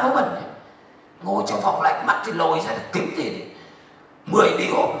 Vư vả vô vẩn ấy. Ngồi trong phòng lạnh mắt thì lồi ra, kính thì 10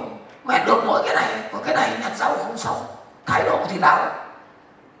 điều. Mẹ được mỗi cái này, có cái này nhặt rau không xong. Thái độ thì láo.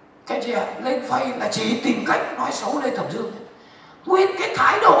 Cái gì ạ? Lên phay là chỉ tìm cách nói xấu Lê Thẩm Dương. Nguyên cái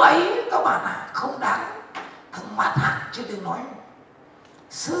thái độ ấy các bạn ạ, không đáng thằng mặt hạng chứ đừng nói.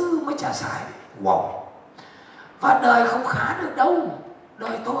 Sư mới trả sái. Wow. Và đời không khá được đâu,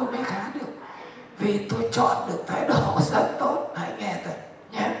 đời tôi mới khá được, vì tôi chọn được thái độ rất tốt. Hãy nghe thôi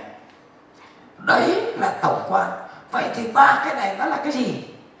nhé. Đấy là tổng quan. Vậy thì ba cái này nó là cái gì?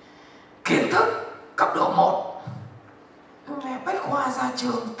 Kiến thức cấp độ 1. Mẹ bách khoa ra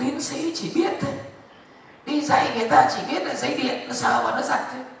trường tiến sĩ chỉ biết thôi, đi dạy người ta chỉ biết là dây điện nó sờ và nó giật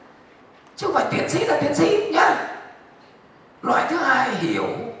thôi, chứ không phải tiến sĩ là tiến sĩ nhá. Loại thứ hai, hiểu.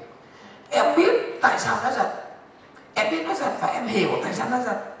 Em biết tại sao nó giật, em biết nó giật và em hiểu tại sao nó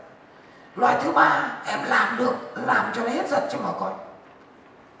giật. Loại thứ ba, em làm được, làm cho nó hết giật cho mà coi.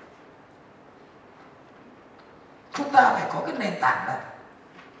 Chúng ta phải có cái nền tảng này.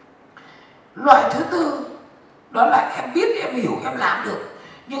 Loại thứ tư, đó là em biết, em hiểu, em làm được,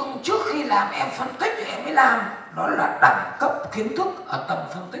 nhưng trước khi làm em phân tích thì em mới làm. Đó là đẳng cấp kiến thức ở tầm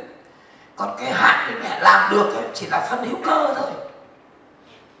phân tích. Còn cái hạng thì mẹ làm được ấy, chỉ là phân hữu cơ thôi.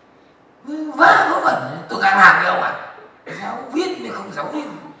 Vá vớ vẩn, tôi ngang hàng với ông ạ. Giáo viên thì không giáo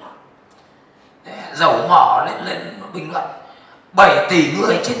viên. Dầu mỏ lên bình luận. 7 tỷ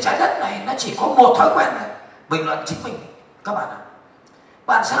người trên trái đất này nó chỉ có một thói quen này, bình luận chính mình. Các bạn ạ,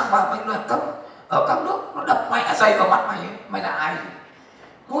 bạn sang vào bình luận ở các nước nó đập mẹ dày vào mặt mày. Mày là ai?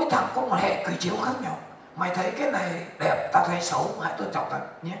 Mỗi thằng có một hệ quy chiếu khác nhau. Mày thấy cái này đẹp, tao thấy xấu, hãy tôn trọng tao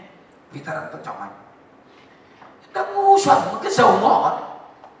nhé, vì tao đang tôn trọng anh. Nó ngu xuẩn một cái dầu mỏ.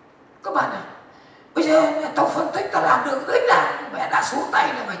 Các bạn ạ, bây giờ tao phân tích, tao làm được đấy là mẹ đã xuống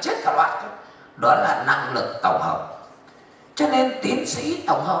tay là mày chết cả loạt. Đó là năng lực tổng hợp. Cho nên tiến sĩ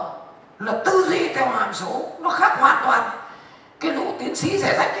tổng hợp là tư duy theo hàm số, nó khác hoàn toàn cái lũ tiến sĩ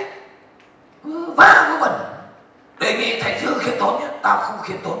rẻ rách ấy. Vá vớ vẩn. Đề nghị thầy Dương khiêm tốn nhé, tao không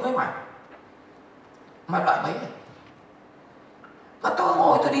khiêm tốn với mày. Mày loại mấy này? Mà tôi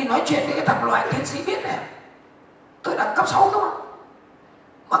ngồi tôi đi nói chuyện với cái thằng loại tiến sĩ biết này, tôi đẳng cấp 6 cơ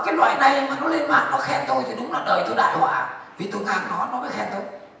mà cái loại này mà nó lên mạng nó khen tôi thì đúng là đời tôi đại họa, vì tôi ngang nó mới khen tôi.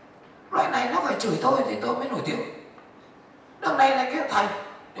 Loại này nó phải chửi tôi thì tôi mới nổi tiếng. Đằng này là cái thầy,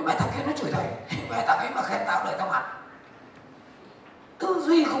 nếu mẹ thằng kia nó chửi thầy, mẹ thằng ấy mà khen tao đời tao mặt. Tư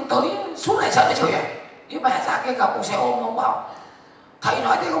duy không tới, suốt ngày sợ nó chửi à? Nếu mẹ ra cái gặp một xe ôm ông bảo thầy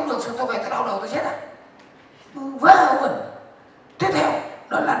nói thế không được, xong tôi về tôi đau đầu tôi chết à? Vớ vẩn. Tiếp theo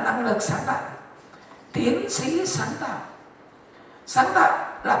đó là năng lực sáng tạo. Tiến sĩ sáng tạo. Sáng tạo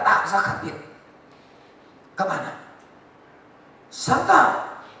là tạo ra khác biệt. Các bạn ạ, sáng tạo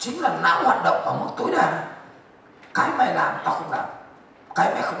chính là não hoạt động ở mức tối đa. Cái mày làm tao không làm,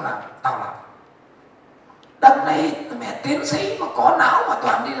 cái mày không làm tao làm. Đằng này mẹ tiến sĩ mà có não mà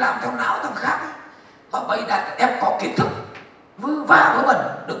toàn đi làm theo não thằng khác ấy. Mà bày đặt em có kiến thức vớ va vớ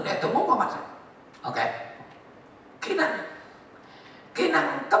vẩn, đừng để tôi múc vào mặt. Ok. Kỹ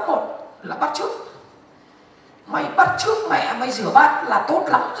năng cấp 1 là bắt chước. Mày bắt chước mẹ mày rửa bát là tốt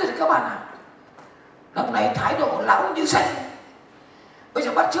lắm rồi đấy các bạn ạ. Đằng này thái độ lão như xanh. Bây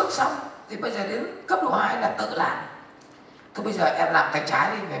giờ bắt chước xong thì bây giờ đến cấp độ 2 là tự làm. Thôi bây giờ em làm tay trái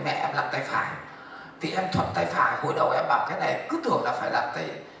đi, về mẹ em làm tay phải. Thì em thuận tay phải, hồi đầu em bảo cái này cứ tưởng là phải làm tay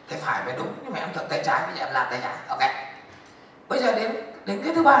phải mới đúng, nhưng mà em thuận tay trái, bây giờ em làm tay trái. Ok. Bây giờ đến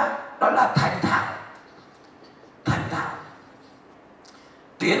cái thứ ba, đó là thành thạo. Thành thạo.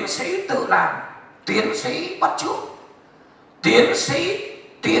 Tiến sĩ tự làm, tiến sĩ bắt chước, tiến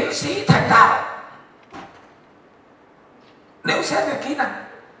sĩ thành thạo. Nếu xét về kỹ năng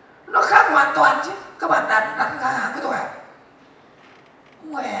nó khác hoàn toàn chứ. Các bạn đặt ngang hàng với tôi à?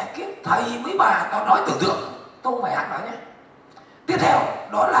 Mẹ kiếp thầy với bà tao nói tưởng tượng, tôi không phải hát nói nhé. Tiếp theo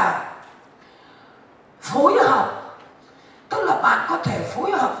đó là phối hợp. Tức là bạn có thể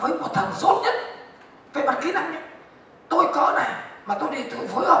phối hợp với một thằng dốt nhất về mặt kỹ năng nhé. Tôi có này mà tôi đi tôi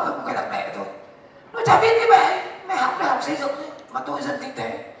phối hợp với một cái đặc đệ thôi, nó chả biết cái mẹ học đại học xây dựng ấy, mà tôi dân kinh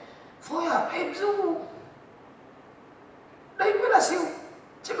tế, phối hợp êm du, đây mới là siêu.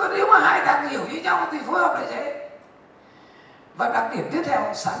 Chứ còn nếu mà hai thằng hiểu với nhau thì phối hợp là dễ. Và đặc điểm tiếp theo,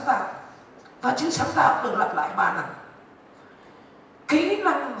 sáng tạo. Và chữ sáng tạo được lặp lại 3 lần. Kỹ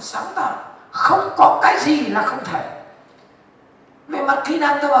năng sáng tạo, không có cái gì là không thể. Về mặt kỹ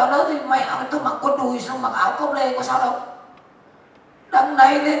năng tôi bảo lớn thì mẹ tôi mặc quần đùi xong mặc áo công lê có sao đâu. Đằng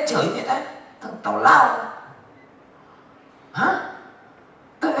này lên chửi người ta, thằng tào lao. Hả?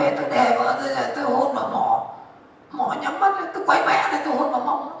 Tôi về tôi đè vợ tôi hôn vào mỏ nhắm mắt, tôi quay mẹ này tôi hôn vào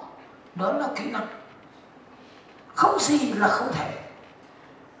mông. Đó là kỹ năng. Không gì là không thể.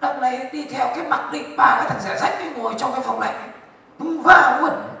 Đằng này đi theo cái mặc định 3 cái thằng rẻ rách ngồi trong cái phòng lạnh vào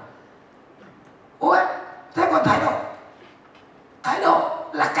quần. Ôi, thế còn thái độ? Thái độ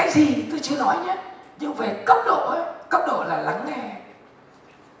là cái gì tôi chưa nói nhé, nhưng về cấp độ ấy, cấp độ là lắng nghe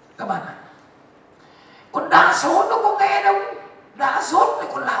các bạn ạ. Còn đa số nó có nghe đâu, đã dốt lại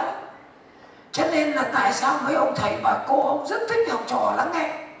còn lão. Cho nên là tại sao mấy ông thầy bà cô ông rất thích học trò lắng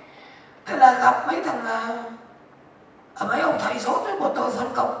nghe. Thế là gặp mấy thằng mấy ông thầy dốt ấy, một tôi phân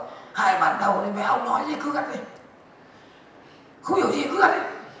công 2 bản đầu thì mẹ ông nói gì cứ gắt đi, không hiểu gì cứ gắt đi.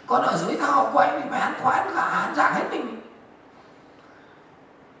 Còn ở dưới tao học quay thì mẹ hắn khoái cả hắn giảng hết mình.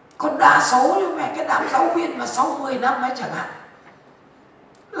 Còn đa số như mẹ cái đám giáo viên mà sau 10 năm ấy chẳng hạn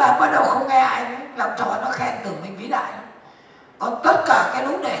là bắt đầu không nghe ai nữa, học trò nó khen tưởng mình vĩ đại. Còn tất cả cái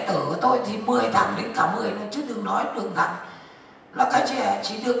lũ đệ tử của tôi thì 10 thằng đến cả 10 luôn, chứ đừng nói đường thằng là cái trẻ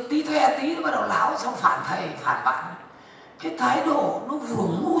chỉ được tí the tí nó bắt đầu láo, xong phản thầy phản bạn. Cái thái độ nó vừa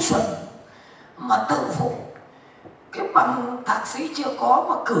ngu xuẩn mà tự phụ. Cái bằng thạc sĩ chưa có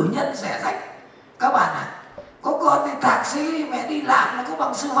mà cử nhân rẻ rách các bạn ạ. Có con thì thạc sĩ mẹ đi làm là có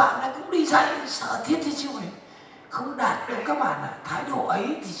bằng sư phạm là cũng đi dạy sợ thiết chứ chứ mày không đạt được các bạn ạ. Thái độ ấy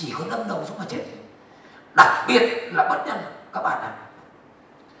thì chỉ có đâm đầu xuống mà chết, đặc biệt là bất nhân các bạn ạ.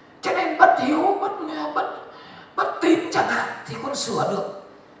 Cho nên bất hiếu, bất tín chẳng hạn thì con sửa được,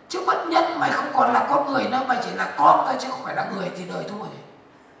 chứ bất nhân mày không còn là con người nữa, mày chỉ là con thôi chứ không phải là người thì đời thôi.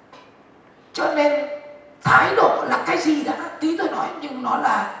 Cho nên thái độ là cái gì đã, tí tôi nói, nhưng nó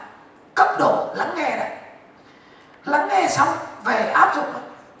là cấp độ lắng nghe đấy. Lắng nghe xong về áp dụng,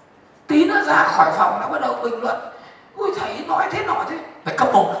 tí nữa ra khỏi phòng nó bắt đầu bình luận, ui thầy nói thế nọ thế, mày cầm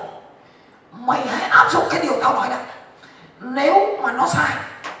mồm lại, mày hãy áp dụng cái điều tao nói đã. Nếu mà nó sai,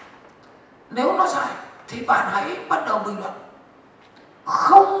 nếu nó sai thì bạn hãy bắt đầu bình luận,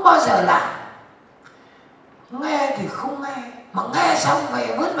 không bao giờ làm. Nghe thì không nghe, mà nghe xong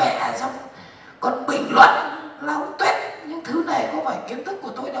về vớt mẹ xong còn bình luận lao tuét, những thứ này có phải kiến thức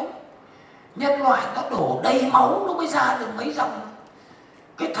của tôi đâu. Nhân loại nó đổ đầy máu nó mới ra được mấy dòng.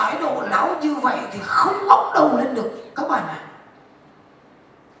 Cái thái độ láo như vậy thì không ngóc đầu lên được các bạn ạ.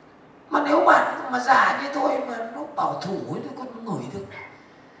 Mà nếu bạn mà già như tôi mà nó bảo thủ ấy thì con ngửi được.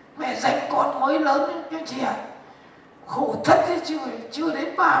 Mẹ dành con mới lớn cho chị ạ, khổ thất ấy, chưa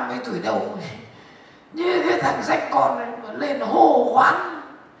đến 30 tuổi đầu như cái thằng dành con này mà lên hô hoán,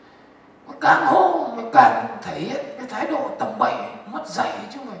 càng hô mà càng thể hiện cái thái độ tầm bậy mất dạy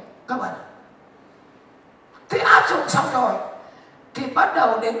chứ mày các bạn. Thế áp dụng xong rồi thì bắt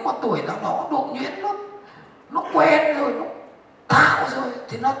đầu đến một tuổi nào đó độ nhuyễn, nó quen rồi, nó tạo rồi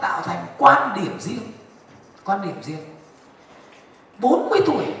thì nó tạo thành quan điểm riêng. Quan điểm riêng 40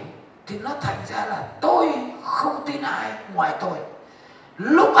 tuổi thì nó thành ra là tôi không tin ai ngoài tôi.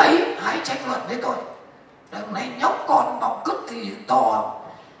 Lúc ấy hãy tranh luận với tôi. Đằng này nhóc con bọc cứt thì to,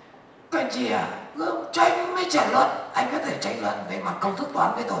 cái gì à, tranh mới tranh luận. Anh có thể tranh luận về mặt công thức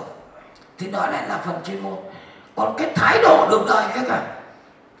toán với tôi thì đó lại là phần chuyên môn. Còn cái thái độ đường đời cái cả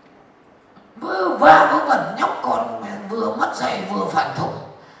vớ vẩn nhóc con vừa mất dạy vừa phản thủng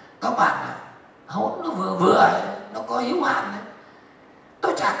các bạn ạ. Hỗn nó vừa nó có hữu hạn đấy.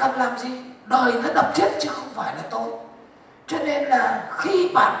 Tôi chả cần làm gì, đời nó đập chết chứ không phải là tôi. Cho nên là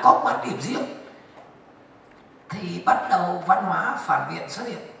khi bạn có quan điểm riêng thì bắt đầu văn hóa phản biện xuất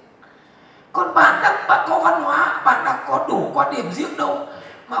hiện. Còn bạn có văn hóa, bạn đã có đủ quan điểm riêng đâu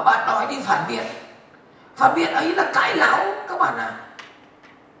mà bạn đòi đi phản biện. Phản biện ấy là cãi láo các bạn ạ.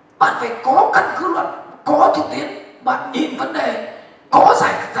 Bạn phải có căn cứ luận, có thực tiễn, bạn nhìn vấn đề có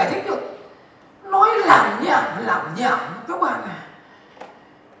giải thích được. Nói làm nhảm các bạn ạ.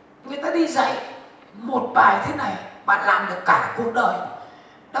 Người ta đi dạy một bài thế này bạn làm được cả cuộc đời.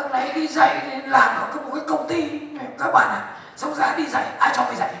 Đằng này đi dạy làm ở một cái công ty các bạn ạ. Xong ra đi dạy, ai cho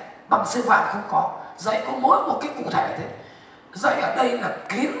mày dạy? Bằng sư phạm không có, dạy có mỗi một cái cụ thể thế. Dạy ở đây là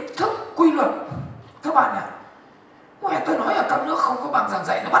kiến thức quy luật các bạn ạ. Mẹ tôi nói ở các nước không có bằng giảng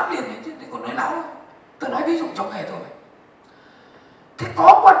dạy nó bắt liền đấy chứ, còn nói láo. Tôi nói ví dụ trong nghề thôi. Thế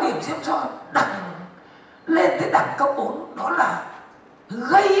có quan điểm riêng cho đẳng lên tới đẳng cấp 4, đó là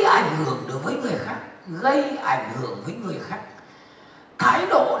gây ảnh hưởng đối với người khác, gây ảnh hưởng với người khác. Thái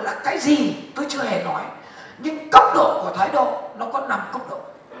độ là cái gì tôi chưa hề nói, nhưng cấp độ của thái độ nó có 5 cấp độ.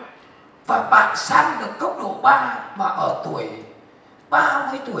 Và bạn sang được cấp độ 3 mà ở tuổi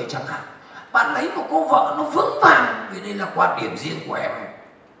 30 tuổi chẳng hạn, bạn lấy một cô vợ nó vững vàng vì đây là quan điểm riêng của em.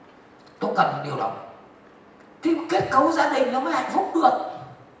 Tôi cần điều đó thì kết cấu gia đình nó mới hạnh phúc được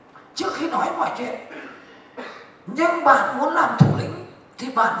trước khi nói mọi chuyện. Nhưng bạn muốn làm thủ lĩnh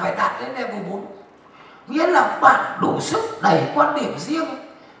thì bạn phải đạt đến level 4, nghĩa là bạn đủ sức đẩy quan điểm riêng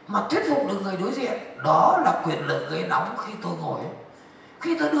mà thuyết phục được người đối diện. Đó là quyền lực gây nóng khi tôi ngồi.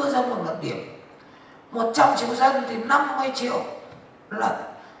 Khi tôi đưa ra một luận điểm 100 triệu dân thì 50 triệu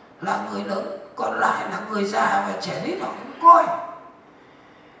là người lớn, còn lại là người già và trẻ nít họ cũng coi.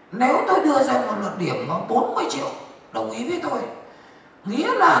 Nếu tôi đưa ra một luận điểm mà 40 triệu đồng ý với tôi,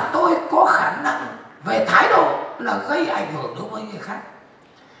 nghĩa là tôi có khả năng về thái độ là gây ảnh hưởng đối với người khác.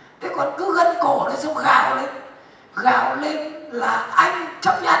 Thế còn cứ gân cổ lên xong gào lên là anh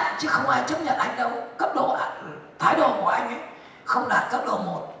chấp nhận, chứ không ai chấp nhận anh đâu. Cấp độ thái độ của anh ấy không đạt cấp độ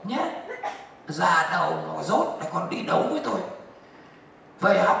 1 nhé. Già đầu mà rốt lại còn đi đấu với tôi,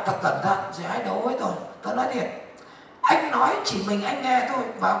 về học thật cẩn thận rồi hãy đấu với tôi nói thiệt. Anh nói chỉ mình anh nghe thôi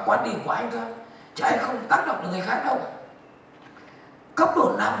và quan điểm của anh thôi, chứ anh không tác động được người khác đâu. Cấp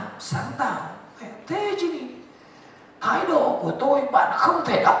độ 5 sáng tạo, thế chứ gì. Thái độ của tôi bạn không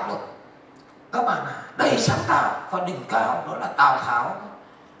thể đọc được. Các bạn đầy sáng tạo và đỉnh cao đó là Tào Tháo.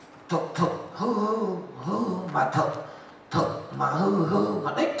 Thực hư mà thực mà hư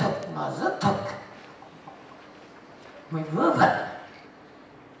mà đích thực mà rất thực. Mình vớ vẩn.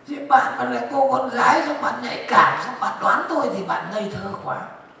 Chứ bạn mà là cô con gái xong bạn nhạy cảm xong bạn đoán tôi thì bạn ngây thơ quá.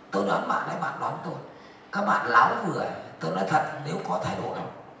 Tôi đoán bạn đấy, bạn đoán tôi. Các bạn láo vừa. Tôi nói thật, nếu có thái độ đâu.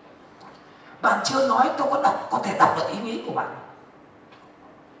 Bạn chưa nói tôi có thể đọc được ý nghĩ của bạn.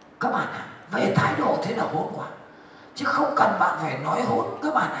 Các bạn về thái độ thế là hỗn quá. Chứ không cần bạn phải nói hỗn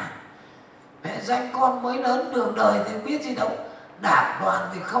các bạn mẹ danh con mới lớn đường đời thì biết gì đâu. Đảng đoàn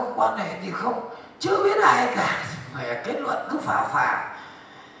thì không, quan hệ thì không, chưa biết ai cả. Mẹ kết luận cứ phà.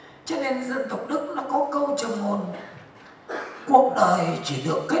 Cho nên dân tộc Đức nó có câu trầm ngôn: cuộc đời chỉ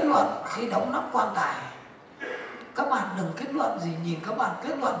được kết luận khi đóng nắp quan tài. Các bạn đừng kết luận gì, nhìn các bạn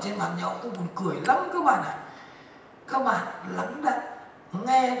kết luận trên bàn nhậu tôi buồn cười lắm các bạn ạ. Các bạn lắng đã,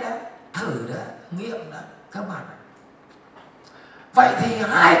 nghe đã, thử đã, nghiệm đã các bạn ạ. Vậy thì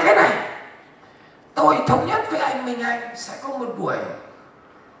hai cái này tôi thống nhất với anh Minh Anh sẽ có một buổi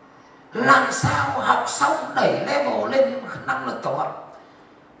làm sao học xong đẩy level lên năng lực tổng hợp.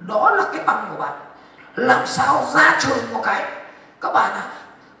 Đó là cái bằng của bạn. Làm sao ra trường một cái các bạn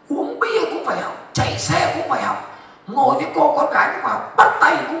uống bia cũng phải học, chạy xe cũng phải học, ngồi với cô con gái cũng phải học, bắt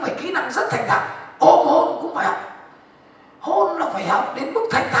tay cũng phải kỹ năng rất thành thạo, ôm hôn cũng phải học. Hôn là phải học đến mức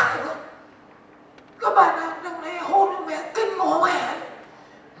thành thạo nữa. Các bạn đằng này hôn mẹ kinh ngộ mẹ,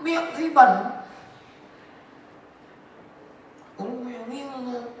 miệng thì bẩn,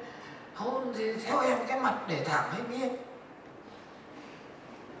 nghiêng hôn thì theo em cái mặt để thẳng hay nghiêng.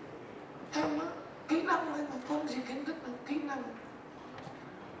 Em kỹ năng hay mà con gì kiến thức là kỹ năng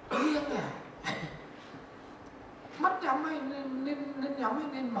nghiêng mắt nhắm hay nên nhắm hay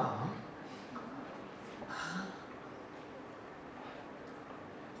nên mở.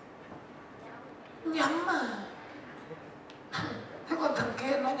 Nhắm mà. Thế còn thằng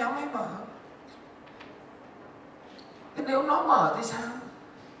kia nó nhắm hay mở? Thế nếu nó mở thì sao?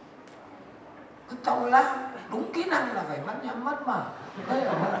 Tàu lao đúng kỹ năng là phải mắt nhắm mắt mở.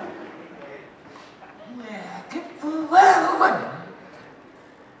 Mẹ kiếp vư vơ vớ vẩn.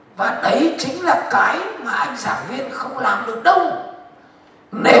 Và đấy chính là cái mà anh giảng viên không làm được đâu.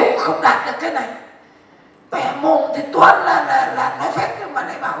 Nếu không đạt được cái này, mẹ mồm thì toán là nói phép, nhưng mà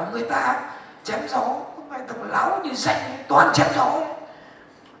lại bảo người ta chém gió. Không phải thằng láo như danh toàn chém gió.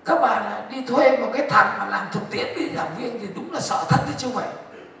 Các bạn đi thuê một cái thằng mà làm thực tiễn đi giảng viên thì đúng là sợ thật chứ không phải.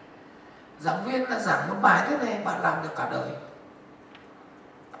 Giảng viên là giảng một bài thế này bạn làm được cả đời.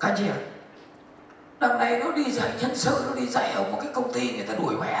 Các chị ạ, đằng này nó đi dạy nhân sự, nó đi dạy ở một cái công ty người ta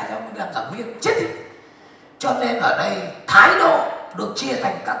đuổi mẹ ra mình làm giảng viên chết đi. Cho nên ở đây thái độ được chia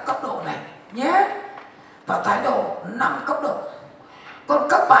thành các cấp độ này nhé. Và thái độ 5 cấp độ. Còn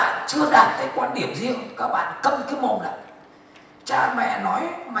các bạn chưa đạt tới quan điểm riêng, các bạn câm cái mồm lại. Cha mẹ nói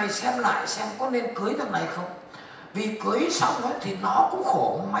mày xem lại xem có nên cưới thằng này không. Vì cưới xong ấy, thì nó cũng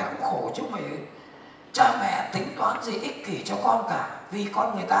khổ, mày cũng khổ chứ mày. Cha mẹ tính toán gì ích kỷ cho con cả, vì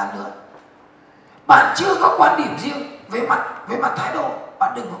con người ta nữa. Bạn chưa có quan điểm riêng về mặt thái độ,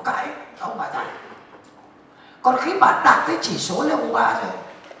 bạn đừng có cãi ông bà ta. Còn khi bạn đạt tới chỉ số level 3 rồi,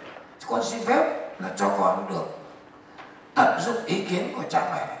 con xin phép là cho con được tận dụng ý kiến của cha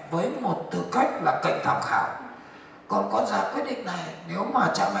mẹ với một tư cách là kênh tham khảo. Con ra quyết định này, nếu mà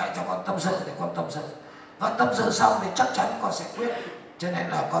cha mẹ cho con tâm sự thì con tâm sự. Và tâm sự xong thì chắc chắn con sẽ quyết. Cho nên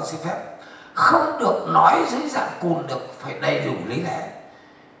là con xin phép không được nói dưới dạng cùn được, phải đầy đủ lý lẽ.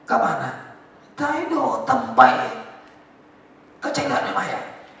 Các bạn thái độ tầm bậy. Tao tranh luận với mày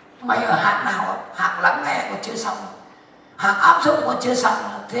mày ở hạng nào? Hạng lắng nghe còn chưa xong, hạng áp dụng còn chưa xong,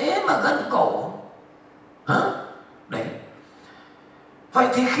 thế mà gân cổ hả? Đấy. Vậy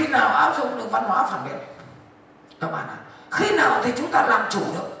thì khi nào áp dụng được văn hóa phản biện? Các bạn khi nào thì chúng ta làm chủ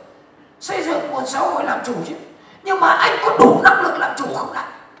được, xây dựng một xã hội làm chủ chứ. Nhưng mà anh có đủ năng lực làm chủ không đã?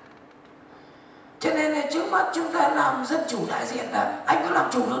 Cho nên là trước mắt chúng ta làm dân chủ đại diện là anh có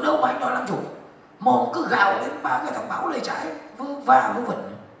làm chủ được đâu mà anh đòi làm chủ. Mồm cứ gào đến 3 cái thằng báo lời trái vơ va vớ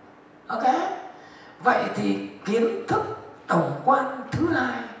vẩn. Ok. Vậy thì kiến thức tổng quan thứ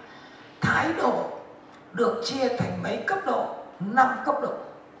hai, thái độ, được chia thành mấy cấp độ? 5 cấp độ.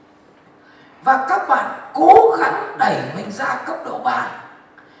 Và các bạn cố gắng đẩy mình ra cấp độ 3.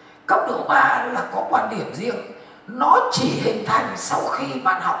 Cấp độ 3 là có quan điểm riêng. Nó chỉ hình thành sau khi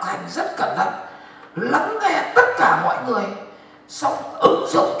bạn học hành rất cẩn thận, lắng nghe tất cả mọi người, xong ứng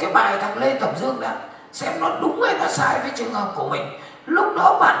dụng cái bài thằng Lê Tẩm Dương đã, xem nó đúng hay nó sai với trường hợp của mình. Lúc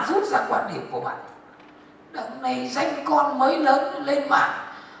đó bạn rút ra quan điểm của bạn. Đằng này danh con mới lớn lên mạng,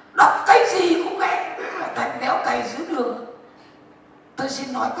 đọc cái gì cũng nghe, thành đéo cày dưới đường. Tôi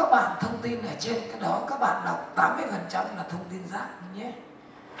xin nói các bạn, thông tin ở trên cái đó các bạn đọc 80% là thông tin rác nhé.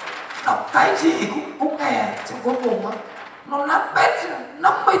 Đọc cái gì cũng nghe, xong cuối cùng nó nát bét,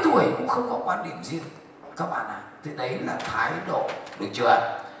 50 tuổi cũng không có quan điểm riêng các bạn ạ. Thì đấy là thái độ, được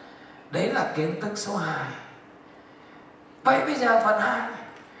chưa? Đấy là kiến thức số 2. Vậy bây giờ phần 2,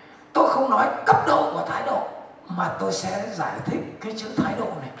 tôi không nói cấp độ của thái độ, mà tôi sẽ giải thích cái chữ thái độ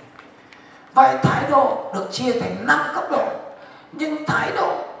này. Vậy thái độ được chia thành 5 cấp độ. Nhưng thái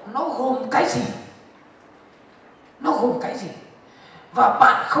độ nó gồm cái gì? Nó gồm cái gì? Và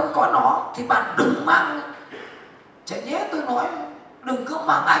bạn không có nó thì bạn đừng mang, chả nhé tôi nói, đừng cứ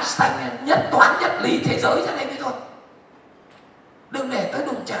mang Einstein nhất toán nhất lý thế giới ra đây với tôi. Đừng để tới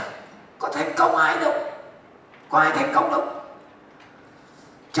đụng chạm. Có thành công ai đâu, có ai thành công đâu.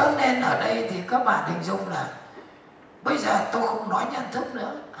 Cho nên ở đây thì các bạn hình dung là bây giờ tôi không nói nhận thức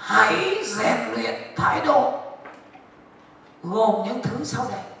nữa, hãy rèn luyện thái độ gồm những thứ sau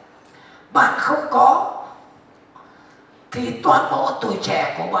đây. Bạn không có thì toàn bộ tuổi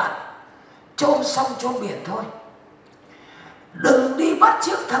trẻ của bạn chôn sông chôn biển thôi. Đừng đi bắt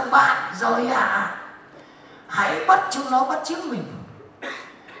chước thằng bạn rồi hãy bắt chúng nó bắt chước mình.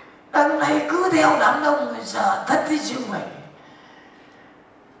 Đằng này cứ theo đám đông, sợ thất thế chứ mày.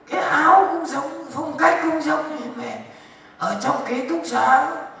 Cái áo cũng giống, phong cách cũng giống như mẹ. Ở trong ký túc xá,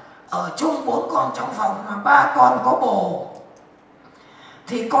 ở chung 4 con trong phòng mà 3 con có bồ,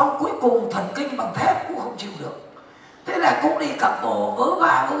 thì con cuối cùng thần kinh bằng thép cũng không chịu được. Thế là cũng đi cặp bồ vớ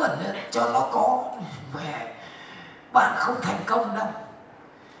va vớ vẩn cho nó có. Mẹ, bạn không thành công đâu.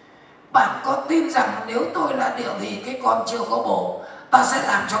 Bạn có tin rằng nếu tôi là địa vị cái con chưa có bồ, tao sẽ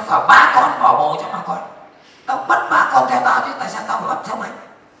làm cho cả 3 con bỏ bồ cho mà coi. Tao bắt 3 con theo tao chứ tại sao tao phải bắt theo mày?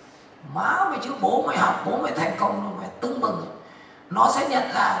 Má mày chứ bố mày học, bố mày thành công, mày tưng bừng. Nó sẽ nhận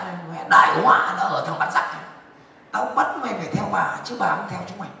ra mẹ đại họa nó ở thằng bắt giặc. Tao bắt mày phải theo bà chứ bà không theo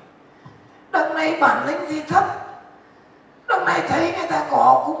chúng mày. Đằng này bản lĩnh thì thấp, đằng này thấy người ta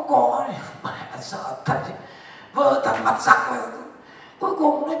có cũng có. Bà sợ thật chứ. Vợ thằng bắt giặc cuối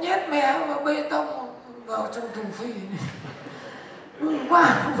cùng nó nhét mẹ vào bê tông vào trong thùng phi.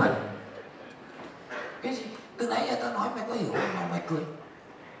 Quá không phải. Cái gì? Từ nãy giờ tao nói mày có hiểu không mà mày cười?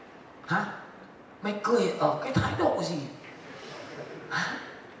 Hả? Mày cười ở cái thái độ gì? Hả?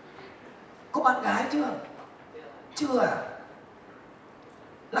 Có bạn gái chưa? Chưa à?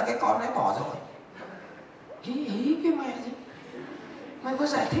 Là cái con ấy bỏ rồi. Hí hí cái mẹ gì? Mày có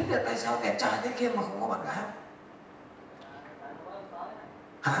giải thích được tại sao đẹp trai thế kia mà không có bạn gái không?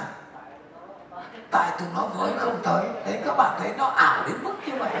 Hả? Tại tụi nó với không tới. Đấy các bạn thấy nó ảo đến mức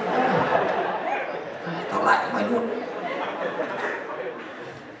như vậy. Tao lại mày luôn.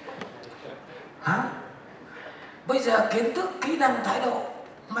 Hả? Bây giờ kiến thức, kỹ năng, thái độ,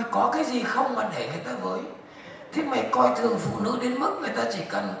 mày có cái gì không mà để người ta với? Thế mày coi thường phụ nữ đến mức người ta chỉ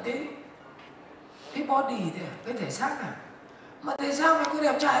cần cái body thôi, cái thể xác à? Mà tại sao mày cứ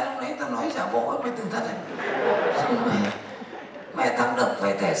đẹp trai lúc đấy tao nói giả bộ mày tưởng thật này? Mẹ thằng Đực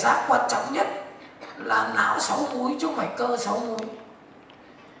về thể xác quan trọng nhất là não 6 múi chứ mày cơ 6 múi.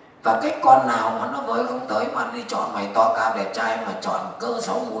 Và cái con nào mà nó với không tới mà đi chọn mày to cao đẹp trai mà chọn cơ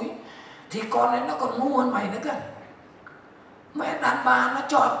 6 múi thì con ấy nó còn ngu hơn mày nữa cơ. Mẹ đàn bà nó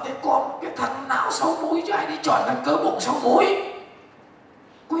chọn cái thằng não 6 múi chứ ai đi chọn thằng cơ bụng 6 múi.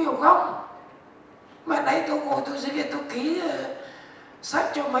 Có hiểu không? Mẹ đấy tôi ngồi tôi dưới tôi ký sách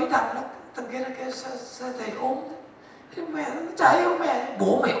cho mấy thằng nó, thằng kia là cái thầy ốm. Thế mẹ nó chả hiểu mẹ.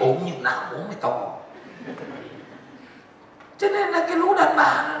 Bố mày ốm nhưng nào bố mày to. Cho nên là cái lũ đàn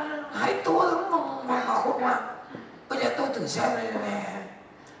bà hãy tua lắm mà khôn ngoan. Bây giờ tôi thử xem này nè,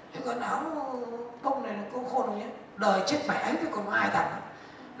 cái con áo bông này có khôn không nhé? Đời chết mẹ ấy thì còn 2 thằng.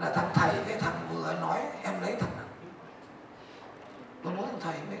 Là thằng thầy cái thằng vừa nói em lấy thằng nào? Tôi nói thằng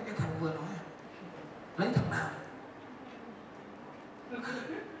thầy với cái thằng vừa nói lấy thằng nào?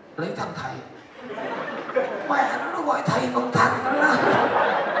 Lấy thằng thầy. Mẹ nó gọi thầy bằng thằng nó là.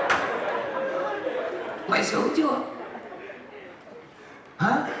 Mày sướng chưa?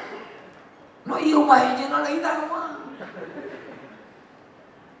 Hả? Nó yêu mày chứ nó lấy tao quá.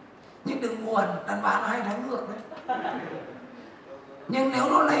 đàn bà nó hay nói ngược đấy. Nhưng nếu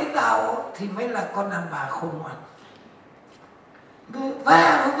nó lấy tao thì mới là con đàn bà khôn ngoan.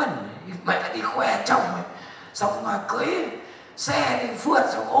 Va nó vẩn, mẹ đi khoe chồng ấy. Xong mà cưới xe đi phượt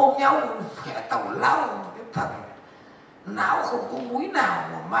xong ôm nhau, mẹ tàu lao cái thằng não không có múi nào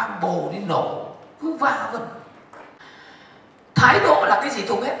mà mang bồ đi nổ, cứ va vẩn. Thái độ là cái gì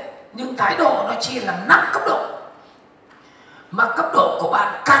tôi biết, nhưng thái độ nó chia làm 5 cấp độ. Mà cấp độ của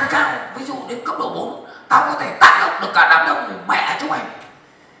bạn càng cao, ví dụ đến cấp độ 4, tao có thể tác động được cả đám đông rồi mẹ chúng mày,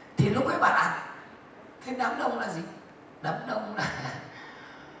 thì lúc ấy bạn ăn. Thế đám đông là gì? Đám đông là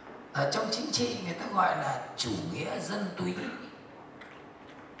ở trong chính trị người ta gọi là chủ nghĩa dân túy.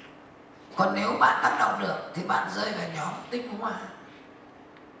 Còn nếu bạn tác động được thì bạn rơi vào nhóm tinh hoa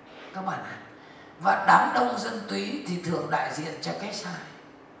các bạn ạ. Và đám đông dân túy thì thường đại diện cho cái sai.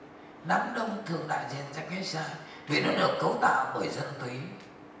 Đám đông thường đại diện cho cái sai, vì nó được cấu tạo bởi dân túy.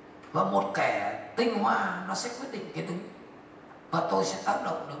 Và một kẻ tinh hoa nó sẽ quyết định cái đúng. Và tôi sẽ tác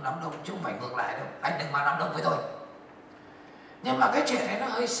động được đám đông chứ không phải ngược lại đâu. Anh đừng vào đám đông với tôi. Nhưng mà cái chuyện này nó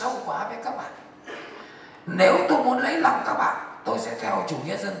hơi sâu quá với các bạn. Nếu tôi muốn lấy lòng các bạn, tôi sẽ theo chủ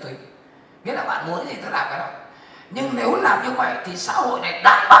nghĩa dân túy, nghĩa là bạn muốn gì tôi làm cái đó. Nhưng nếu làm như vậy thì xã hội này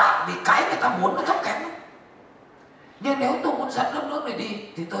đại bại, vì cái người ta muốn nó thấp kém lắm. Nhưng nếu tôi muốn dẫn đất nước này đi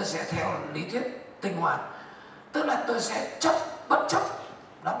thì tôi sẽ theo lý thuyết tinh hoa, tức là tôi sẽ bất chấp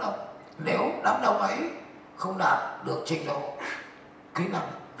đám đông. Nếu đám đông ấy không đạt được trình độ kỹ năng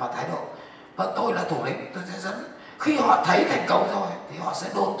và thái độ, và tôi là thủ lĩnh, tôi sẽ dẫn. Khi họ thấy thành công rồi thì họ sẽ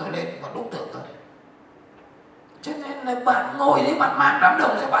đôn tôi lên và đúc tượng tôi. Cho nên là bạn ngồi đấy, bạn mang đám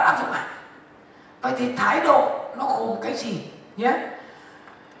đông rồi bạn áp dụng lại. Vậy thì thái độ nó gồm cái gì nhé?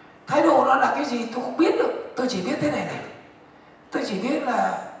 Thái độ nó là cái gì tôi không biết được. Tôi chỉ biết thế này này. Tôi chỉ biết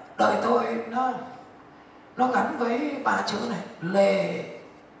là đời tôi nó gắn với 3 chữ này. Lê.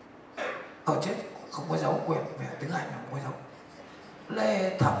 Chết, không có dấu, quyền về tiếng Anh không có dấu.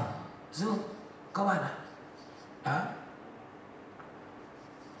 Lê Thẩm Dương các bạn ạ. Đó.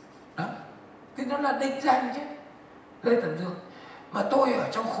 Đó. Thì nó là định danh chứ. Lê Thẩm Dương. Mà tôi ở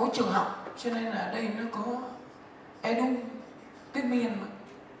trong khối trường học, cho nên là đây nó có edu, tiếng miền mà.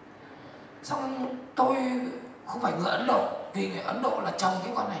 Xong tôi không phải người Ấn Độ, vì người Ấn Độ là chồng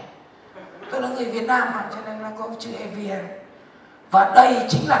cái con này. Tôi là người Việt Nam mà, cho nên là có chữ EVN. Và đây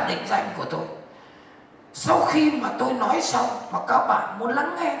chính là định danh của tôi. Sau khi mà tôi nói xong mà các bạn muốn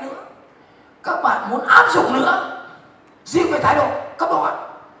lắng nghe nữa, các bạn muốn áp dụng nữa, riêng về thái độ cấp độ ạ,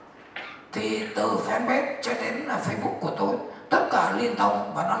 thì từ fanpage cho đến là Facebook của tôi, tất cả liên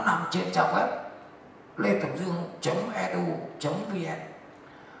thông và nó nằm trên trang web lethẩm-dương.edu.vn.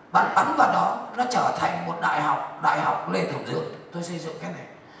 Bạn bấm vào đó, nó trở thành một đại học Lê Thẩm Dương. Tôi xây dựng cái này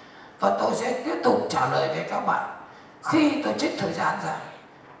và tôi sẽ tiếp tục trả lời với các bạn khi tôi trích thời gian ra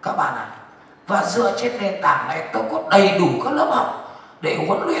các bạn ạ. Và dựa trên nền tảng này tôi có đầy đủ các lớp học để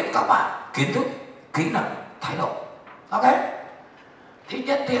huấn luyện các bạn kiến thức, kỹ năng, thái độ. Ok? Thì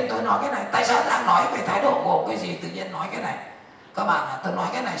nhân tiện tôi nói cái này. Tại sao đang nói về thái độ gồm cái gì tự nhiên nói cái này? Các bạn ạ, tôi nói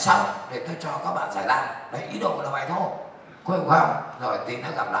cái này sau để tôi cho các bạn giải lao. Đấy, ý đồ là vậy thôi. Có hiểu không? Rồi tí nữa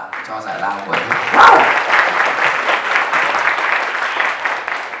gặp lại cho giải lao của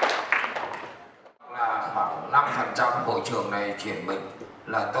là khoảng 5% hội trường này chuyển mình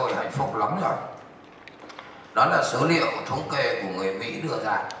là tôi hạnh phúc lắm rồi. Đó là số liệu thống kê của người Mỹ đưa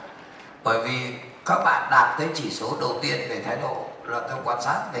ra. Bởi vì các bạn đạt tới chỉ số đầu tiên về thái độ là tôi quan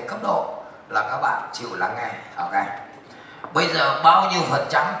sát về cấp độ là các bạn chịu lắng nghe. Ok. Bây giờ bao nhiêu phần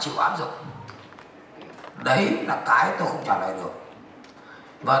trăm chịu áp dụng? Đấy là cái tôi không trả lời được.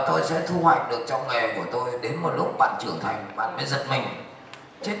 Và tôi sẽ thu hoạch được trong nghề của tôi. Đến một lúc bạn trưởng thành, bạn mới giật mình.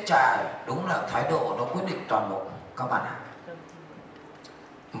 Chết trai, đúng là thái độ nó quyết định toàn bộ các bạn ạ.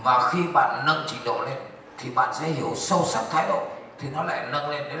 Và khi bạn nâng trình độ lên thì bạn sẽ hiểu sâu sắc thái độ, thì nó lại nâng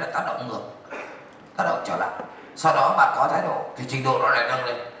lên, đấy là tác động ngược, tác động trở lại. Sau đó bạn có thái độ thì trình độ nó lại nâng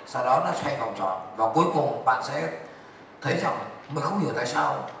lên, sau đó nó xoay vòng tròn. Và cuối cùng bạn sẽ thấy rằng mình không hiểu tại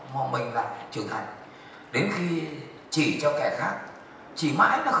sao mà mình lại trưởng thành. Đến khi chỉ cho kẻ khác, chỉ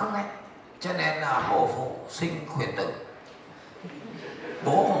mãi là không nghe. Cho nên là hổ phụ sinh khuyển tử,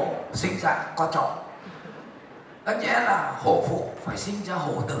 bố hổ sinh ra con chó. Tất nhẽ là hổ phụ phải sinh ra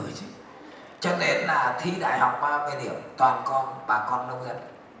hổ tử chứ. Cho nên là thi đại học 30 điểm toàn con bà con nông dân.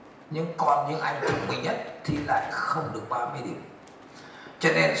 Nhưng con những anh thông minh nhất thì lại không được 30 điểm. Cho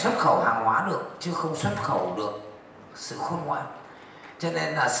nên xuất khẩu hàng hóa được chứ không xuất khẩu được sự khôn ngoan. Cho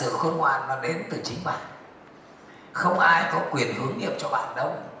nên là sự khôn ngoan nó đến từ chính bạn. Không ai có quyền hướng nghiệp cho bạn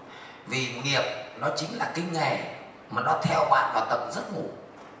đâu. Vì nghiệp nó chính là cái nghề mà nó theo bạn vào tận giấc ngủ.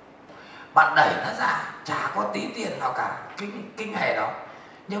 Bạn đẩy nó ra chả có tí tiền nào cả cái nghề đó.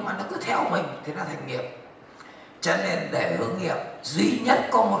 nhưng mà nó cứ theo mình thì nó thành nghiệp. Cho nên để hướng nghiệp duy nhất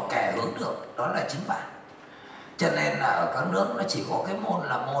có một kẻ hướng được, đó là chính bạn. Cho nên là ở các nước nó chỉ có cái môn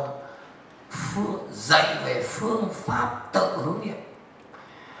là môn dạy về phương pháp tự hướng nghiệp.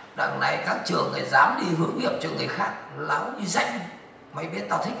 Đằng này các trường người dám đi hướng nghiệp cho người khác, láo như danh. Mày biết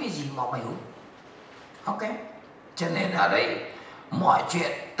tao thích cái gì mà mày hướng. Ok. Cho nên ở đây mọi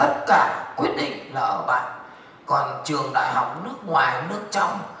chuyện tất cả quyết định là ở bạn. Còn trường đại học nước ngoài, nước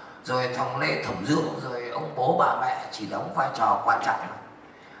trong, rồi thằng Lê Thẩm Dương, rồi ông bố bà mẹ chỉ đóng vai trò quan trọng.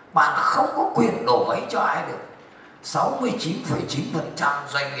 Bạn không có quyền đổ vấy cho ai được. 69,9%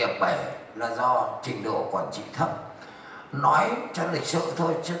 doanh nghiệp bể là do trình độ quản trị thấp. Nói cho lịch sự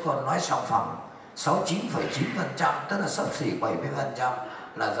thôi, chứ còn nói sòng phẳng 69,9% tức là xấp xỉ 70%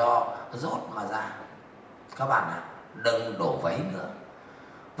 là do dốt mà ra. Các bạn ạ, đừng đổ vấy nữa.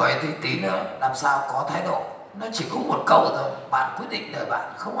 Vậy thì tí nữa làm sao có thái độ. Nó chỉ có một câu thôi, bạn quyết định đời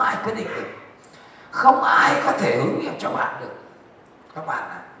bạn, không ai quyết định được. Không ai có thể hướng nghiệp cho bạn được. Các bạn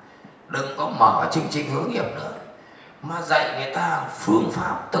ạ, đừng có mở chương trình hướng nghiệp nữa, mà dạy người ta phương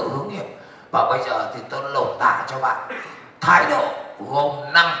pháp tự hướng nghiệp. Và bây giờ thì tôi lột tả cho bạn. Thái độ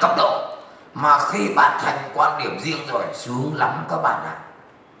gồm 5 cấp độ, mà khi bạn thành quan điểm riêng rồi xuống lắm các bạn ạ.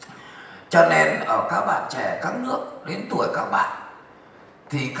 Cho nên ở các bạn trẻ các nước đến tuổi các bạn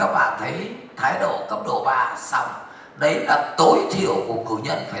thì các bạn thấy thái độ cấp độ 3 xong. Đấy là tối thiểu của cử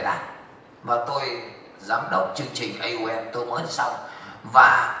nhân phải đạt. Và tôi giám đốc chương trình AUM tôi mới xong.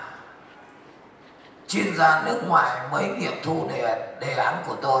 Và chuyên gia nước ngoài mới nghiệm thu đề án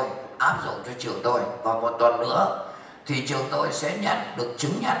của tôi áp dụng cho trường tôi. Và một tuần nữa thì trường tôi sẽ nhận được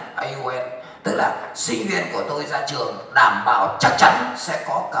chứng nhận AUM. Tức là sinh viên của tôi ra trường đảm bảo chắc chắn sẽ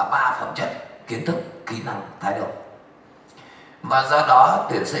có cả 3 phẩm chất: kiến thức, kỹ năng, thái độ. Và do đó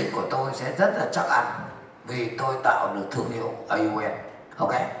tuyển sinh của tôi sẽ rất là chắc ăn, vì tôi tạo được thương hiệu AUM.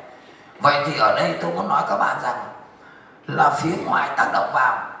 Ok. Vậy thì ở đây tôi muốn nói các bạn rằng là phía ngoài tác động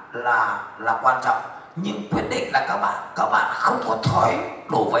vào là quan trọng, nhưng quyết định là các bạn không có thói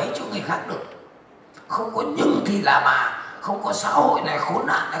đổ vấy cho người khác được. Không có nhưng thì là mà, không có xã hội này khốn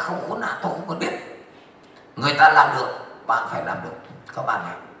nạn hay không khốn nạn tôi không có biết. Người ta làm được, bạn phải làm được các bạn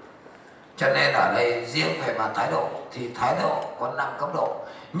ạ. Cho nên ở đây riêng về mặt thái độ thì thái độ có 5 cấp độ.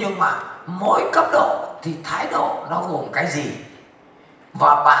 Nhưng mà mỗi cấp độ thì thái độ nó gồm cái gì?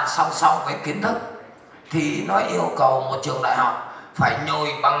 Và bạn song song với kiến thức thì nó yêu cầu một trường đại học phải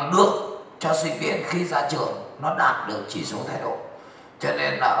nhồi bằng được cho sinh viên khi ra trường nó đạt được chỉ số thái độ. Cho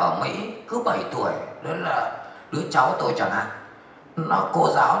nên là ở Mỹ cứ 7 tuổi, đó là đứa cháu tôi chẳng hạn, cô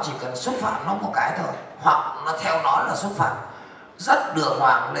giáo chỉ cần xúc phạm nó một cái thôi, hoặc nó theo nó là xúc phạm, rất đường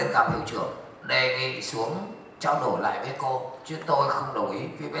hoàng lên gặp hiệu trưởng đề nghị xuống trao đổi lại với cô, chứ tôi không đồng ý.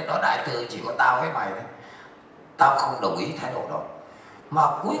 Vì bên đó đại từ chỉ có tao với mày đấy, tao không đồng ý thái độ đó. Mà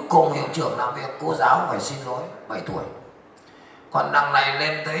cuối cùng hiệu trưởng làm việc, cô giáo phải xin lỗi 7 tuổi. Còn đằng này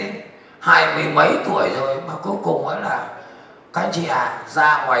lên tới 20 mấy tuổi rồi mà cuối cùng ấy là các anh chị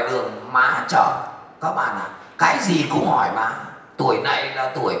ra ngoài đường má chở. Các bạn cái gì cũng hỏi má. Tuổi này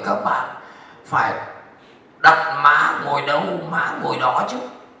là tuổi các bạn phải đặt má ngồi đâu má ngồi đó chứ,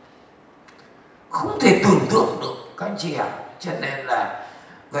 không thể tưởng tượng được các anh chị Cho nên là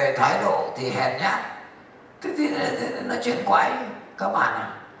về thái độ thì hèn nhát, thế thì nó chuyện quái các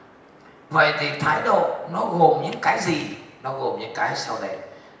bạn Vậy thì thái độ nó gồm những cái gì? Nó gồm những cái sau đây.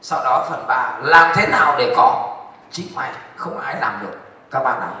 Sau đó phần 3, làm thế nào để có? Chính mày, không ai làm được các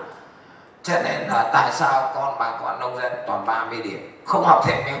bạn Cho nên là tại sao bà con nông dân toàn 30 điểm không học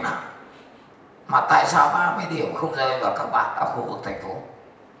thêm miếng nào? Mà tại sao 30 điểm không rơi vào các bạn ở khu vực thành phố?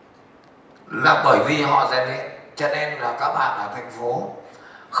 Là bởi vì họ rèn luyện. Cho nên là các bạn ở thành phố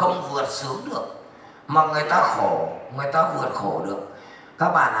không vượt sướng được, mà người ta khổ, người ta vượt khổ được. Các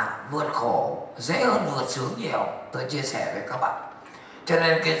bạn vượt khổ dễ hơn vượt sướng nhiều. Tôi chia sẻ với các bạn. Cho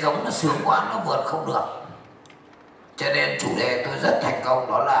nên cái giống nó sướng quá nó vượt không được. Cho nên chủ đề tôi rất thành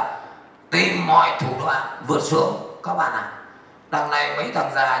công, đó là tìm mọi thủ đoạn vượt sướng các bạn Đằng này mấy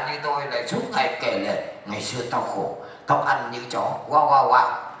thằng già như tôi lại suốt ngày kể lể ngày xưa tao khổ, tao ăn như chó,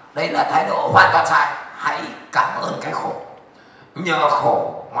 wow. Đấy là thái độ hoàn toàn sai. Hãy cảm ơn cái khổ. Nhờ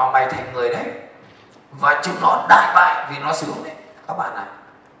khổ mà mày thành người đấy. Và chúng nó đại bại vì nó sướng đấy các bạn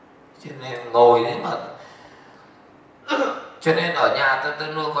Cho nên ngồi đấy mà cho nên ở nhà tôi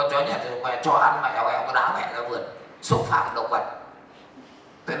nuôi con chó Nhật rồi mẹ cho ăn mẹ eo đá mẹ ra vườn, xúc phạm động vật.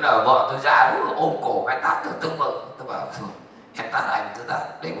 Thế là vợ tôi ra ôm cổ mẹ tát tôi tương mừng. Tôi bảo thôi em tát anh, tôi tát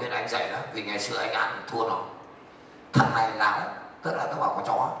để nguyên anh dạy đó, vì ngày xưa anh ăn thua nó. Thằng này láo, tức là tôi bảo con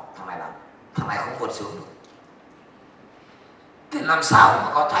chó thằng này láo, thằng này không vượt sướng được. Thì làm sao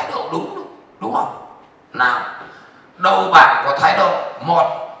mà có thái độ đúng được, đúng không? Nào, đâu bạn có thái độ.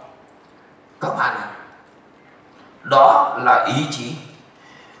 Một, các bạn ạ, đó là ý chí.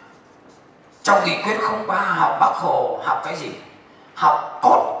 Trong nghị quyết 03 học Bác Hồ học cái gì? Học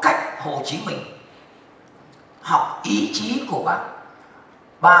cốt cách Hồ Chí Minh, học ý chí của Bác.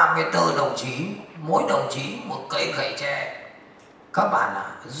 34 đồng chí, mỗi đồng chí một cây gậy tre. Các bạn ạ,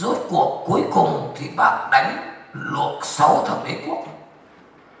 rốt cuộc cuối cùng thì Bác đánh luộc 6 thằng đế quốc.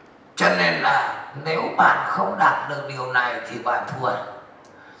 Cho nên là nếu bạn không đạt được điều này thì bạn thua.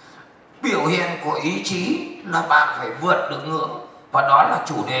 Biểu hiện của ý chí là bạn phải vượt được ngưỡng, và đó là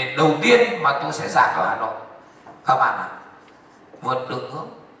chủ đề đầu tiên mà tôi sẽ giảng ở Hà Nội. Các bạn ạ, vượt được ngưỡng.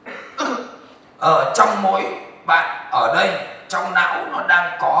 Ở trong mỗi bạn ở đây, trong não nó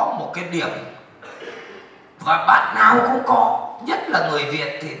đang có một cái điểm, và bạn nào cũng có, nhất là người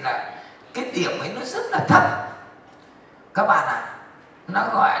Việt thì là cái điểm ấy nó rất là thấp. Các bạn ạ, nó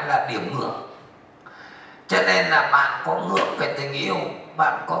gọi là điểm ngưỡng. Cho nên là bạn có ngưỡng về tình yêu,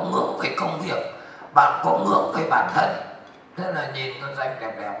 bạn có ngưỡng về công việc, bạn có ngưỡng về bản thân. Thế là nhìn con danh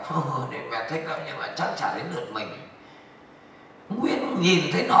đẹp đẹp để mẹ thích lắm, nhưng mà chắc chả đến lượt mình. Nguyên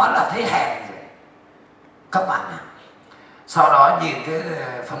nhìn thấy nó là thấy hèn rồi. Các bạn ạ, sau đó nhìn cái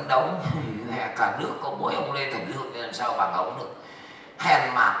phấn đấu cả nước có mỗi ông Lê Thẩm Dương nên làm sao bằng ông được. Hèn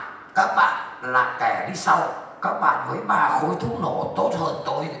mà các bạn là kẻ đi sau. Các bạn với 3 khối thuốc nổ tốt hơn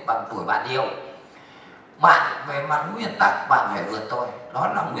tôi bằng tuổi bạn yêu. Bạn về mặt nguyên tắc bạn phải vượt tôi. Đó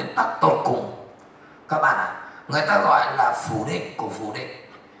là nguyên tắc tột cùng. Các bạn ạ, người ta gọi là phủ định của phủ định.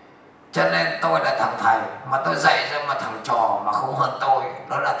 Cho nên tôi là thằng thầy mà tôi dạy cho mà thằng trò mà không hơn tôi,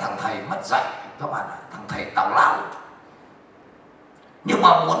 đó là thằng thầy mất dạy. Các bạn ạ, thằng thầy tào lao. Nhưng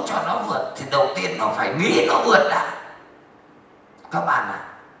mà muốn cho nó vượt thì đầu tiên nó phải nghĩ nó vượt đã. Các bạn ạ,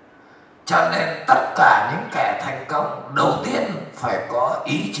 cho nên tất cả những kẻ thành công đầu tiên phải có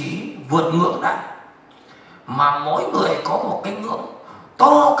ý chí vượt ngưỡng đã. Mà mỗi người có một cái ngưỡng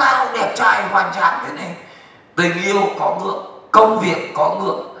to cao đẹp trai hoành tráng thế này. Tình yêu có ngưỡng, công việc có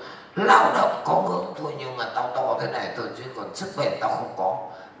ngưỡng, lao động có ngưỡng. Thôi nhưng mà tao to thế này tôi chứ còn sức bền tao không có.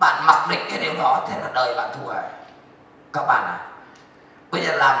 Bạn mặc định cái điều đó, thế là đời bạn thua rồi. Các bạn ạ, bây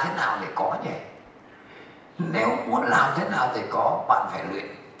giờ làm thế nào để có nhỉ? Nếu muốn làm thế nào để có, bạn phải luyện.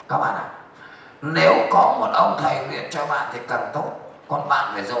 Các bạn ạ, nếu có một ông thầy luyện cho bạn thì càng tốt. Còn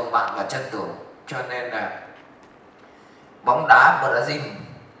bạn phải dồn bạn vào chân tường. Cho nên là bóng đá Brazil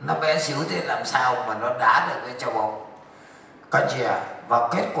nó bé xíu thế làm sao mà nó đá được với châu Âu. Các chị ạ, và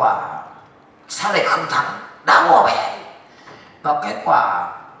kết quả sao lại không thắng, đá bỏ mẹ. Và kết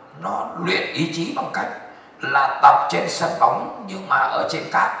quả nó luyện ý chí bằng cách là tập trên sân bóng nhưng mà ở trên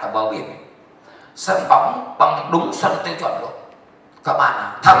cát ở bờ biển. Sân bóng bằng đúng sân tiêu chuẩn luôn. Các bạn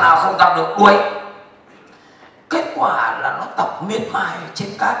ạ, thằng nào không tập được đuổi. Kết quả là nó tập miệt mài trên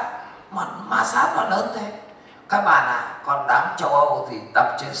cát mà ma sát nó lớn thế. Các bạn ạ, còn đám châu Âu thì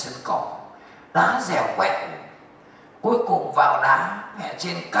tập trên sân cỏ, đá dẻo quẹo. Cuối cùng vào đá mẹ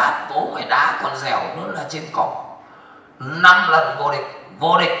trên cát, bố mày đá còn dẻo nữa là trên cỏ. 5 lần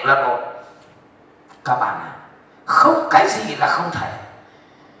vô địch lần 1. Các bạn ạ, không cái gì là không thể.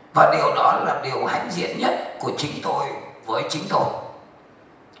 Và điều đó là điều hãnh diện nhất của chính tôi với chính tôi.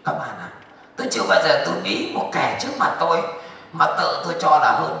 Các bạn ạ, tôi chưa bao giờ tôi nghĩ một kẻ trước mặt tôi mà tự tôi cho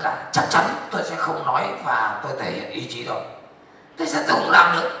là hơn cả. Chắc chắn tôi sẽ không nói và tôi thể hiện ý chí đâu. Tôi sẽ tự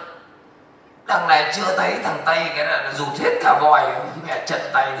làm được. Đằng này chưa thấy thằng Tây cái là dù hết cả vòi, mẹ chân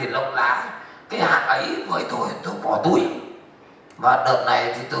tay thì lông lá. Cái hạng ấy với tôi bỏ túi. Và đợt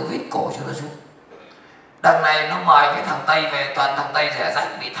này thì tôi vít cổ cho nó xuống. Đằng này nó mời cái thằng Tây về, toàn thằng Tây rẻ rách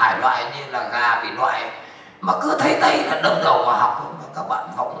bị thải loại như là gà bị loại. Mà cứ thấy Tây là đâm đầu vào học. Mà các bạn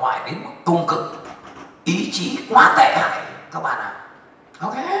vọng ngoại đến mức cung cực. Ý chí quá tệ hại các bạn ạ.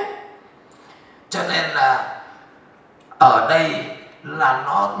 Ok. Cho nên là ở đây là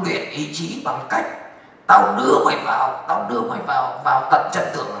nó luyện ý chí bằng cách tao đưa mày vào tận chân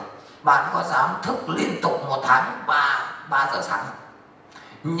tường. Bạn có dám thức liên tục 1 tháng 3 giờ sáng không?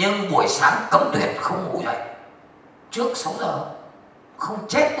 Nhưng buổi sáng cấm tuyệt không ngủ dậy trước 6 giờ, không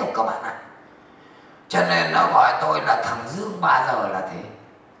chết đâu các bạn ạ. Cho nên nó gọi tôi là thằng Dương 3 giờ là thế.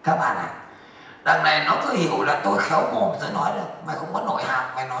 Các bạn ạ, đằng này nó cứ hiểu là tôi khéo mồm, tôi nói được mày không có nội hàm,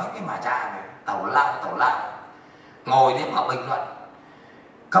 mày nói cái mà cha mày tào lao ngồi để mà bình luận.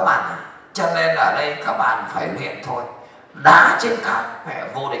 Các bạn ạ, cho nên ở đây các bạn phải luyện thôi. Đá trên cát mẹ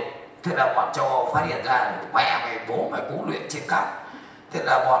vô địch. Thế là bọn châu Âu phát hiện ra mẹ mày bố mày cũng luyện trên cát. Thế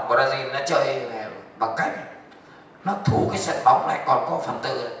là bọn Brazil nó chơi bằng cách nó thu cái sân bóng này còn có phần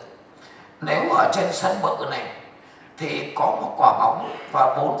tư. Nếu ở trên sân bự này thì có một quả bóng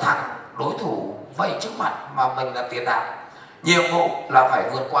và 4 thằng đối thủ vây trước mặt mà mình là tiền đạo. Nhiệm vụ là phải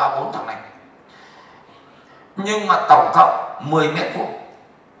vượt qua 4 thằng này. nhưng mà tổng cộng 10 mét vuông.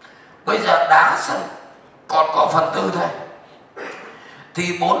 Bây giờ đá sân còn có 1/4 thôi,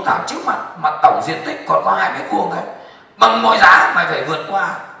 thì 4 thằng trước mặt mà tổng diện tích còn có 2 mét vuông thôi. Bằng mọi giá mày phải vượt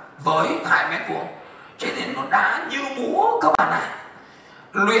qua với 2 mét vuông. Cho nên nó đá như múa các bạn ạ.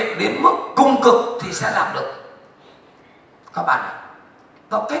 Luyện đến mức cùng cực thì sẽ làm được các bạn ạ.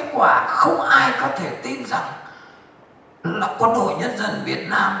 Và kết quả không ai có thể tin rằng là Quân đội Nhân dân Việt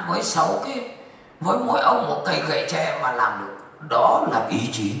Nam với 6 cái, với mỗi ông một cây gậy tre mà làm được. Đó là ý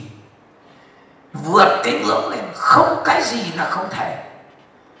chí vượt cái ngưỡng lên, không cái gì là không thể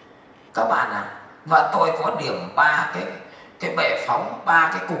các bạn ạ. Và tôi có điểm 3 cái bệ phóng,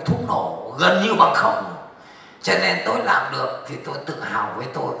 3 cái cục thuốc nổ gần như bằng không, cho nên tôi làm được thì tôi tự hào với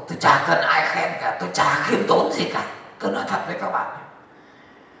tôi chả cần ai khen cả, tôi chả khiêm tốn gì cả, tôi nói thật với các bạn.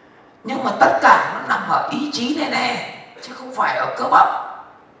 Nhưng mà tất cả nó nằm ở ý chí này nè, chứ không phải ở cơ bắp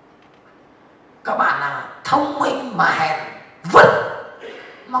các bạn à. Thông minh mà hèn vứt,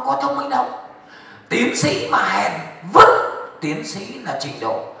 mà có thông minh đâu. Tiến sĩ mà hèn vứt, tiến sĩ là trình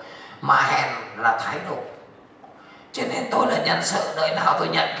độ, mà hèn là thái độ. Cho nên tôi là nhân sự, đời nào tôi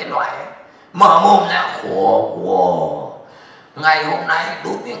nhận cái loại ấy, mở mồm ra khổ. Ngày hôm nay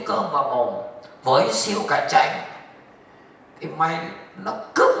đút miếng cơm vào mồm với siêu cạnh tranh thì mày nó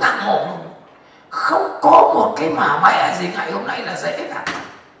cướp ngang mồm luôn. Không có một cái mà mẹ gì ngày hôm nay là dễ cả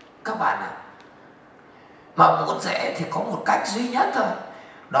các bạn ạ. Mà muốn dễ thì có một cách duy nhất thôi,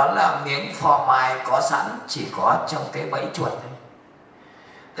 đó là miếng phò mài có sẵn chỉ có trong cái bẫy chuột thôi.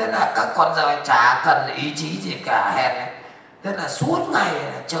 Thế là các con rơi chả cần ý chí gì cả, hèn ấy. Thế là suốt ngày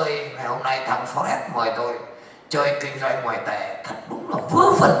chơi. Ngày hôm nay thằng Forest mời tôi chơi kinh doanh ngoại tệ, thật đúng là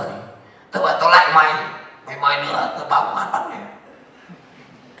vớ vẩn. Tôi bảo tôi lại mày mời nữa, tôi báo công an bắt mày.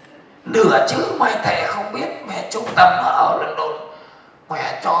 Nửa chữ ngoại tệ không biết, mẹ trung tâm ở London,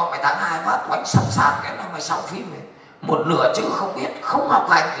 mẹ cho mày tháng 2 phát oánh song sàn cái là mày xong phim này. Một nửa chữ không biết, không học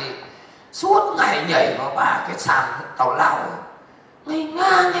hành gì, suốt ngày nhảy vào 3 cái sàn tào lao, ngây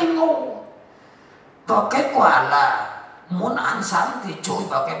ngang ngây ngô. Và kết quả là muốn ăn sáng thì chui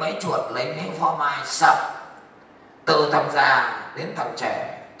vào cái bẫy chuột, lấy miếng phô mai sập. Từ thằng già đến thằng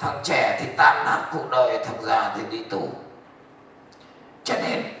trẻ, thằng trẻ thì tan nát cuộc đời, thằng già thì đi tù. Cho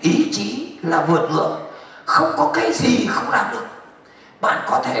nên ý chí là vượt ngưỡng, không có cái gì không làm được. Bạn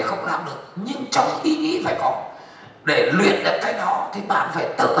có thể không làm được, nhưng trong ý nghĩ phải có. Để luyện được cái đó thì bạn phải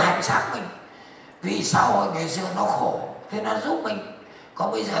tự hành xác mình. Vì sao ngày xưa nó khổ, thế nó giúp mình.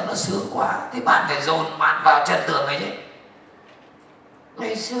 Còn bây giờ nó sướng quá thì bạn phải dồn bạn vào chân tường ấy chứ.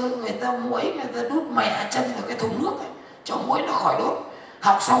 Ngày xưa người ta muỗi, người ta đút mẹ chân vào cái thùng nước ấy, cho muỗi nó khỏi đốt.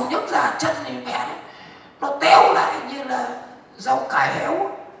 Học xong nhấc ra chân thì mẹ nó teo lại như là rau cải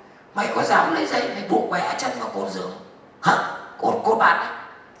héo. Mày có dám lấy dây mày buộc mẹ chân vào cột giường hả? Cột bạn ấy.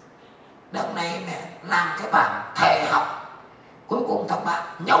 Đằng này mẹ làm cái bảng thầy học, cuối cùng thằng bạn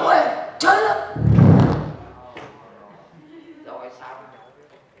nhậu ơi chơi lắm. Rồi sao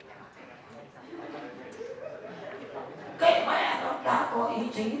cái mẹ nó đã có ý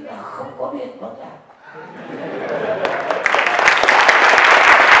chí là không có điện bất cả.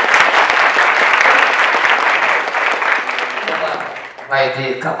 Vậy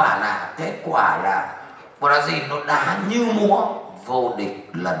thì các bạn ạ, kết quả là Brazil nó đá như múa, vô địch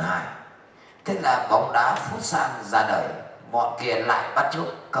lần 2. Thế là bóng đá futsal ra đời, bọn kia lại bắt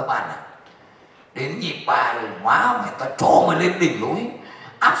chước các bạn ạ. Đến nhịp 3 rồi má mày ta cho mày lên đỉnh núi,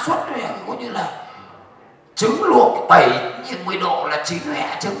 áp suất này có như là trứng luộc 70 độ là chín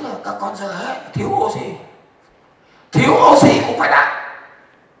mẹ trứng rồi. Các con giờ ấy, thiếu oxy cũng phải đá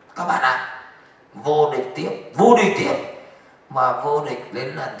các bạn ạ. Vô địch tiếp, mà vô địch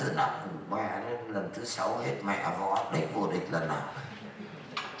đến lần thứ 5, mẹ đến lần thứ 6 hết mẹ võ đích vô địch lần nào.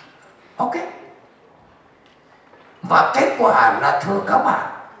 Ok. Và kết quả là thưa các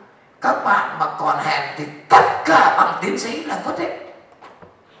bạn mà còn hèn thì tất cả bằng tiến sĩ là vứt hết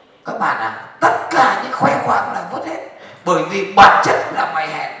các bạn ạ. Tất cả những khoe khoang là vứt hết, bởi vì bản chất là mày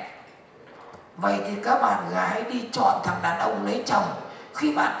hèn. Vậy thì các bạn gái đi chọn thằng đàn ông lấy chồng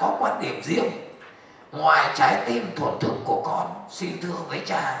khi bạn có quan điểm riêng. Ngoài trái tim thuần thức của con, xin thưa với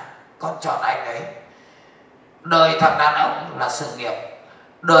cha, con chọn anh ấy. Đời thằng đàn ông là sự nghiệp,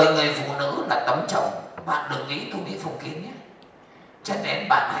 đời người phụ nữ là tấm chồng. Bạn đừng nghĩ tôi nghĩ phong kiến nhé. Cho nên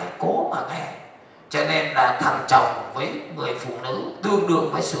bạn hãy cố mà nghe. Cho nên là thằng chồng với người phụ nữ tương đương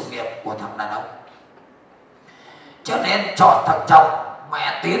với sự nghiệp của thằng đàn ông. Cho nên chọn thằng chồng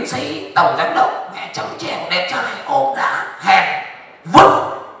mẹ tiến sĩ, tổng giám đốc, mẹ chồng trẻo đẹp trai, ốm đá, hèn vứt.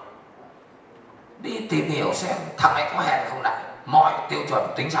 Đi tìm hiểu xem thằng ấy có hèn không đã, mọi tiêu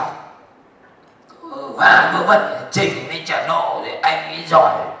chuẩn tính sau. Và vớ vẩn trình với trả nộ thì anh ấy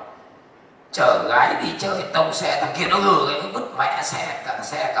giỏi. chở gái đi chơi tông xe, thằng kia nó gừ cái nó vứt mẹ xe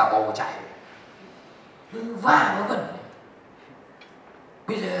cả bồ chạy, va nó vẩn.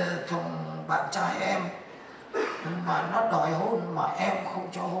 Bây giờ thằng bạn trai em mà nó đòi hôn mà em không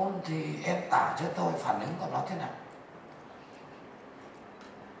cho hôn thì em tả cho tôi phản ứng của nó thế nào?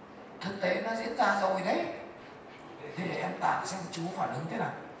 Thực tế nó diễn ra rồi đấy, thế để em tả xem chú phản ứng thế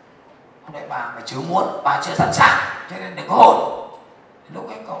nào. Hôm nay bà mà chưa muốn, bà chưa sẵn sàng, cho nên đừng có hôn. Lúc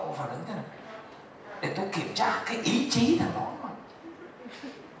ấy cậu phản ứng thế nào? Để tôi kiểm tra cái ý chí thằng nó mà.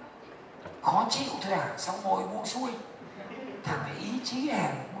 Khó chịu thôi à, xong ngồi buông xuôi. Thằng này ý chí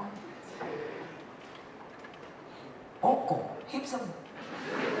hèn quá. Bóp cổ, hiếp dâm.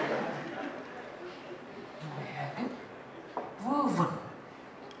 Mẹ biết, vơ vẩn.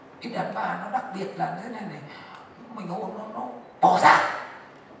 Cái đàn bà nó đặc biệt là thế này này, mình hôn nó bỏ ra.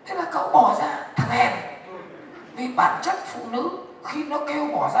 Thế là cậu bỏ ra, thằng hèn. Vì bản chất phụ nữ khi nó kêu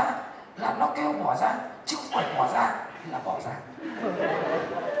bỏ ra là nó kêu bỏ ra, chứ không phải bỏ ra là bỏ ra.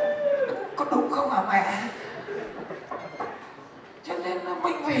 Có đúng không hả mẹ? Cho nên là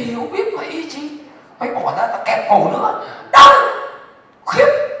mình phải hiểu biết và ý chí. Mày bỏ ra ta kẹp cổ nữa, đau khiếp.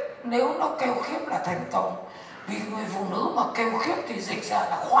 Nếu nó kêu khiếp là thành công, vì người phụ nữ mà kêu khiếp thì dịch ra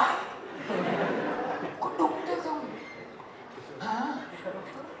là khoái. Có đúng thế không? Hả?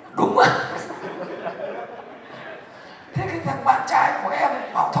 Đúng à? Thế cái thằng bạn trai của em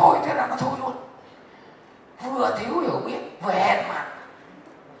bảo thôi, thế là nó thôi luôn. Vừa thiếu hiểu biết, vừa hèn mà.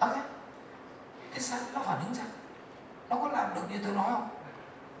 Thế sao? Nó phản ứng sao? Nó có làm được như tôi nói không?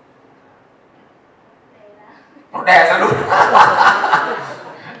 Nó đè ra luôn.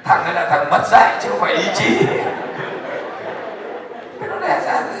 Thằng này là thằng mất dạy chứ không phải ý chí. Nó đè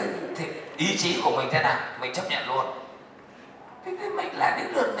ra thì ý chí của mình thế nào? Mình chấp nhận luôn. Thế mình lại đến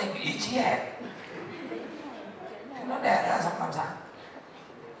lượt mình ý chí hèn. Nó đè ra xong làm sao?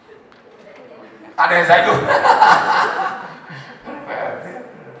 À, đè dậy luôn.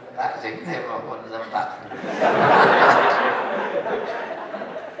 Lại dính thêm vào quần dâm tặc.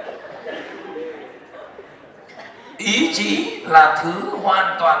 Ý chí là thứ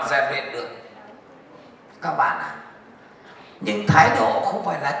hoàn toàn rèn luyện được các bạn ạ. Nhưng thái độ không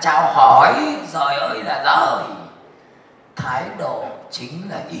phải là chào hỏi giời ơi là giời. Thái độ chính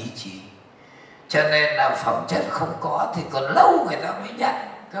là ý chí. Cho nên là phẩm chất không có thì còn lâu người ta mới nhận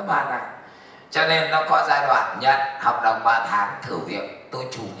các bạn ạ. Cho nên nó có giai đoạn nhận hợp đồng 3 tháng thử việc, tôi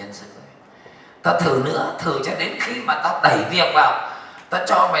chủ nhân sự. Tao thử nữa, thử cho đến khi mà tao đẩy việc vào, tao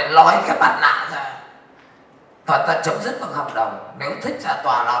cho mày lói cái mặt nạ ra và tao chấm dứt bằng hợp đồng. Nếu thích ra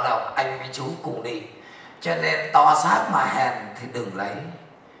tòa lao động, anh với chú cùng đi. Cho nên to xác mà hèn thì đừng lấy,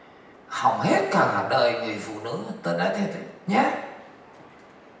 hỏng hết cả đời người phụ nữ. Tôi nói thế thôi nhé.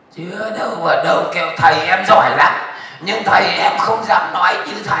 Chưa đâu vào đâu kêu thầy em giỏi lắm, nhưng thầy em không dám nói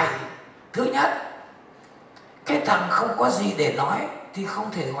như thầy. Thứ nhất, cái thằng không có gì để nói thì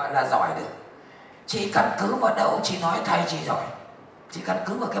không thể gọi là giỏi được. Chỉ căn cứ vào đâu chỉ nói thầy chỉ giỏi? Chỉ căn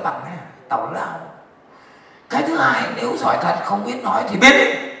cứ vào cái bằng này, tào lao. Cái thứ hai, nếu giỏi thật không biết nói thì biết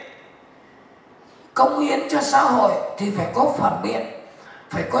đi. Cống hiến cho xã hội thì phải có phản biện,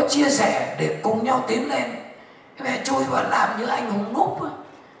 phải có chia sẻ để cùng nhau tiến lên. Mẹ chui vào làm như anh hùng núp.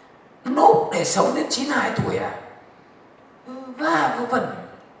 Núp để sống đến 92 tuổi à? Và vớ vẩn.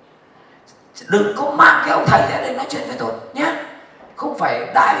 Đừng có mang cái ông thầy ra đây nói chuyện với tôi nhé. Không phải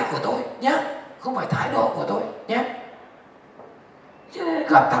đại của tôi nhé, không phải thái độ của tôi nhé. Chứ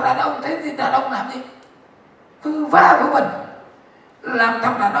gặp thằng đàn ông thế thì đàn ông làm gì? Va vớ vẩn. Làm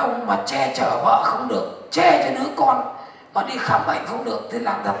thằng đàn ông mà che chở vợ không được, che cho đứa con mà đi khám bệnh không được thì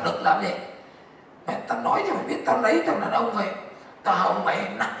làm thằng Đực làm gì? Mẹ tao nói cho mày biết, tao lấy thằng đàn ông về, tao hồng mày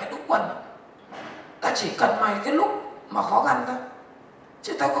nặng cái đúc quần. Tao chỉ cần mày cái lúc mà khó khăn thôi,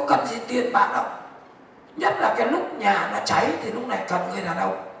 chứ tao có cần gì tiền bạc đâu. Nhất là cái lúc nhà nó cháy thì lúc này cần người đàn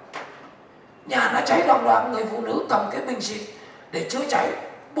ông. Nhà nó cháy đồng loạt, người phụ nữ cầm cái bình xịt để chữa cháy,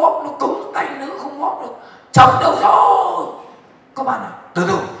 bóp nó cứng, tay nữ không bóp được. Chồng đâu rồi? Các bạn à, từ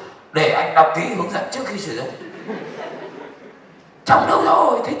từ để anh đọc kỹ hướng dẫn trước khi sử dụng. Chồng đâu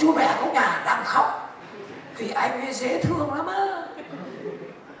rồi? Thấy chú mẹ có nhà đang khóc vì anh ấy dễ thương lắm á.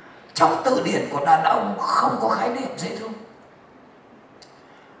 Trong từ điển của đàn ông không có khái niệm dễ thương.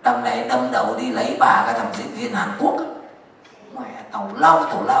 Đằng này đâm đầu đi lấy bà cái thằng diễn viên Hàn Quốc ấy. Mẹ tàu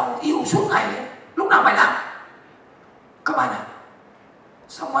lao yêu suốt ngày ấy. Lúc nào mày làm? Các bạn ạ.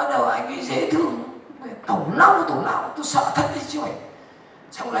 Xong bắt đầu anh ấy dễ thương, tàu lao tôi sợ thật đấy chứ.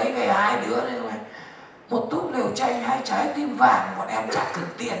 Xong lấy về hai đứa này rồi, một túp lều chanh, 2 trái tim vàng. Bọn em chả cần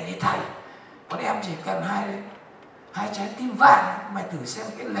tiền như thầy, bọn em chỉ cần hai trái tim vàng. Mày thử xem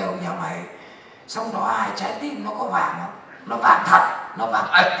cái lều nhà mày, xong đó 2 trái tim nó có vàng không? Nó vàng thật, nó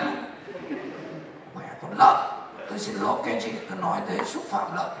vàng ếch luôn. lợn. Tôi xin lỗi các anh chị, tôi nói thế xúc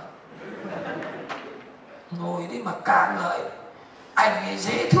phạm lợn. Ngồi đi mà ca ngợi anh ấy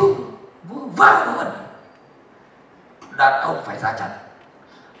dễ thương, vui vã luôn. Đàn ông phải ra trận,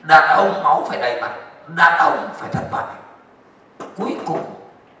 đàn ông máu phải đầy mặt, đàn ông phải thất bại. Cuối cùng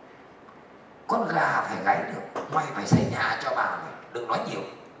con gà phải gáy được, mày phải xây nhà cho bà mày, đừng nói nhiều.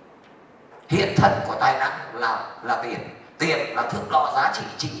 Hiện thân của tài năng là tiền, tiền là thước đo giá trị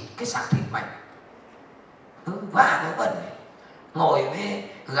chỉ cái xác thịt mày. Và nó bẩn ngồi với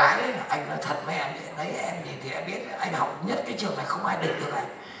gái, anh nói thật với em đấy, em nhìn thì em biết anh học nhất cái trường này không ai địch được anh,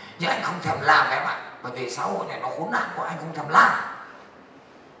 nhưng anh không thèm làm em ạ, bởi vì xã hội này nó khốn nạn của anh không thèm làm.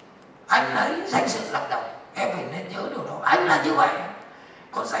 Anh lấy danh dự làm đầu, em phải nên nhớ điều đó, anh là như vậy.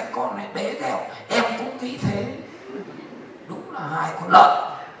 Con danh con này đế theo, em cũng nghĩ thế. Đúng là hai con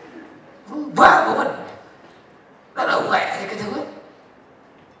lợn và có vấn. Đàn ông ghẻ thì cái thứ ấy.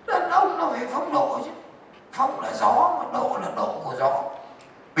 Đàn ông nó phải phong độ chứ. Phong là gió, mà độ là độ của gió.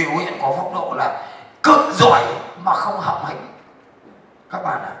 Biểu hiện của phong độ là cực giỏi mà không hậm hĩnh. Các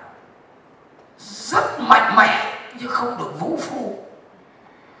bạn ạ, rất mạnh mẽ nhưng không được vũ phu,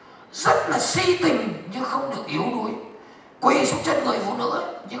 rất là si tình nhưng không được yếu đuối, quỳ xuống chân người phụ nữ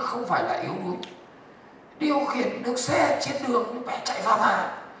nhưng không phải là yếu đuối, điều khiển được xe trên đường nhưng mẹ chạy pha pha,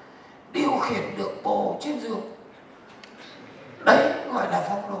 điều khiển được bồ trên giường. Đấy gọi là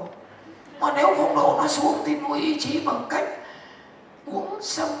phong độ. Mà nếu phong độ nó xuống thì nuôi ý chí bằng cách uống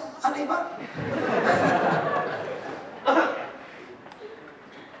sâm Alibat.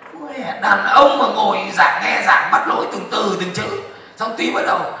 Đàn ông mà ngồi nghe giảng bắt lỗi từng từ từng chữ, xong tí bắt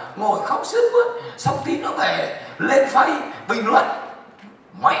đầu ngồi khóc sướt mướt, xong tí nó về lên phay bình luận,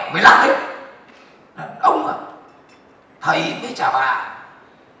 mày mới làm đấy. Đàn ông à, thầy mới trả bà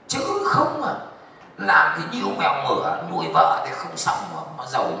chứ không à làm thì nhiều mèo mửa, nuôi vợ thì không xong mà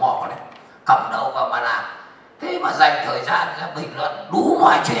dầu mỏ đấy, cắm đầu vào mà làm. Thế mà dành thời gian ra bình luận đủ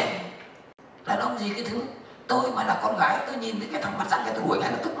mọi chuyện. Đàn ông gì cái thứ. Tôi mà là con gái, tôi nhìn thấy cái thằng mặt rắn cái tôi đuổi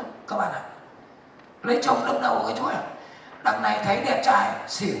ngay lập tức luôn. Các bạn ạ, lấy chồng đâm đầu cái chỗ này, đằng này thấy đẹp trai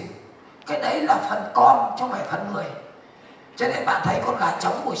xỉu, cái đấy là phần con chứ không phải phần người. Cho nên bạn thấy con gà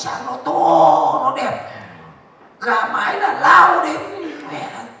trống buổi sáng nó to, nó đẹp, gà mái là lao đến mẹ.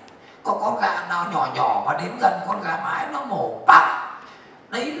 Có con gà nào nhỏ nhỏ mà đến gần con gà mái nó mổ bạc.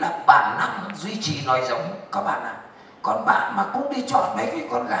 Đấy là bản năng duy trì nòi giống các bạn ạ. Còn bạn mà cũng đi chọn mấy cái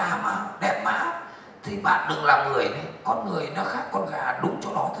con gà mà đẹp mã thì bạn đừng làm người đấy. Con người nó khác con gà đúng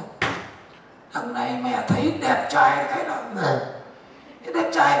chỗ đó thôi. Thằng này mẹ thấy đẹp trai cái là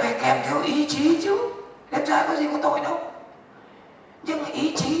đẹp trai phải kèm theo ý chí chứ. Đẹp trai có gì có tội đâu, nhưng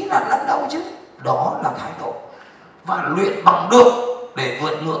ý chí là lần đầu chứ. Đó là thái độ. Và luyện bằng được để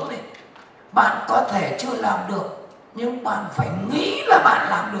vượt ngưỡng này. Bạn có thể chưa làm được, nhưng bạn phải nghĩ là bạn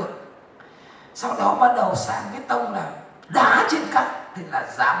làm được. Sau đó bắt đầu sang cái tông là đá trên cát thì là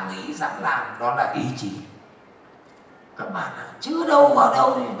dám nghĩ, dám làm, đó là ý chí. Các bạn ạ, chưa đâu vào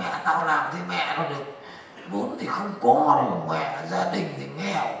đâu thì mẹ tao làm thì mẹ nó được. Vốn thì không có, mẹ gia đình thì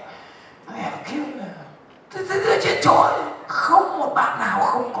nghèo, mẹ kêu là thế chuyện chó. Không một bạn nào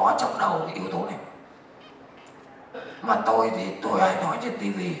không có trong đầu cái yếu tố này. Mà tôi thì tôi hay nói trên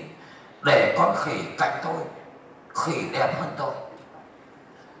tivi, để con khỉ cạnh tôi, khỉ đẹp hơn tôi.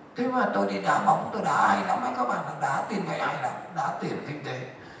 Thế mà tôi đi đá bóng, tôi đá hay lắm ấy các bạn, đá tiền vệ hay lắm, đá tiền kinh tế.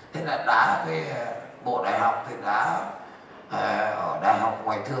 Thế là đá về bộ đại học thì đá ở đại học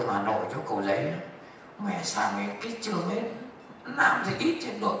Ngoại thương Hà Nội chỗ Cầu Giấy. Mẹ sang cái trường ấy làm thì ít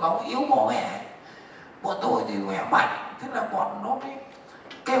trên đội bóng yếu bỏ mẹ. Bọn tôi thì mẹ mạnh, thế là bọn nó mới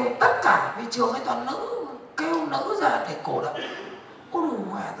kêu tất cả cái trường ấy toàn nữ, kêu nữ ra để cổ động. Ôi đủ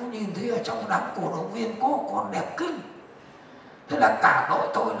mẹ, tôi nhìn thấy ở trong đám cổ động viên có con đẹp kinh. Thế là cả đội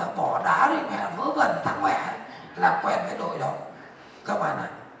tôi là bỏ đá đi mẹ, vớ vẩn thằng mẹ làm quen với đội đó. Các bạn ạ,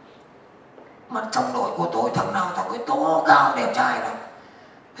 mà trong đội của tôi thằng nào thằng ấy to cao đẹp trai lắm.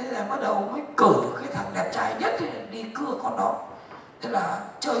 Thế là bắt đầu mới cử cái thằng đẹp trai nhất thì đi cưa con đó. Thế là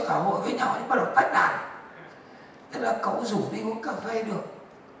chơi cả hội với nhau, bắt đầu tách đàn. Thế là cậu rủ đi uống cà phê được.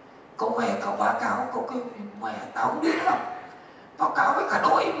 Cậu về cậu báo cáo, cậu kêu mẹ tao không đi đâu, báo cáo với cả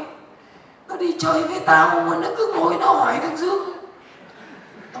đội mà. Nó đi chơi với tao mà nó cứ ngồi nó hỏi thằng Dương.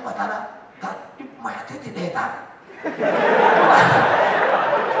 Tao bảo tao đâu, thật mẹ thế thì để tao.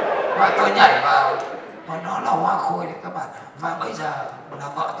 Và tôi nhảy vào, và nó là hoa khôi đấy các bạn. Và bây giờ là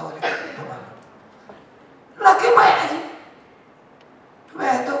vợ tôi đấy các bạn. Là cái mẹ gì.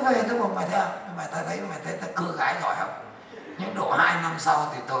 Về tôi bảo mày thấy không, mày thấy ta cưa gái giỏi không. Nhưng độ 2 năm sau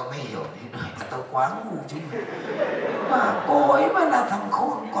thì tôi mới hiểu thì tôi quá ngu chứ. Mà cô ấy mới là thằng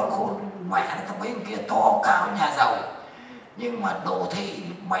khôn, con khôn mẹ nó thằng bên kia to cao nhà giàu. Nhưng mà đồ thị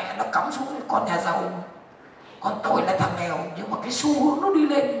mẹ nó cắm xuống con nhà giàu. Còn tôi là thằng nghèo, nhưng mà cái xu hướng nó đi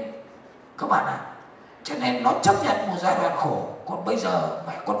lên các bạn ạ. Cho nên nó chấp nhận một giai đoạn khổ. Còn bây giờ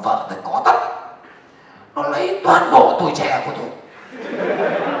mẹ con vợ tôi có tất, nó lấy toàn bộ tuổi trẻ của tôi,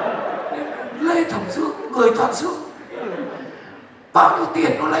 Lê Thẩm Dương, người toàn xương, bao nhiêu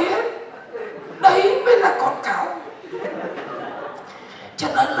tiền nó lấy hết. Đấy mới là con cáo. Cho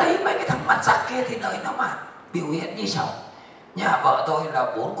nên lấy mấy cái thằng mặt giặc kia thì đời nó mà biểu hiện như sau. Nhà vợ tôi là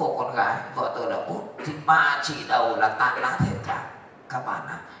 4 cô con gái, vợ tôi là 4, thì 3 chị đầu là tan nát hết cả. Các bạn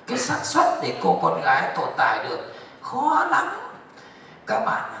ạ, cái xác suất để cô con gái tồn tại được khó lắm. Các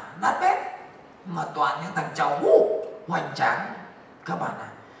bạn ạ, nát bét. Mà toàn những thằng cháu hoành tráng. Các bạn ạ,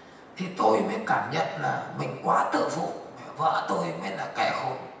 thì tôi mới cảm nhận là mình quá tự phụ, vợ tôi mới là kẻ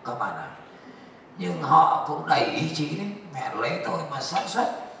khôn. Các bạn ạ, nhưng họ cũng đầy ý chí đấy. Mẹ lấy tôi mà sản xuất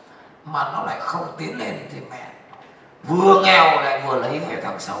mà nó lại không tiến lên thì mẹ vừa nghèo lại vừa lấy về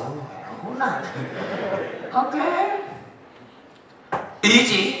thằng xấu. Khốn nạn. Ok, ý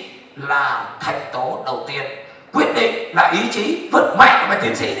chí là thành tố đầu tiên, quyết định là ý chí. Vứt mẹ mày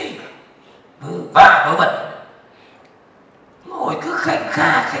tiến sĩ đi, và vớ vẩn ngồi cứ khệnh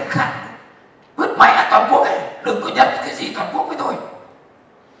khà vứt mẹ toàn quốc ấy. Đừng có nhận cái gì toàn quốc với tôi.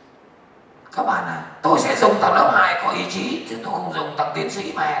 Các bạn à, tôi sẽ dùng thằng lớp 2 có ý chí, chứ tôi không dùng thằng tiến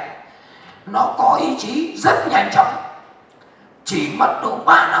sĩ mà nó có ý chí rất nhanh chóng, chỉ mất độ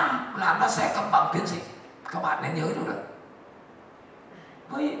 3 năm là nó sẽ cầm bằng tiến sĩ. Các bạn nên nhớ được đấy.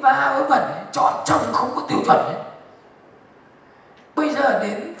 Với vớ vẩn, chọn chồng không có tiêu chuẩn ấy. Bây giờ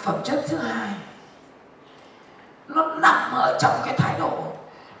đến phẩm chất thứ hai, nó nằm ở trong cái thái độ,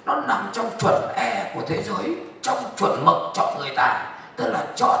 nó nằm trong chuẩn E của thế giới, trong chuẩn mực chọn người tài, tức là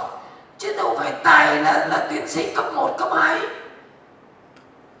chọn, chứ đâu phải tài là tiến sĩ cấp 1, cấp 2.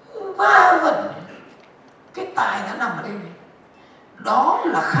 Vớ vẩn. Cái tài nó nằm ở đây này. Đó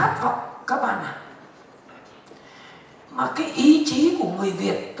là khát vọng các bạn ạ. Mà cái ý chí của người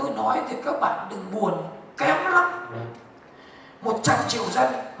Việt tôi nói thì các bạn đừng buồn, kém lắm. 100 triệu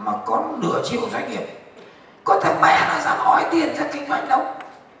dân mà có nửa triệu doanh nghiệp. Có thằng mẹ nó dám ói tiền ra kinh doanh đâu.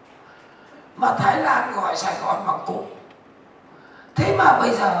 Mà Thái Lan gọi Sài Gòn bằng cụm. Thế mà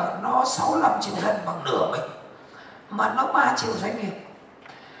bây giờ nó 65 triệu dân bằng nửa mình, mà nó 3 triệu doanh nghiệp.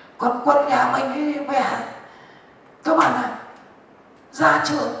 Còn quân nhà mình ấy, mẹ các bạn ạ, ra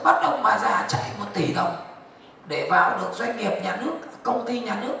trường bắt đầu mà ra chạy 1 tỷ đồng để vào được doanh nghiệp nhà nước, công ty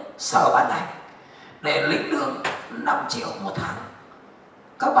nhà nước, sở ban ngành, để lĩnh lương 5 triệu một tháng.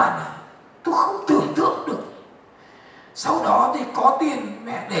 Các bạn ạ, tôi không tưởng tượng được. Sau đó thì có tiền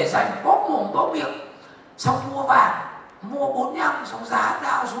mẹ để dành bóp mồm bóp miệng, xong mua vàng, mua 45, xong giá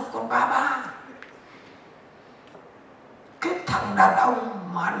đao xuống còn 33. Cái thằng đàn ông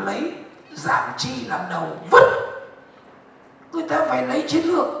mà lấy giảm chi làm đầu vứt. Người ta phải lấy chiến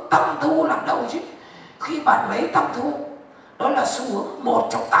lược tăng thu làm đầu chứ. Khi bạn lấy tăng thu, đó là xu hướng 1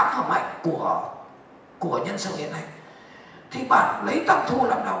 trong 8 hàm mạnh của nhân sự hiện nay, thì bạn lấy tăng thu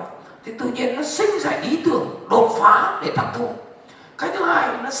làm đầu thì tự nhiên nó sinh ra ý tưởng đột phá để tăng thu. Cái thứ hai,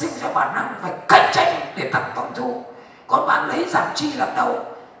 nó sinh ra bản năng phải cạnh tranh để tăng thu. Còn bạn lấy giảm chi làm đầu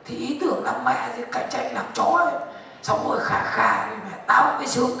thì ý tưởng làm mẹ thì cạnh tranh làm chó ấy. Xong rồi khà mẹ tao mới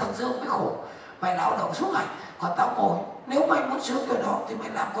sướng, thằng Dương mới khổ, mày lao động suốt ngày còn tao ngồi. Nếu mày muốn sướng kiểu đó thì mày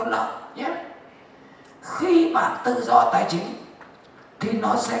làm con lợn nhé. Khi bạn tự do tài chính thì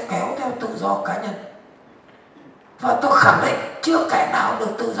nó sẽ kéo theo tự do cá nhân. Và tôi khẳng định chưa kẻ nào được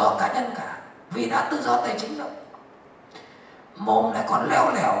tự do cá nhân cả, vì đã tự do tài chính rồi. Mồm lại còn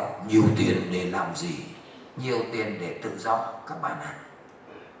léo lẻo, nhiều tiền để làm gì, nhiều tiền để tự do các bạn ạ.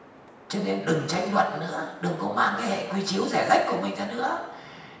 Cho nên đừng tranh luận nữa, đừng có mang cái hệ quy chiếu rẻ rách của mình ra nữa.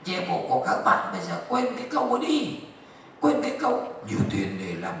 Nhiệm vụ của các bạn bây giờ quên cái câu ấy đi, quên cái câu nhiều tiền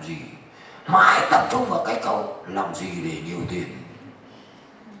để làm gì, mà hãy tập trung vào cái câu làm gì để nhiều tiền.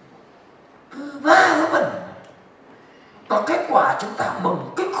 Vớ vẩn. Và kết quả chúng ta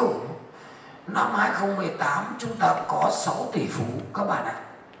mừng kinh khủng. Năm 2018 chúng ta có 6 tỷ phú các bạn ạ.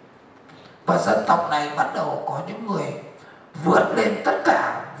 Và dân tộc này bắt đầu có những người vượt lên tất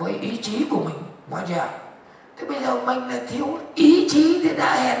cả với ý chí của mình. Ngoài ra, thế bây giờ mình lại thiếu ý chí thì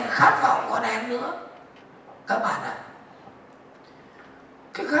đã hèn, khát vọng còn hèn nữa các bạn ạ.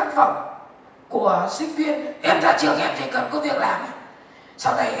 Cái khát vọng của sinh viên, em ra trường em chỉ cần có việc làm,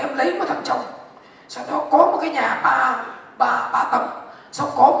 sau này em lấy một thằng chồng, sau đó có một cái nhà ba tầng, xong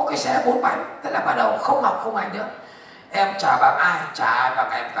có một cái xe 4 bánh, thế là bắt đầu không học không hành nữa. Em chả bằng ai, chả ai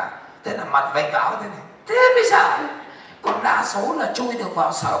bằng em cả, thế là mặt vênh váo thế này. Thế bây giờ còn đa số là chui được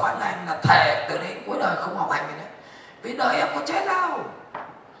vào sở ban ngành là thề từ đây cuối đời không học hành gì nữa. Vì đời em có chết đâu,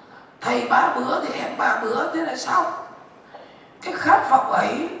 thầy 3 bữa thì em 3 bữa, thế là sao? Cái khát vọng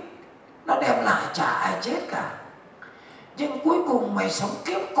ấy nó đem lại chả ai chết cả. Nhưng cuối cùng mày sống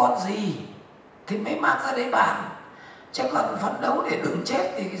kiếp con gì thì mới mang ra đấy bàn. Chứ còn phấn đấu để đừng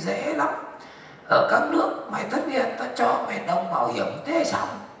chết thì dễ lắm. Ở các nước mày thất nghiệp ta cho mày đồng bảo hiểm thế xong.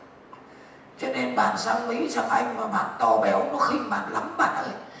 Cho nên bạn sang Mỹ, sang Anh mà bạn to béo nó khinh bạn lắm bạn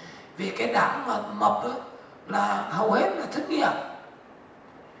ơi. Vì cái đám mà mập đó là hầu hết là thất nghiệp.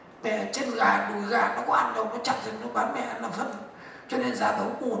 Mẹ chân gà, đùi gà nó có ăn đâu, nó chặt rồi nó bán mẹ ăn làm phân. Cho nên giá gấu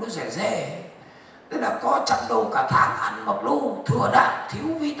mua nó rẻ rẻ. Tức là có trăm đô cả tháng ăn mập lu, thừa đạm,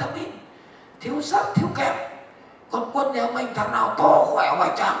 thiếu vitamin, thiếu sắt, thiếu kẽm. Còn quân nhà mình thằng nào to khỏe hoài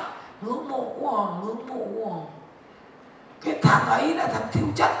trắng, ngưỡng mộ quá, ngưỡng mộ quá. Cái thằng ấy là thằng thiếu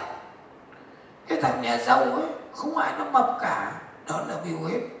chất. Cái thằng nhà giàu ấy không ai nó mập cả. Đó là Bill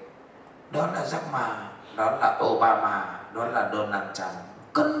Gates, đó là Jack Ma, đó là Obama, đó là Donald Trump.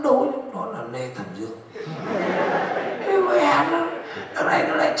 Cân đối đó là Lê Thẩm Dương. Mẹ nó này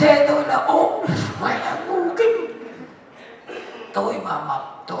nó lại chê tôi là ốm, mẹ ngu kinh. Tôi mà mập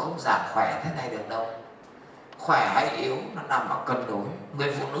tôi không giảm khỏe thế này được đâu. Khỏe hay yếu nó nằm ở cân đối.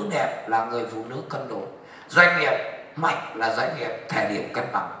 Người phụ nữ đẹp là người phụ nữ cân đối. Doanh nghiệp mạnh là doanh nghiệp thể điểm cân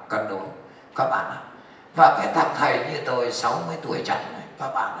bằng, cân đối các bạn ạ. Và cái thằng thầy như tôi 60 tuổi chẳng này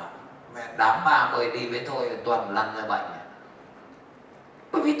các bạn ạ, mẹ đám 30 đi với tôi toàn lăn ra bệnh.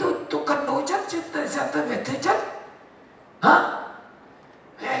 Bởi vì tôi cân đối chất chứ tại sao tôi phải thứ chất hả?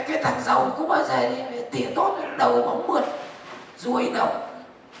 Cái thằng giàu cũng bao giờ tỉa tốt, đầu bóng mượt, ruồi đầu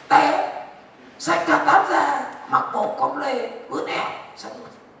té xách cả tát ra, mặc bộ cóm lê ướt ẻo, xong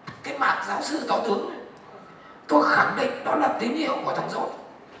cái mạc giáo sư to tướng này. Tôi khẳng định đó là tín hiệu của thằng giỏi.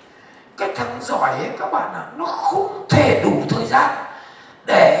 Cái thằng giỏi ấy các bạn ạ, nó không thể đủ thời gian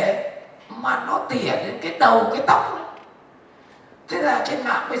để mà nó tỉa đến cái đầu cái tóc ấy. Thế là trên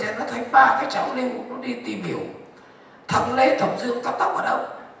mạng bây giờ nó thành 3 cái cháu lưu, nó đi tìm hiểu thằng Lê Thẩm Dương cắt tóc ở đâu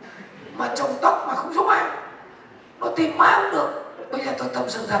mà trồng tóc mà không giống ai. Nó tìm mãi không được. Bây giờ tôi tâm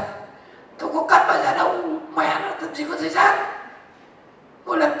sự thật, tôi có cắt bao giờ đâu, mẹ nó thậm chí có thời gian.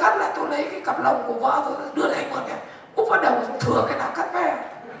 Mỗi lần cắt là tôi lấy cái cặp lông của vợ tôi đưa lại một cái úp vào đầu, thừa cái nào cắt về.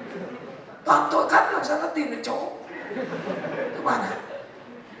 Toàn tôi cắt làm sao nó tìm được chỗ. Các bạn ạ,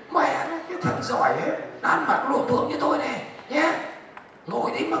 mẹ nó cái thằng giỏi ấy, nó ăn mặc luồn thuồng như tôi này nhé,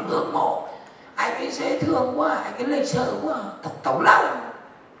 ngồi đấy mà ngưỡng mộ. Anh ấy dễ thương quá, anh ấy lịch sự quá, thằng tấu lão.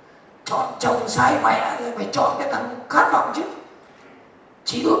 Chọn chồng sai mẹ phải chọn cái thằng khát vọng chứ.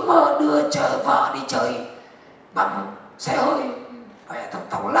 Chỉ ước mơ đưa vợ đi chơi bằng xe hơi, mẹ thằng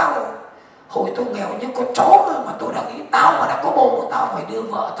tấu lao. Hồi tôi nghèo như con chó mà tôi đã nghĩ tao mà đã có bồ tao phải đưa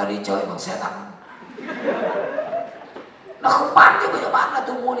vợ tao đi chơi bằng xe tăng. Nó không bán chứ bây giờ bán là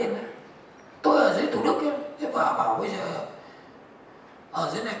tôi mua liền. Tôi ở dưới Thủ Đức ấy, thế vợ bảo bây giờ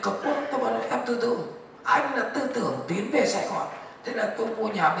ở dưới này cực quá. Tôi bảo là em từ từ, anh là tư tưởng tiến về Sài Gòn. Thế là tôi mua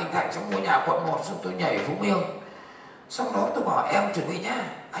nhà Bình Thạnh, xong mua nhà quận 1, xong tôi nhảy Phú Miêu. Xong đó tôi bảo em chuẩn bị nhá,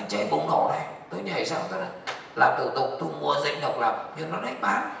 anh chơi bùng nổ này. Tôi nhảy xong tôi làm thủ tục tôi mua danh độc lập, nhưng nó đánh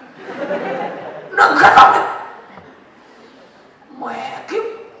bán. Đừng khát vọng đấy. Mẹ kiếp,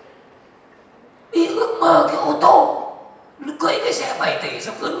 đi ước mơ cái ô tô, cưỡi cái xe 7 tỷ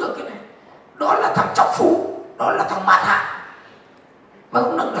xong ướn ngược cái này. Đó là thằng Trọng Phú, đó là thằng Mạt Hạ. Mà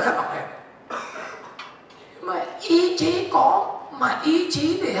không nâng là khát vọng này. Mà ý chí có, mà ý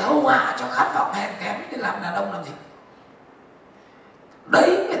chí để hâu hạ cho khát vọng hèn kém thì làm đàn ông làm gì?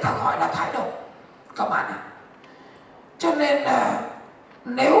 Đấy người ta gọi là thái độ các bạn ạ. Cho nên là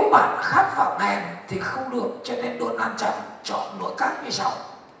nếu bạn khát vọng hèn thì không được. Cho nên Donald Trump chọn nội các như sau.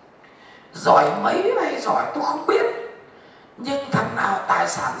 Giỏi mấy hay giỏi tôi không biết, nhưng thằng nào tài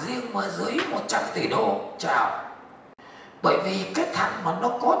sản riêng mà dưới 100 tỷ đô chào. Bởi vì cái thằng mà nó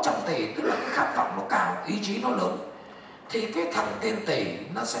có 100 tỷ, tức là cái khát vọng nó cao, ý chí nó lớn, thì cái thằng tiền tỷ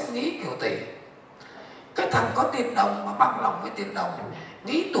nó sẽ nghĩ kiểu tỷ. Cái thằng có tiền đồng mà bằng lòng với tiền đồng,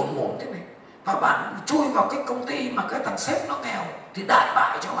 nghĩ tủn mổn thế này, và bạn chui vào cái công ty mà cái thằng sếp nó nghèo thì đại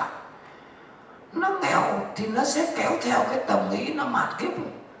bại cho bạn. Nó nghèo thì nó sẽ kéo theo cái tầm nghĩ nó mạt kiếp.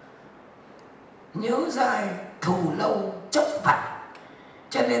 Nhớ dài thù lâu chấp vặt.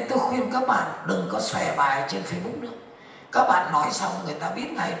 Cho nên tôi khuyên các bạn đừng có xòe bài trên Facebook nữa. Các bạn nói xong người ta biết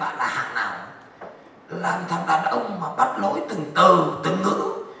ngay bạn là hạng nào. Làm thằng đàn ông mà bắt lỗi từng từ, từng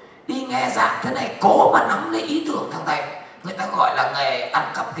ngữ, đi nghe giảng thế này cố mà nắm lấy ý tưởng thằng này, người ta gọi là nghề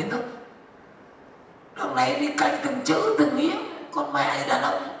ăn cắp kiến thức. Thằng này đi cạnh từng chữ từng nghĩa. Con mẹ đàn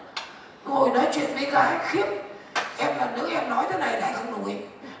ông ngồi nói chuyện với gái khiếp. Em là nữ em nói thế này lại không đồng ý,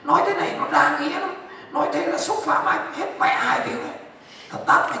 nói thế này nó đa nghĩa lắm, nói thế là xúc phạm anh, hết mẹ 2 tiếng này. Thằng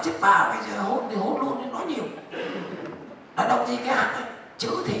tát mày chết bà, bây giờ hôn thì hôn luôn, nói nhiều. Đàn ông gì cái hạng ấy, chữ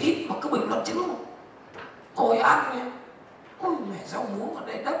thì ít mà cứ bình luận chữ. Ngồi ăn nghe, ôi mẹ rau muống ở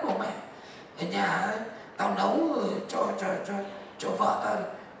đây đất của mẹ, ở nhà ấy, tao nấu cho vợ tao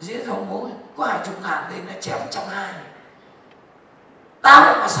dĩa rau muống có 20.000 thì nó chém 120.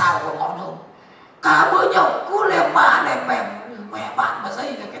 Tao mà xào còn ngon hơn. Cả bữa nhậu cứ lèm ma lèm bèm, mẹ bạn mà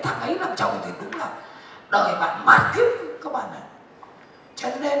dây được cái thằng ấy làm chồng thì đúng là đời bạn mạt kiếp các bạn ạ. Cho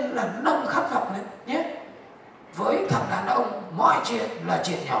nên là nâng khát vọng lên nhé. Với thằng đàn ông mọi chuyện là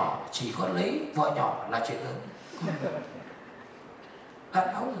chuyện nhỏ, chỉ có lấy vợ nhỏ là chuyện lớn.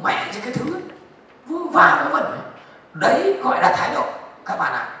 Đàn ông mẹ chứ cái thứ vớ va vớ vẩn đấy gọi là thái độ các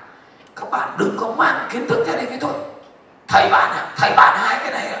bạn ạ. Các bạn đừng có mang kiến thức ra đây với tôi. Thầy bạn hai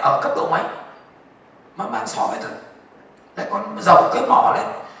cái này ở cấp độ mấy mà mang so với tôi. Lại còn giàu cái mỏ lên.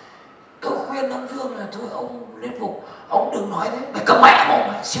 Tôi khuyên ông Dương là thôi ông lên phục, ông đừng nói thế, mày cầm mẹ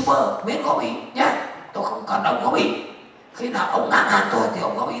mồm, shipper miễn góp ý nhá. Tôi không cần ông góp ý. Khi nào ông ngang hàng tôi thì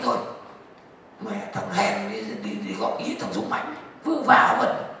ông góp ý thôi. Mẹ thằng hèn đi góp ý thằng Dũng Mạnh vư vào mình.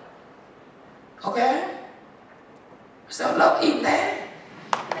 Ok. Sao lớp im thế?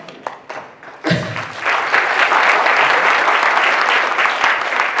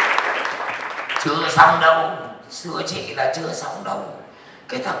 Chưa xong đâu. Xưa chị là chưa xong đâu.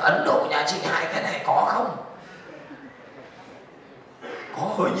 Cái thằng Ấn Độ nhà chị hai cái này có không? Có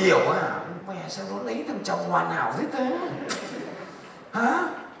hơi nhiều á. Mẹ sao nó lấy thằng chồng hoàn hảo thế thế? Hả?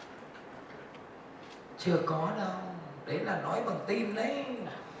 Chưa có đâu. Đấy là nói bằng tim đấy.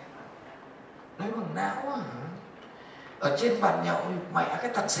 Nói bằng não á. Ở trên bàn nhậu mẹ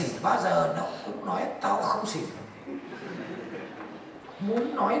cái thằng xỉn bao giờ nó cũng nói tao không xỉn.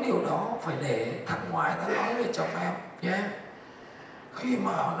 Muốn nói điều đó phải để thằng ngoài nó nói về chồng em nhé. Khi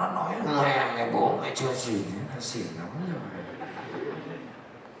mà nó nói mẹ bố mày chưa xỉn, nó xỉn lắm rồi.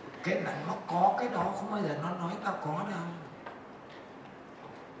 Cái này nó có cái đó không bao giờ nó nói tao có đâu.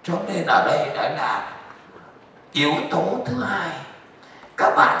 Cho nên ở đây đấy là yếu tố thứ hai.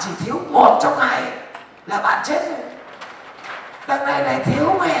 Các bạn chỉ thiếu một trong hai là bạn chết rồi. Đằng này lại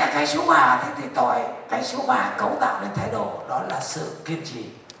thiếu mẹ cái số 3, thế thì tội. Cái số 3 cấu tạo nên thái độ, đó là sự kiên trì.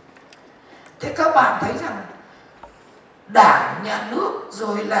 Thế các bạn thấy rằng Đảng, nhà nước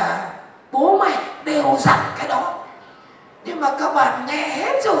rồi là bố mẹ đều dặn cái đó. Nhưng mà các bạn nghe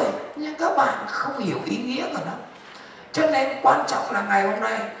hết rồi, nhưng các bạn không hiểu ý nghĩa của nó. Cho nên quan trọng là ngày hôm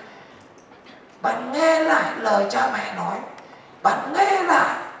nay bạn nghe lại lời cha mẹ nói. Bạn nghe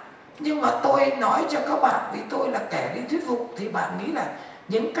lại. Nhưng mà tôi nói cho các bạn, vì tôi là kẻ đi thuyết phục, thì bạn nghĩ là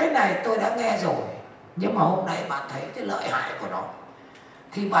những cái này tôi đã nghe rồi. Nhưng mà hôm nay bạn thấy cái lợi hại của nó,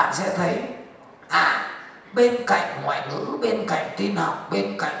 thì bạn sẽ thấy bên cạnh ngoại ngữ, bên cạnh tin học,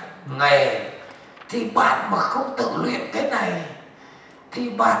 bên cạnh nghề, thì bạn mà không tự luyện cái này thì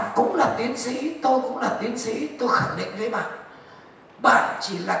bạn cũng là tiến sĩ, tôi cũng là tiến sĩ. Tôi khẳng định với bạn, bạn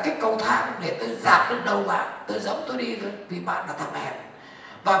chỉ là cái cầu thang để tôi dạt lên đầu bạn, tôi giống tôi đi thôi. Vì bạn là thằng hèn,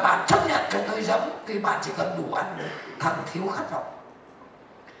 và bạn chấp nhận cho tôi giống, thì bạn chỉ cần đủ ăn được. Thằng thiếu khát vọng.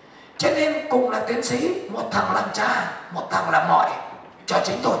 Cho nên cùng là tiến sĩ, một thằng làm cha, một thằng làm mọi cho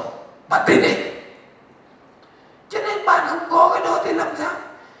chính tôi. Bạn tin đi. Cho nên bạn không có cái đó thì làm sao?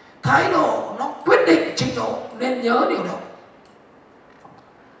 Thái độ nó quyết định trình độ, nên nhớ điều đó.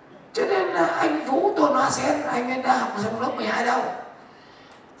 Cho nên là anh Vũ Tôn Hoa Sen, anh ấy đã học trong lớp 12 đâu.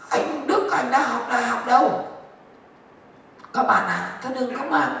 Anh Đức anh đã học đại học đâu. Các bạn ta đừng có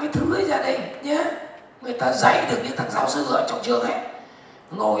mang cái thứ ấy ra đây nhé. Người ta dạy được như thằng giáo sư ở trong trường ấy,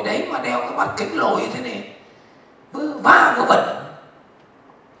 ngồi đấy mà đeo cái mắt kính lồi thế này, vư va vớ vẩn.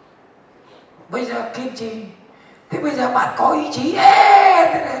 Bây giờ kiên trì. Thế bây giờ bạn có ý chí,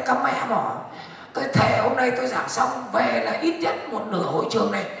 thế này cắm mẹ mỏ. Tôi thề hôm nay tôi giảng xong về là ít nhất một nửa hội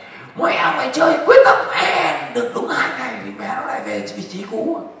trường này, mẹ mày chơi quyết tâm được đúng 2 ngày thì mẹ nó lại về vị trí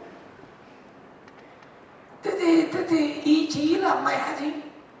cũ. Thế thì ý chí là mẹ gì?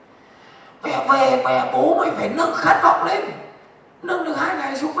 Mẹ về, mẹ bố mày phải nâng khát vọng lên. Nâng được 2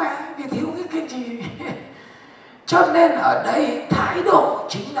 ngày xuống mẹ vì thiếu cái kiên trì. Cho nên ở đây thái độ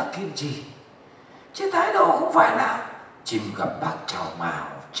chính là kiên trì. Chứ thái độ không phải là chim gặp bác chào mào,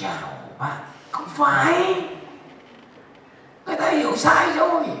 chào bác. Không phải. Người ta hiểu sai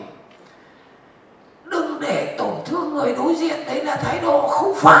rồi. Đừng để tổn thương người đối diện. Đấy là thái độ,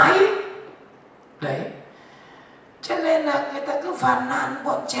 không phải. Đấy. Cho nên là người ta cứ phàn nàn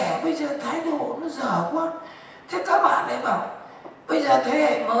bọn trẻ bây giờ thái độ nó dở quá. Thế các bạn ấy bảo bây giờ thế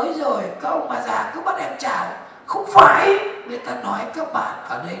hệ mới rồi, các ông bà già cứ bắt em chào. Không phải. Người ta nói các bạn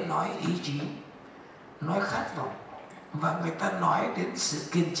ở đây nói ý chí, nói khát vọng, và người ta nói đến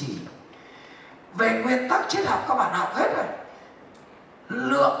sự kiên trì. Về nguyên tắc triết học các bạn học hết rồi.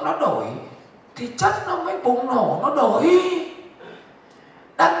 Lượng nó đổi thì chất nó mới bùng nổ, nó đổi.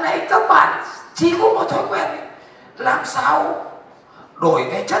 Đằng này các bạn chỉ có một thói quen, làm sao đổi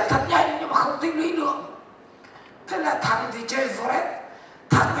về chất thật nhanh nhưng mà không tích lũy được. Thế là thằng thì chơi forex,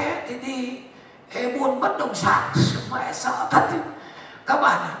 thằng ấy thì đi buôn bất động sản, mẹ sợ thật chứ các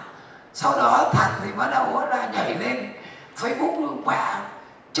bạn ạ. Sau đó thằng thì bắt đầu là nhảy lên Facebook mẹ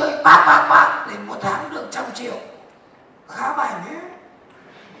chơi bạc để một tháng được 100 triệu. Khá bảnh ấy.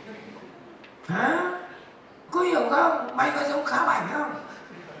 Hả? Có hiểu không? Mày có giống Khá Bảnh không?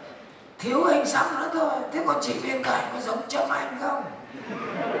 Thiếu hình xăm nữa thôi. Thế còn chị bên cạnh có giống Trâm Anh không?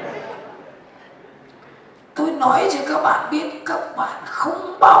 Tôi nói cho các bạn biết, các bạn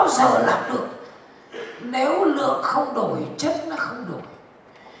không bao giờ làm được nếu lượng không đổi, chất nó không đổi.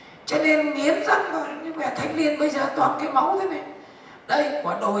 Cho nên nghiến răng rồi. Nhưng mà thanh niên bây giờ toàn cái máu thế này. Đây,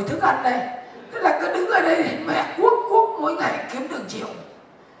 quả đồi thức ăn đây. Thế là cứ đứng ở đây thì mẹ cuốc mỗi ngày kiếm được triệu.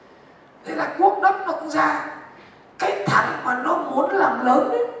 Thế là cuốc đất nó cũng ra. Cái thằng mà nó muốn làm lớn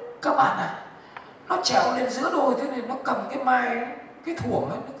đấy các bạn ạ, nó trèo lên giữa đồi thế này, nó cầm cái mai, cái thuổng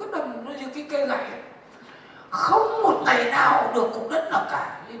ấy, nó cứ đâm nó như cái cây gậy ấy. Không một ngày nào được cục đất nào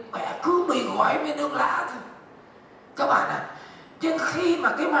cả. Mẹ cứ mì gói với nước lã thôi các bạn ạ. Nhưng khi mà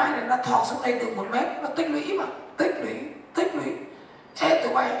cái mai này nó thò xuống đây được 1 mét, nó tích lũy mà, tích lũy. Ê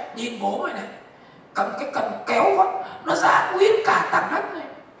tụi bay nhìn bố mày này, cầm cái cần kéo vào, nó ra nguyên cả tảng đất này.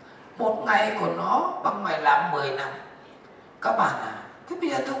 Một ngày của nó bằng mày làm 10 năm các bạn à. Thế bây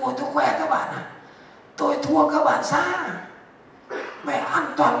giờ tôi ngồi tôi khoe các bạn à, tôi thua các bạn xa. Mẹ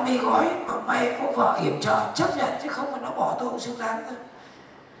ăn toàn mì gói mà mày có vợ yểm trợ chấp nhận, chứ không mà nó bỏ tôi cũng xứng đáng thôi.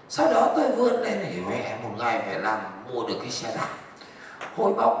 Sau đó tôi vươn lên thì mẹ một ngày phải làm mua được cái xe đạp,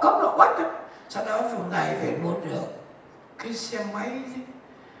 hồi bao cấp nó quách lắm. Sau đó một ngày phải mua được cái xe máy.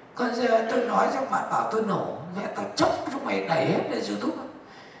 Còn giờ tôi nói cho bạn bảo tôi nổ, mẹ tao chốc cho mày đẩy hết lên YouTube.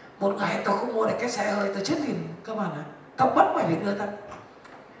 Một ngày tao không mua được cái xe hơi tao chết liền các bạn ạ. Tao bắt mày phải đưa tao,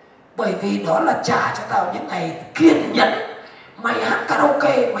 bởi vì đó là trả cho tao những ngày kiên nhẫn. Mày hát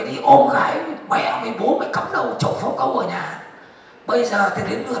karaoke, mày đi ôm gái, mẹ mày bố mày cắm đầu chậu phao câu ở nhà. Bây giờ thì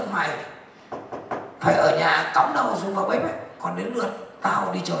đến lượt mày phải ở nhà cắm đầu xuống vào bếp ấy. Còn đến lượt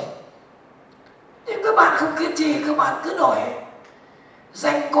tao đi chơi. Nhưng các bạn không kiên trì, các bạn cứ đổi.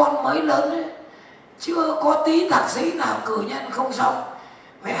 Danh con mới lớn ấy, chưa có tí thạc sĩ nào cử nhân không xong.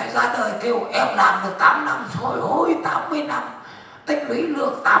 Mẹ ra đời kêu em làm được 8 năm, thôi ôi 80 năm, tích lũy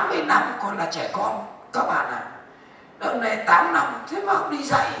được 80 năm còn là trẻ con các bạn ạ. Đợt này 8 năm, thế mà đi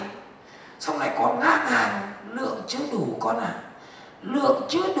dạy. Xong này còn ngang hàng, lượng chưa đủ con ạ. Lượng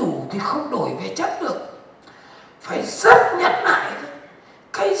chưa đủ thì không đổi về chất được. Phải rất nhẫn nại.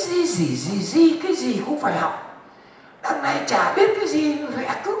 Cái gì cái gì cũng phải học. Đằng này chả biết cái gì,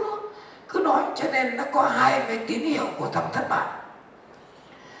 mẹ cứ nói. Cho nên nó có 2 cái tín hiệu của thằng thất bại.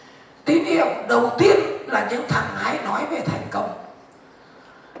 Tín hiệu đầu tiên là những thằng hay nói về thành công.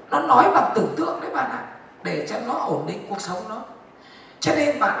 Nó nói bằng tưởng tượng đấy bạn ạ, để cho nó ổn định cuộc sống nó. Cho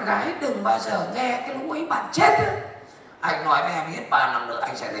nên bạn gái đừng bao giờ nghe cái lúc ấy bạn chết ấy. Anh nói với em biết 3 năm nữa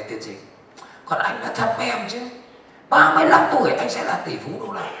anh sẽ lên tiến sĩ. Còn anh đã thật với em chứ, 35 tuổi anh sẽ là tỷ phú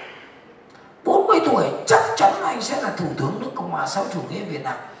đô la, 40 tuổi chắc chắn anh sẽ là thủ tướng nước Cộng hòa xã hội chủ nghĩa Việt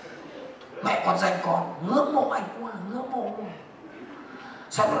Nam. Mẹ con danh con ngưỡng mộ anh quá, ngưỡng mộ.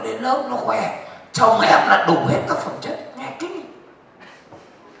 Sau đó đến lớp nó khoe chồng em là đủ hết các phẩm chất, nghe kinh.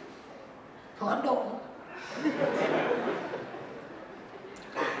 Ở Ấn Độ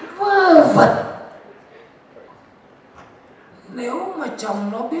vơ vẩn. Nếu mà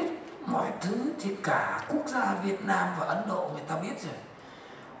chồng nó biết mọi thứ thì cả quốc gia Việt Nam và Ấn Độ người ta biết rồi.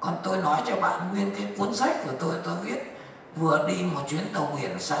 Còn tôi nói cho bạn nguyên cái cuốn sách của tôi viết vừa đi một chuyến tàu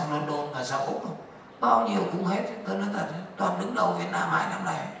biển sang London và sang Úc, bao nhiêu cũng hết. Tôi nói thật, toàn đứng đầu Việt Nam 2 năm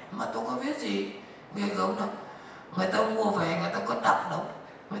này mà tôi có viết gì ghê gớm đâu. Người ta mua về người ta có đọc đâu,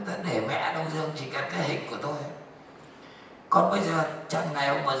 người ta để mẹ Đông Dương chỉ cần cái hình của tôi. Còn bây giờ trận ngày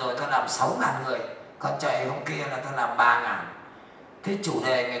hôm vừa rồi tôi làm 6.000 người, còn chạy hôm kia là tôi làm 3.000. Thế chủ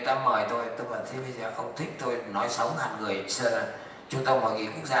đề người ta mời tôi bảo thế bây giờ ông thích tôi nói 6.000 người trung tâm hội nghị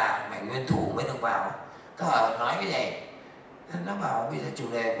quốc gia mày nguyên thủ mới được vào. Tôi bảo nói cái gì? Nó bảo bây giờ chủ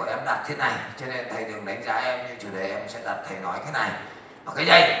đề của em đặt thế này, cho nên thầy đừng đánh giá em, nhưng chủ đề em sẽ đặt thầy nói cái này. Và cái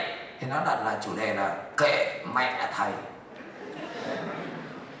gì? Thì nó đặt là chủ đề là kệ mẹ thầy.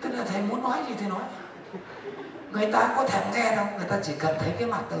 Tức là thầy muốn nói gì thì nói. Người ta có thèm nghe đâu, người ta chỉ cần thấy cái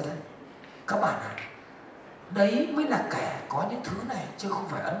mặt tôi thôi. Các bạn ạ, đấy mới là kẻ có những thứ này, chứ không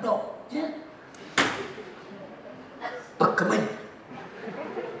phải Ấn Độ nhé. Bực cái mình.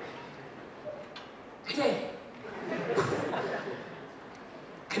 Cái gì?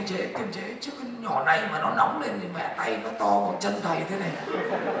 Kiềm chế, chứ cái nhỏ này mà nó nóng lên thì mẹ tay nó to bằng chân thầy thế này.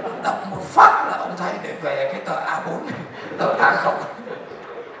 Nó đập một phát là ông thầy để về cái tờ A4 này, tờ A0.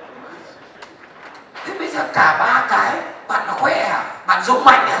 Thế bây giờ cả 3 cái, bạn khoe à? Bạn bạn Dũng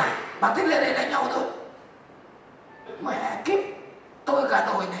mạnh à, bạn thích lên đây đánh nhau thôi. Mẹ kiếp, tôi gà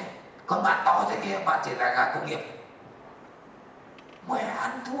đồi này, còn bạn to thế kia, bạn chỉ là gà công nghiệp. Mẹ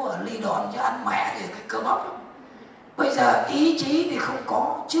ăn thua ở ly đòn chứ ăn mẹ thì cái cơ bắp lắm. Bây giờ ý chí thì không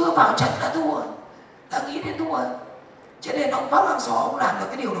có, chưa vào trận đã thua, đã nghĩ đến thua. Cho nên ông Park Hang-seo ông làm được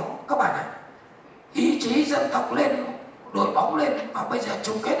cái điều đó các bạn ạ. Ý chí dân tộc lên, đội bóng lên, mà bây giờ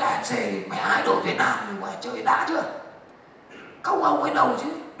chung kết AFC thì mẹ hai đội Việt Nam nhưng mà chơi đã chưa? Không ông ấy đâu chứ,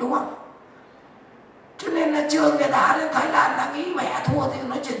 đúng không? Cho nên là trường người đá đến Thái Lan đã nghĩ mẹ thua thì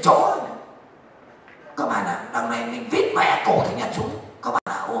nói chuyện chó. Các bạn ạ, đằng này mình vít mẹ cổ thì nhặt xuống, các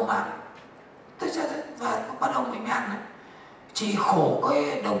bạn ạ, ôm vào. Thế và bắt đầu mình ăn này. Chỉ khổ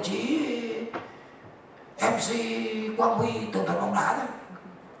cái đồng chí MC Quang Huy từ đoàn bóng đá thôi.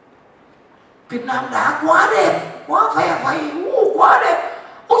 Việt Nam đá quá đẹp, quá phè phẩy, quá đẹp.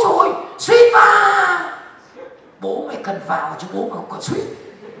 Ôi trời ơi, suýt vào. Bố mày cần vào chứ bố mày không còn suýt.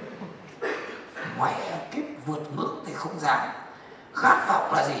 Mẹ kiếp vượt ngưỡng thì không dám. Khát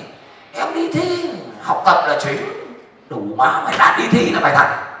vọng là gì? Em đi thi, học tập là chính. Đủ má mày đạt đi thi là phải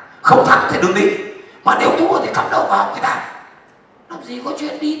thắng. Không thắng thì đừng đi. Mà nếu thua thì cắm đầu vào cái đảng. Làm gì có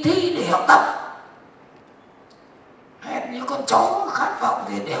chuyện đi thi để học tập. Hèn như con chó khát vọng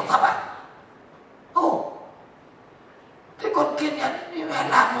thì để học tập à? Ồ, thế con kiên nhẫn như mẹ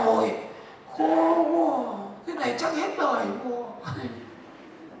làm ngồi khô, cái này chắc hết đời.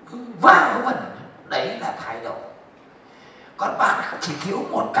 Vào vần, đấy là thái độ. Còn bạn chỉ thiếu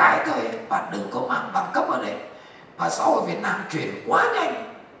một cái thôi, bạn đừng có mang bằng cấp ở đây. Và xã hội Việt Nam chuyển quá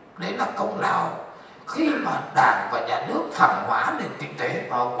nhanh, đấy là công lao khi mà Đảng và Nhà nước phẳng hóa nền kinh tế.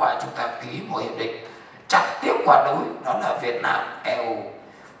 Và hôm qua chúng ta ký một hiệp định chặt tiếp quả núi, đó là Việt Nam EU.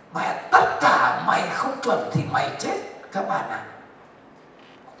 Mẹ tất cả mày không chuẩn thì mày chết các bạn ạ.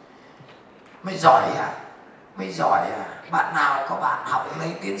 Mày giỏi à? Mày giỏi à? Bạn nào có bạn học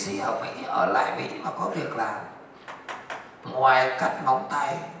lấy tiến sĩ ở Mỹ, ở lại Mỹ mà có việc làm, ngoài cắt móng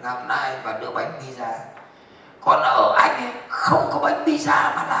tay, làm nai và đưa bánh pizza. Còn ở Anh ấy, không có bánh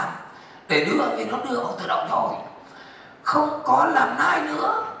pizza mà làm để đưa, vì nó đưa vào tự động rồi, không có làm nai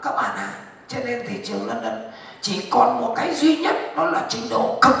nữa các bạn à. Cho nên thị trường London chỉ còn một cái duy nhất, đó là trình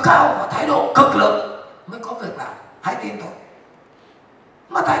độ cực cao và thái độ cực lớn mới có việc làm. Hãy tin thôi.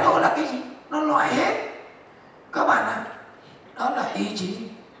 Mà thái độ là cái gì? Nó loại hết các bạn ạ. Đó là ý chí,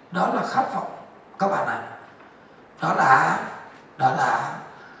 đó là khát vọng các bạn ạ. Đó là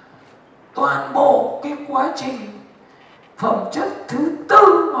toàn bộ cái quá trình phẩm chất thứ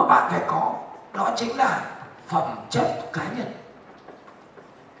tư mà bạn phải có, đó chính là phẩm chất cá nhân.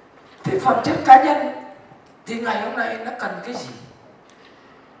 Thì phẩm chất cá nhân thì ngày hôm nay nó cần cái gì?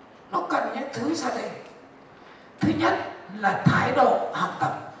 Nó cần những thứ sau đây. Thứ nhất là thái độ học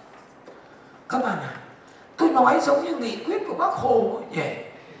tập. Các bạn ạ, tôi nói giống như nghị quyết của Bác Hồ nhỉ.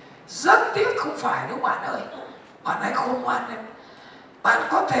 Rất tiếc không phải đâu bạn ơi. Bạn hãy khôn ngoan lên. Bạn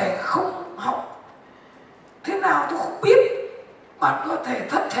có thể không học thế nào tôi không biết, bạn có thể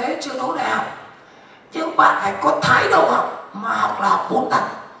thất thế chưa đỗ đại học, nhưng bạn phải có thái độ học. Mà học là học 4 thằng.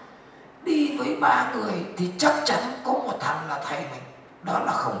 Đi với 3 người thì chắc chắn có một thằng là thầy mình. Đó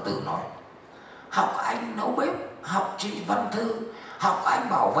là Khổng Tử nói. Học anh nấu bếp, học chị văn thư, học anh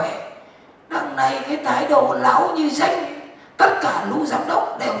bảo vệ. Đằng này cái thái độ lão như danh. Tất cả lũ giám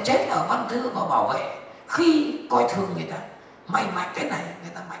đốc đều chết ở văn thư và bảo vệ khi coi thường người ta. Mày mạnh cái này,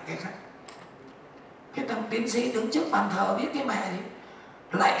 người ta mạnh cái khác. Cái thằng tiến sĩ đứng trước bàn thờ biết cái mẹ gì?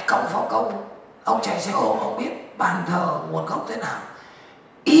 Lạy công phó công. Ông chạy xe ôm, ông biết bàn thờ nguồn gốc thế nào,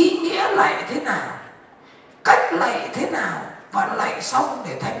 ý nghĩa lạy thế nào, cách lạy thế nào, và lạy xong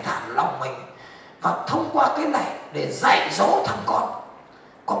để thanh thản lòng mình, và thông qua cái lạy để dạy dỗ thằng con.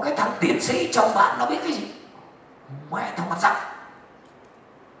 Còn cái thằng tiến sĩ trong bạn nó biết cái gì? Mẹ thằng mặt răng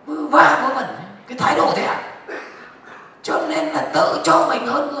vư va vớ vẩn, cái thái độ thế à? Cho nên là tự cho mình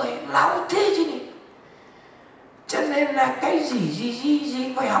hơn người, láo thế chứ nhỉ. Cho nên là cái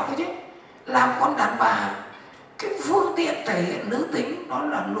gì phải học cái chứ. Làm con đàn bà, cái phương tiện thể hiện nữ tính đó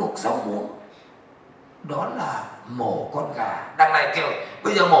là luộc rau muống, đó là mổ con gà. Đằng này kêu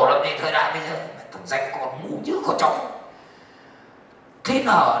bây giờ mổ làm gì, thời đại bây giờ thằng danh còn ngu chứ có chó. Thế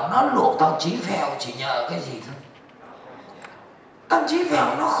nở nó luộc thằng Chí Phèo chỉ nhờ cái gì thôi. Thằng Chí Phèo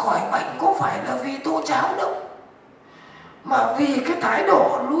nó khỏi bệnh có phải là vì tô cháo đâu, mà vì cái thái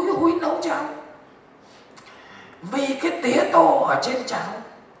độ lúi húi nấu cháo, vì cái tía tô ở trên cháo,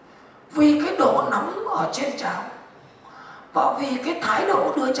 vì cái độ nóng ở trên cháo, và vì cái thái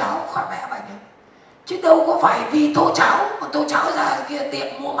độ đưa cháo khỏi mẹ bệnh ấy. Chứ đâu có phải vì tô cháo, mà tô cháo ra kia tiệm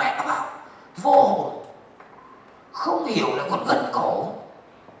mua mẹ nó vào. Vô hồn, không hiểu là còn gân cổ.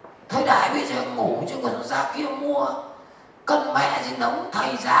 Thời đại bây giờ ngủ chứ còn ra kia mua cân cơm mẹ thì nấu,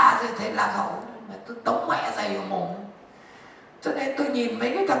 thầy già thì thầy lạc hậu, tôi tống mẹ dày vào mồm. Cho nên tôi nhìn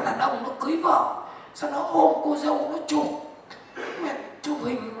mấy cái thằng đàn ông nó cưới vợ, sao nó ôm cô dâu nó chụp, mẹ chụp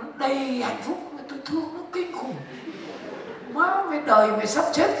hình nó đầy hạnh phúc, mà tôi thương nó kinh khủng. Má mày đời mày sắp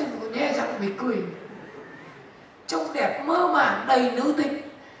chết thì nghe rằng mày cười, trông đẹp mơ màng đầy nữ tính.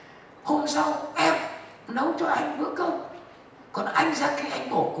 Hôm sau em nấu cho anh bữa cơm, còn anh ra khi anh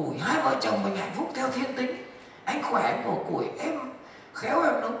bổ củi, hai vợ chồng mình hạnh phúc theo thiên tính. Anh khỏe anh bổ củi, em khéo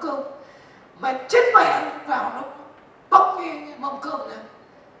em nấu cơm, mà chết mẹ vào nó bốc cái mâm cơm ra,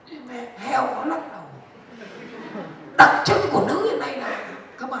 mẹ heo nó lắc đầu. Đặc trưng của nữ hiện nay là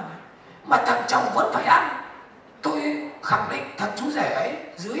các bạn ạ, mà thằng chồng vẫn phải ăn. Tôi khẳng định thằng chú rể ấy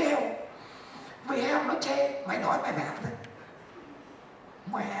dưới heo, vì heo nó chê, mày nói mày phải làm thế.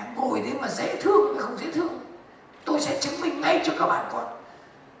 Mẹ ngồi đấy mà dễ thương hay không dễ thương, tôi sẽ chứng minh ngay cho các bạn con.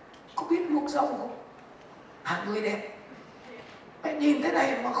 Có biết luộc rau không? Hàng người đẹp, mẹ nhìn thế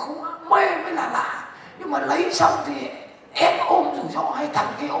này mà không mê mới là lạ. Nhưng mà lấy xong thì em ôm rủi ro hay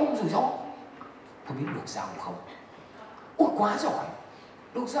thằng kia ôm rủi ro. Có biết luộc rau không? Ôi quá giỏi.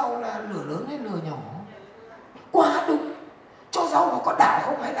 Luộc rau là lửa lớn hay lửa nhỏ? Quá đúng. Cho rau nó có đảo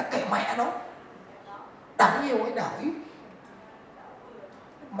không hay là kệ mẹ nó? Đảo nhiều hay đảo ít?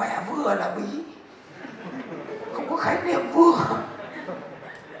 Mẹ vừa là bí, không có khái niệm vừa.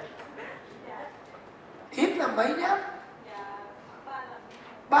 Ít là mấy nhát?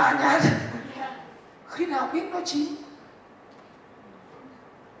 3 nhát. Khi nào biết nó chín?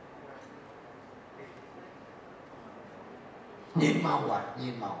 Nhìn màu à?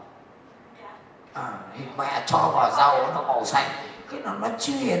 Nhìn màu. Thì mẹ cho vào rau nó màu xanh, cái nào nó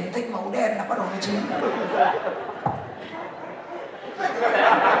chuyển thành màu đen là bắt đầu nó chín.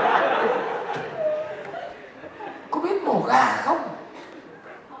 Có biết mổ gà không?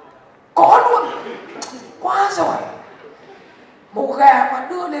 Có luôn. Quá giỏi. Mổ gà mà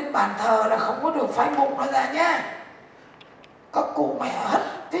đưa lên bàn thờ là không có được phanh bụng nó ra nhá. Các cụ mẹ hất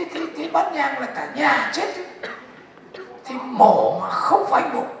cái bát nhang là cả nhà chết. Thì mổ mà không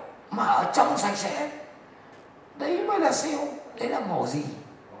phanh bụng mà ở trong sạch sẽ, đấy mới là siêu. Đấy là mổ gì?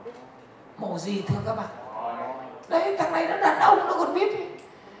 Mổ gì thưa các bạn? Đấy, thằng này nó đàn ông nó còn biết.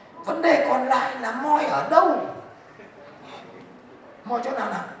 Vấn đề còn lại là moi ở đâu? Moi chỗ nào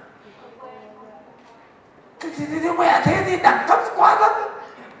nào? Thì mẹ thế thì đẳng cấp quá thấp.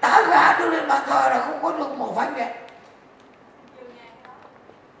 Đá gà đưa lên bàn thờ là không có được mổ phanh kìa.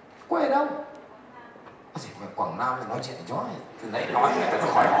 Quê đâu? Quảng Nam thì nói chuyện chó từ nãy nói người ta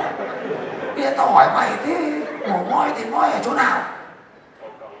khỏi hỏi. Bây giờ tao hỏi mày thế mổ moi thì moi ở chỗ nào?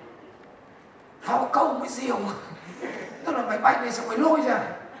 Phao câu mới diều. Tức là mày banh này xong mày lôi ra,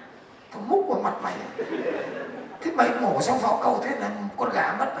 tao múc vào mặt mày. Thế mày mổ xong phao câu, thế là con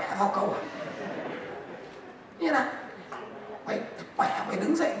gà mất mẹ phao câu à? Như nào? Mày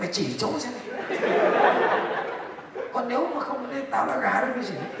đứng dậy mày chỉ chỗ xem. Còn nếu mà không nên tao là gà đâu cái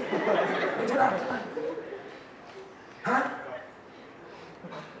gì? Ở chỗ nào? Hả?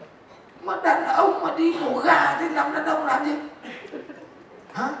 Mà đàn ông mà đi mổ gà thì làm đàn ông làm gì?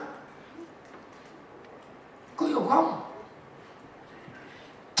 Hả? Có hiểu không?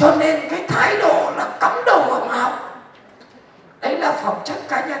 Cho nên cái thái độ là cắm đầu vào mà học. Đấy là phẩm chất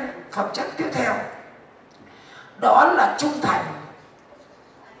cá nhân. Phẩm chất tiếp theo, đó là trung thành,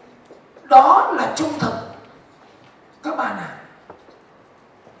 đó là trung thực. Các bạn à,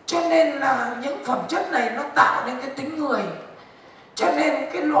 cho nên là những phẩm chất này nó tạo nên cái tính người. Cho nên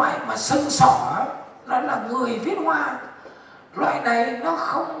cái loại mà sưng sỏ nó là người viết hoa. Loại này nó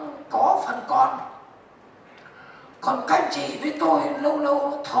không có phần con. Còn các chị với tôi lâu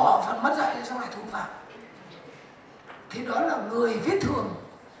lâu nó thỏ phần mất dạy xong lại thu vào, thì đó là người viết thường.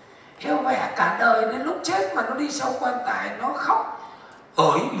 Heo mẹ cả đời đến lúc chết mà nó đi sau quan tài nó khóc: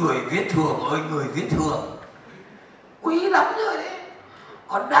 ơi người viết thường, ơi người viết thường. Quý lắm rồi đấy.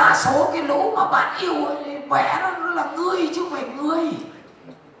 Còn đa số cái lũ mà bạn yêu ấy, mẹ nó là người chứ không phải người.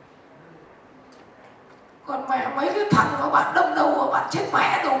 Còn mẹ mấy cái thằng mà bạn đâm đầu mà bạn chết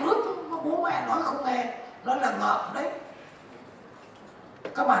mẹ đầu nước mà bố mẹ nói không nghe, nó là ngợm đấy.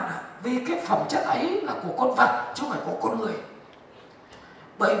 Các bạn ạ, vì cái phẩm chất ấy là của con vật chứ không phải của con người.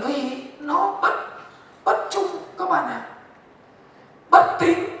 Bởi vì nó bất trung các bạn ạ, bất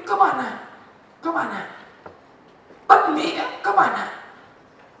tín các bạn ạ, các bạn ạ, bất nghĩa các bạn ạ,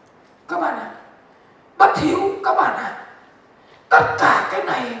 các bạn ạ, bất hiếu các bạn ạ. Tất cả cái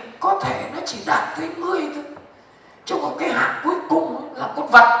này có thể nó chỉ đạt tới người thôi, chứ còn cái hạng cuối cùng là con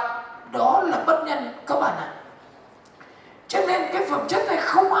vật, đó là bất nhân các bạn ạ. Cho nên cái phẩm chất này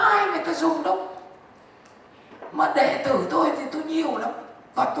không ai người ta dùng đâu. Mà đệ tử tôi thì tôi nhiều lắm,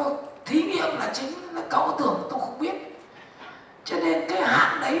 và tôi thí nghiệm là chính là cậu tưởng tôi không biết. Cho nên cái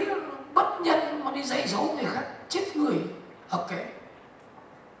hạn đấy nó bất nhân mà đi dạy dỗ người khác, chết người. Ok.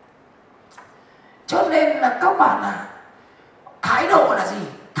 Cho nên là các bạn à, thái độ là gì?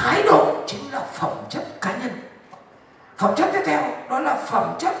 Thái độ chính là phẩm chất cá nhân. Phẩm chất tiếp theo đó là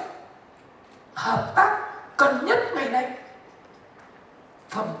phẩm chất hợp tác cần nhất ngày nay.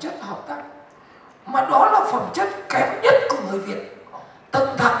 Phẩm chất hợp tác, mà đó là phẩm chất kém nhất của người Việt.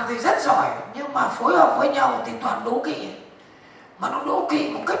 Từng thằng thì rất giỏi, nhưng mà phối hợp với nhau thì toàn đố kỵ. Mà nó đố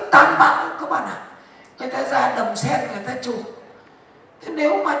kỵ một cách tàn bạo các bạn ạ. Người ta ra đầm sen người ta chụp. Thế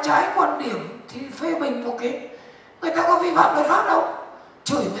nếu mà trái quan điểm thì phê bình một cái, người ta có vi phạm luật pháp đâu,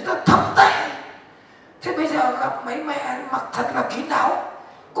 chửi người ta thậm tệ. Thế bây giờ gặp mấy mẹ mặc thật là kín đáo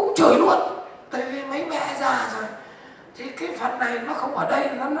cũng chửi luôn, tại vì mấy mẹ già rồi thì cái phần này nó không ở đây,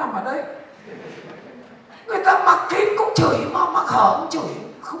 nó nằm ở đây. Người ta mặc kín cũng chửi, mà mặc hở cũng chửi,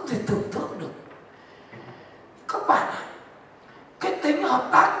 không thể tưởng tượng được. Các bạn ạ, cái tính hợp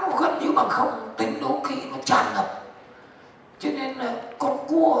tác nó gần như bằng không, tính đố kỵ nó tràn ngập. Cho nên là con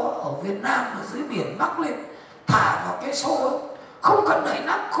cua ở Việt Nam ở dưới biển mắc lên, thả vào cái xô ấy, không cần đẩy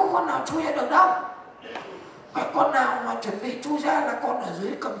nắp, không con nào chui ra được đâu. Mà con nào mà chuẩn bị chui ra là con ở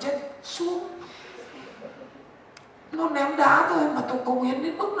dưới cầm chân xuống. Nó ném đá thôi mà tôi cống hiến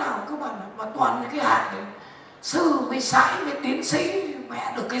đến mức nào các bạn ạ. Mà toàn cái hạt này, sư mới sãi mới tiến sĩ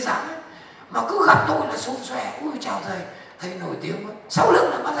mẹ được cái dáng ấy, mà cứ gặp tôi là xôn xòe, ui chào thầy, thầy nổi tiếng quá, sau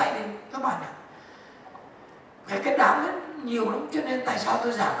lưng là bắt dạy đến các bạn ạ. Cái đám ấy nhiều lắm, cho nên tại sao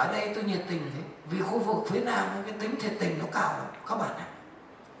tôi giảng ở đây tôi nhiệt tình thế, vì khu vực phía Nam cái tính thiệt tình nó cao lắm các bạn ạ.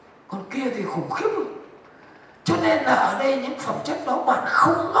 Còn kia thì khủng khiếp luôn. Cho nên là ở đây những phẩm chất đó bạn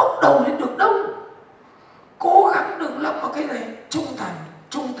không ngóc đầu lên được đâu. Cố gắng đừng lâm vào cái này. Trung thành,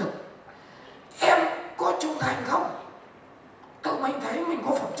 trung thực. Em có trung thành không? Tự mình thấy mình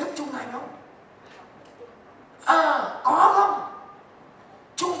có phẩm chất trung thành không? Có không?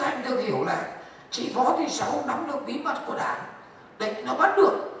 Trung thành được hiểu là chị Võ Thị Sáu nắm được bí mật của Đảng, định nó bắt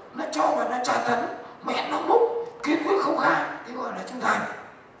được, nó cho và nó trả tấn, mẹ nó múc, kiên quyết không khai, thì gọi là trung thành.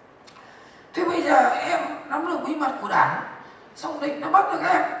 Thế bây giờ em nắm được bí mật của Đảng, xong định nó bắt được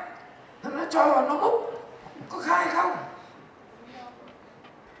em, nó cho và nó múc, có khai không?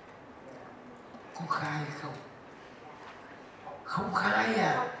 Có khai không? Không khai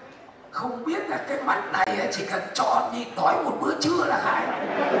à? Không biết là cái mặt này chỉ cần cho nhịn đói một bữa trưa là khai.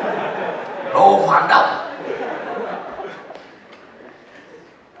 Đồ phản động.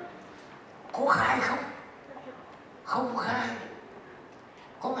 Có khai không? Không khai.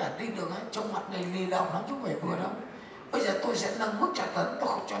 Có vẻ tin được ấy, trong mặt này lì lợm lắm chứ không phải vừa đâu. Bây giờ tôi sẽ nâng mức trả tấn, tôi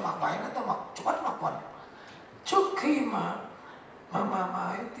không cho mặc váy nữa, tôi bắt mặc quần. Trước khi mà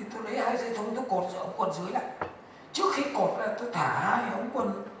thì tôi lấy 2 dây thun tôi cột ống quần dưới lại. Trước khi cột là tôi thả 2 ống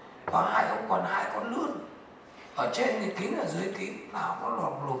quần và 2 ống quần, 2 con lươn. Ở trên thì kín, ở dưới kín, nào có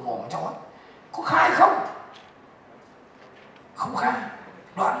lồm mồm trong ấy. Có khai không? Không khai.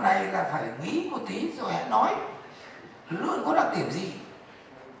 Đoạn này là phải nghĩ một tí rồi hãy nói. Lươn có đặc điểm gì?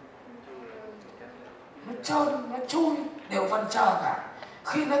 Nó trơn, nó chui, đều phần chờ cả.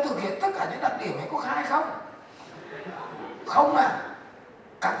 Khi nó thực hiện tất cả những đặc điểm ấy có khai không? Không à?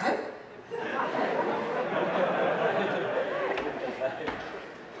 Càng thích.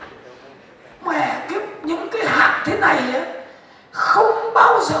 Mẹ kiếp, những cái hạng thế này ấy, không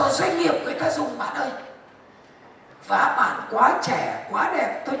bao giờ doanh nghiệp người ta dùng bạn ơi. Và bạn quá trẻ, quá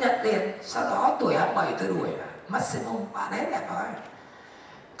đẹp, tôi nhận tiền. Sau đó tuổi 27 tôi đuổi. Maximum, bạn ấy đẹp rồi.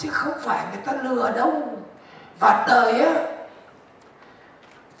 Chứ không phải người ta lừa đâu. Và đời ấy,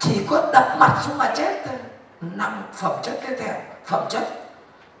 chỉ có đập mặt xuống mà chết thôi. 5 phẩm chất tiếp theo. Phẩm chất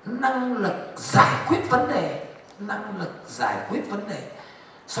năng lực giải quyết vấn đề. Năng lực giải quyết vấn đề.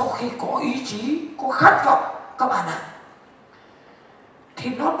 Sau khi có ý chí, có khát vọng các bạn ạ, thì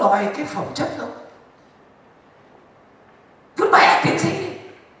nó đòi cái phẩm chất đó. Cứ mẹ tiến sĩ đi,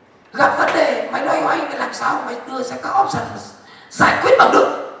 gặp vấn đề mày loay hoay mày làm sao mày đưa ra các option giải quyết bằng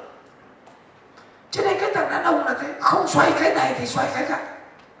được. Cho nên cái thằng đàn ông là thế, không xoay cái này thì xoay cái khác.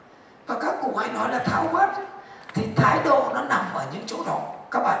 Và các cụ hay nói là tháo vát, thì thái độ nó nằm ở những chỗ đó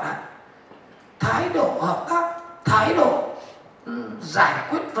các bạn ạ. Thái độ hợp tác, thái độ giải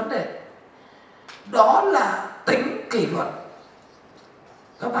quyết vấn đề, đó là tính kỷ luật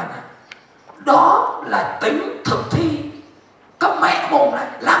các bạn ạ. Đó là tính thực thi. Các mẹ mồm này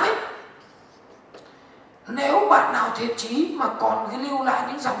làm ấy. Nếu bạn nào thiện chí mà còn cái lưu lại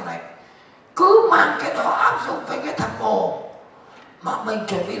những dòng này, cứ mang cái đó áp dụng với cái thằng bồ mà mình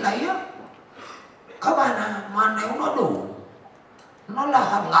chuẩn bị lấy á, các bạn à, mà nếu nó đủ, nó là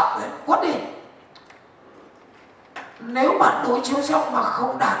hòn ngọc đấy, quất đi. Nếu bạn đối chiếu xong mà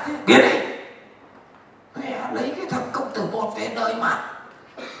không đạt thì biến đi. Lấy cái thằng công từ một về đời mà.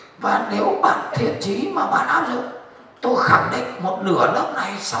 Và nếu bạn thiện chí mà bạn áp dụng, tôi khẳng định một nửa lớp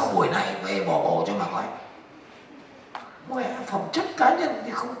này sau buổi này về bỏ bổ cho mà coi. Mẹ, phẩm chất cá nhân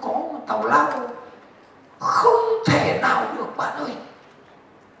thì không có, một tào lao không thể nào được bạn ơi.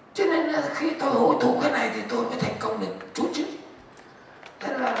 Cho nên là khi tôi hội tụ cái này thì tôi mới thành công được chút chứ.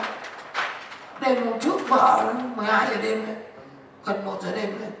 Thế là đêm hôm trước vợ 12 giờ đêm đấy, gần 1 giờ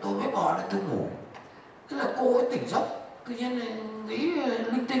đêm đấy, tôi mới bỏ lại tôi ngủ. Thế là cô ấy tỉnh giấc, tự nhiên là nghĩ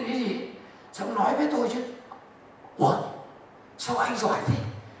linh tinh cái gì, xong nói với tôi chứ: ủa, sao anh giỏi thế?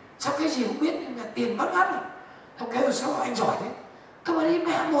 Sao cái gì cũng biết nhưng mà tiền bắt ngắt rồi. Xong kêu sao anh giỏi thế? Tôi bảo đi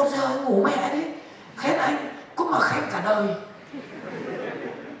mẹ, 1 giờ ngủ mẹ đi. Khen anh, cũng mà khen cả đời.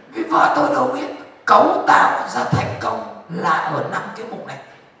 Vì vợ tôi đâu biết cấu tạo ra thành công là ở 5 cái mục này,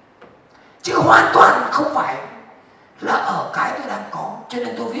 chứ hoàn toàn không phải là ở cái tôi đang có. Cho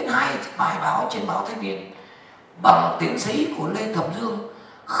nên tôi viết 2 bài báo trên báo Thanh Niên. Bằng tiến sĩ của Lê Thẩm Dương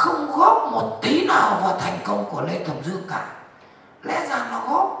không góp một tí nào vào thành công của Lê Thẩm Dương cả. Lẽ ra nó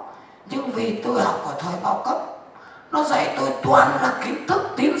góp, nhưng vì tôi học ở thời bao cấp, nó dạy tôi toàn là kiến thức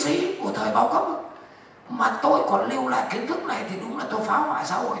tiến sĩ của thời bao cấp, mà tôi còn lưu lại kiến thức này thì đúng là tôi phá hoại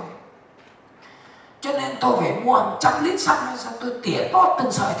xã hội. Cho nên tôi phải mua 100 lít xăng, xong tôi tỉa bót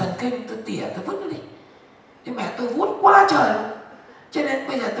từng sợi thần kinh, tôi tỉa tôi vứt nó đi. Nhưng mẹ tôi vút quá trời luôn. Cho nên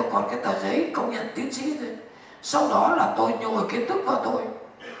bây giờ tôi còn cái tờ giấy công nhận tiến sĩ thôi. Sau đó là tôi nhồi kiến thức vào tôi,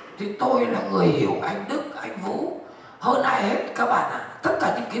 thì tôi là người hiểu anh Đức, anh Vũ hơn ai hết các bạn ạ. Tất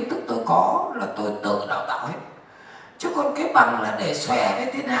cả những kiến thức tôi có là tôi tự đào tạo hết. Chứ còn cái bằng là để xòe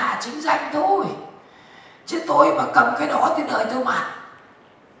với thiên hạ chính danh thôi. Chứ tôi mà cầm cái đó thì đời tôi mạt.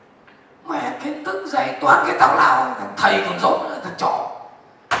 Mẹ, kiến thức dạy toán cái tào lao, thằng thầy còn dốt nữa, thằng trò.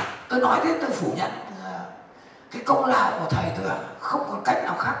 Tôi nói thế tôi phủ nhận cái công lao của thầy tôi, không còn cách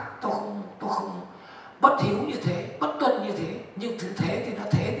nào khác. Tôi không bất hiếu như thế, bất tuân như thế, nhưng thứ thế thì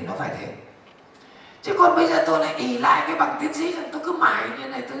nó phải thế. Chứ còn bây giờ tôi lại ỷ lại cái bằng tiến sĩ, tôi cứ mãi như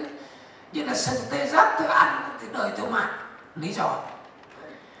này, tôi như là sừng tê giác tôi ăn thì đời tôi mạt. Lý do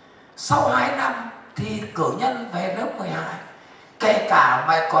sau 2 năm thì cử nhân về lớp 12, kể cả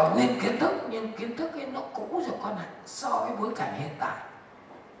mày còn nguyên kiến thức nhưng kiến thức ấy nó cũ rồi con ạ, so với bối cảnh hiện tại.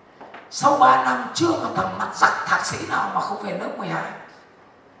 Sau 3 năm chưa có thằng mặt giặc thạc sĩ nào mà không về lớp 12.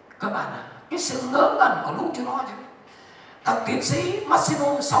 Các bạn ạ, cái sự ngớ ngẩn của lũ chúng nó chứ. Thằng tiến sĩ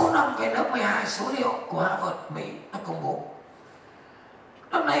maximum 6 năm về lớp 12, số liệu của Harvard Mỹ nó công bố.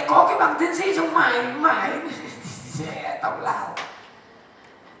 Lần này có cái bằng tiến sĩ trong mãi rẻ tào lao.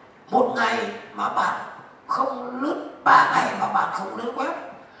 Một ngày mà bạn không lướt, 3 ngày mà bạn không lướt web,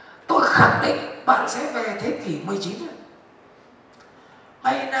 tôi khẳng định bạn sẽ về thế kỷ 19.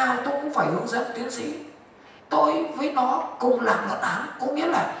 Ngày nào tôi cũng phải hướng dẫn tiến sĩ. Tôi với nó cùng làm luận án, có nghĩa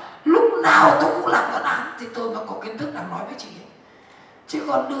là lúc nào tôi cũng làm luận án thì tôi mới có kiến thức đang nói với chị. Chứ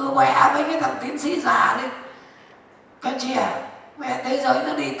còn đưa mẹ mấy cái thằng tiến sĩ già lên, các chị à, mẹ thế giới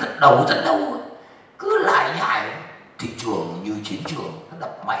nó đi tận đầu tận đâu, cứ lại nhải thị trường như chiến trường, nó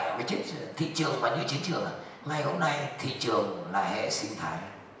đập mẹ với chết. Thị trường mà như chiến trường, ngày hôm nay thị trường là hệ sinh thái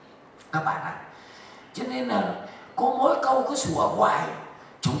các bạn ạ. Cho nên là có mỗi câu cứ sủa hoài: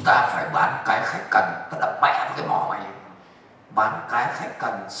 chúng ta phải bán cái khách cần. Ta đập mẹ vào cái mỏ mày. Bán cái khách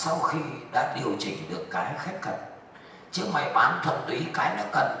cần sau khi đã điều chỉnh được cái khách cần. Chứ mày bán thuần túy cái nó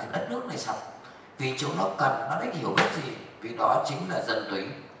cần thì đất nước này sập. Vì chúng nó cần, nó đánh hiểu biết gì? Vì đó chính là dân túy.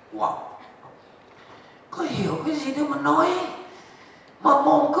 Wow, có hiểu cái gì đâu mà nói, mà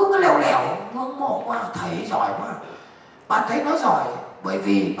mồm cứ lèo lèo, ngưỡng mộ quá, thầy giỏi quá. Bạn thấy nó giỏi bởi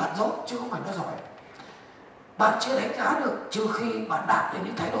vì bạn dốt chứ không phải nó giỏi. Bạn chưa đánh giá được trừ khi bạn đạt đến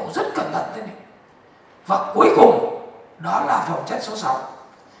những thái độ rất cẩn thận thế này. Và cuối cùng đó là phẩm chất số 6,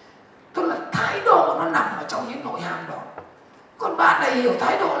 tức là thái độ nó nằm ở trong những nội hàm đó. Còn bạn này hiểu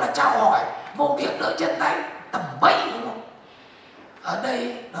thái độ là chào hỏi, mồm miệng đỡ chân tay, tầm bậy đúng không? Ở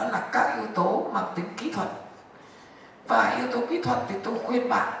đây đó là các yếu tố mang tính kỹ thuật. Và yếu tố kỹ thuật thì tôi khuyên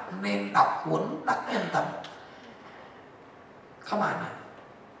bạn nên đọc cuốn Đắc Nhân Tâm các bạn ạ.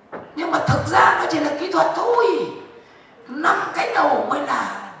 Nhưng mà thực ra nó chỉ là kỹ thuật thôi. 5 cái đầu mới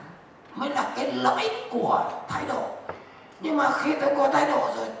là cái lõi của thái độ. Nhưng mà khi tôi có thái độ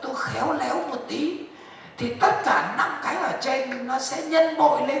rồi, tôi khéo léo một tí thì tất cả 5 cái ở trên nó sẽ nhân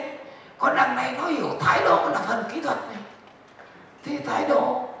bội lên. Còn đằng này nó hiểu thái độ là phần kỹ thuật này, thì thái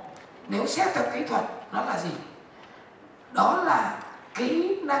độ nếu xét theo kỹ thuật nó là gì? Đó là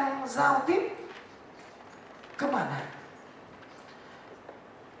kỹ năng giao tiếp các bạn ạ.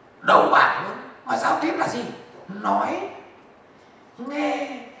 Đầu bảng luôn. Mà giao tiếp là gì? Nói,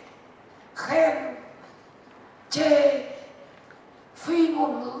 nghe, khen, chê, phi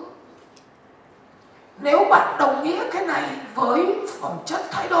ngôn ngữ. Nếu bạn bạn đồng nghĩa cái này với phẩm chất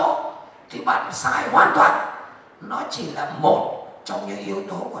thái độ thì bạn sai hoàn toàn. Nó chỉ là một trong những yếu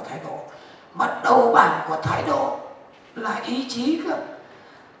tố của thái độ, mà đầu bảng của thái độ là ý chí cơ,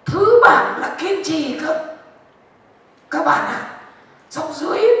 thứ bảng là kiên trì cơ các bạn ạ. Xong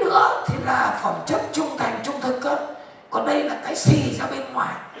dưới nữa thì là phẩm chất trung thành trung thực cơ. Còn đây là cái xì ra bên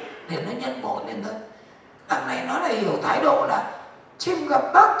ngoài để nó nhân bộ lên thôi. Đằng này nó là hiểu thái độ là chim gặp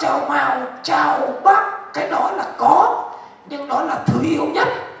bác chào mào, chào bác, cái đó là có, nhưng đó là thứ yếu nhất.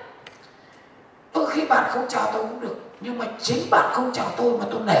 Đôi khi bạn không chào tôi cũng được, nhưng mà chính bạn không chào tôi mà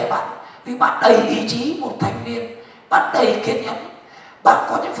tôi nể bạn, vì bạn đầy ý chí, một thành niên, bạn đầy kiên nhẫn, bạn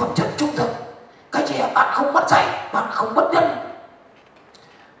có những phẩm chất trung thực. Cái gì bạn không mất dạy, bạn không bất nhân.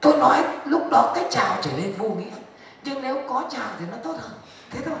 Tôi nói lúc đó cái chào trở nên vô nghĩa, nhưng nếu có chào thì nó tốt hơn,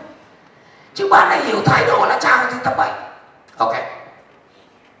 thế thôi. Chứ bạn lại hiểu thái độ là chào thì tập bệnh. Ok,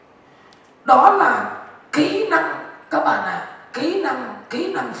 đó là kỹ năng các bạn ạ.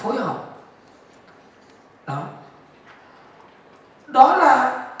 Kỹ năng phối hợp đó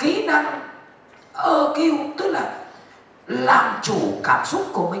là kỹ năng EQ, tức là làm chủ cảm xúc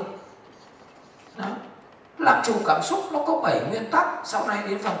của mình đó. Làm chủ cảm xúc nó có 7 nguyên tắc. Sau này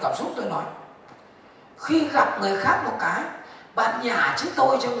đến phần cảm xúc tôi nói. Khi gặp người khác một cái, bạn nhả chữ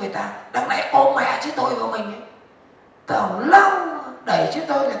tôi cho người ta, đằng này ôm mẹ chữ tôi vào mình ấy, tào lao đẩy chữ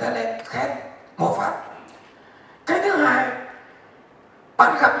tôi người ta lên khen một phát. Cái thứ hai,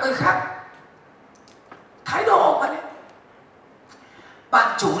 bạn gặp người khác thái độ mà đấy,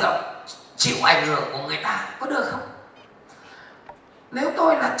 bạn chủ động chịu ảnh hưởng của người ta, có được không? Nếu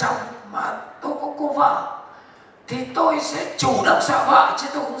tôi là chồng mà tôi có cô vợ thì tôi sẽ chủ động sợ vợ, chứ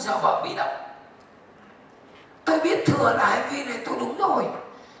tôi không sợ vợ bị động. Tôi biết thừa là hành vi này tôi đúng rồi,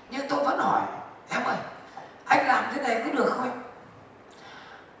 nhưng tôi vẫn hỏi em ơi, anh làm thế này có được không?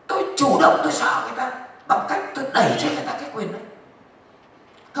 Tôi chủ động tôi sợ người ta bằng cách tôi đẩy cho người ta cái quyền đó.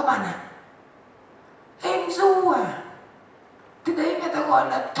 Các bạn à, êm du à, thì đấy người ta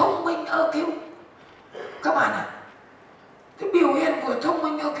gọi là thông minh EQ. Các bạn à, cái biểu hiện của thông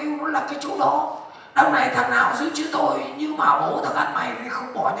minh EQ nó là cái chỗ đó. Đằng này thằng nào giữ chữ tôi như bảo bố thằng ăn mày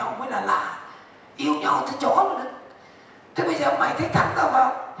không bỏ nhau mới là lạ. Yêu nhau thì chó rồi đấy. Thế bây giờ mày thích thắng tao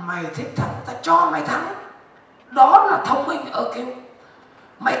vào, mày thích thắng tao cho mày thắng. Đó là thông minh EQ.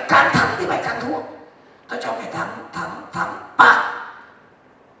 Mày càng thắng thì mày càng thua. Tao cho mày thắng bạc.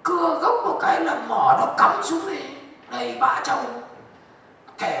 Cưa gốc một cái là mỏ nó cắm xuống đây đầy bã trâu.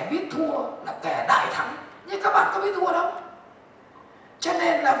 Kẻ biết thua là kẻ đại thắng, nhưng các bạn có biết thua đâu. Cho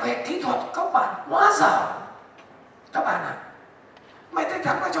nên là về kỹ thuật các bạn quá dở. Các bạn à, mày thích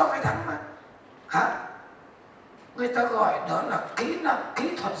thắng tao cho mày thắng mà hả? Người ta gọi đó là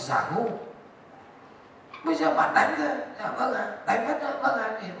kỹ thuật giả ngu. Bây giờ bạn đánh ra, vâng ạ, đánh mất nữa, vâng ạ,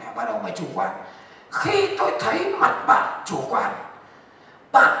 thì bắt đầu mày chủ quan. Khi tôi thấy mặt bạn chủ quan,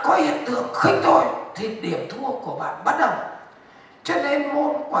 bạn có hiện tượng khinh tôi, thì điểm thua của bạn bắt đầu. Cho nên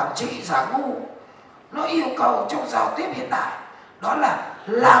môn quản trị giả ngu nó yêu cầu trong giao tiếp hiện đại đó là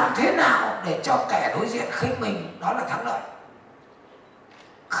làm thế nào để cho kẻ đối diện khinh mình, đó là thắng lợi.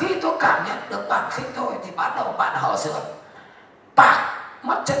 Khi tôi cảm nhận được bạn khinh tôi thì bắt đầu bạn hở sườn, bạc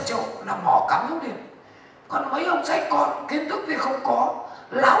mất chân trụ là mỏ cắm xuống liền. Còn mấy ông dạy con kiến thức thì không có,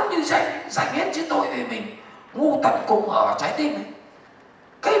 láo như dạy hết chứ tôi vì mình ngu tận cùng ở trái tim ấy.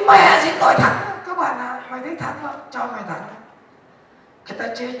 Cái mẹ gì đòi thắng. Các bạn à, mày thấy thắng không? Cho mày thắng. Người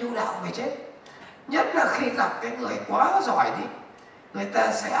ta chê nhu đạo mày chết. Nhất là khi gặp cái người quá giỏi thì người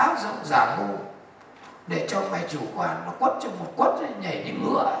ta sẽ áp dụng giả ngu để cho mày chủ quan, nó quất cho một quất nhảy như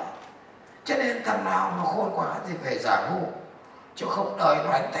ngựa. Cho nên thằng nào mà khôn quá thì phải giả ngu, chứ không đời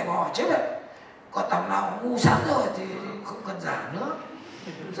nó đánh tay bò chết đấy. Còn thằng nào ngu sẵn rồi thì không cần giả nữa,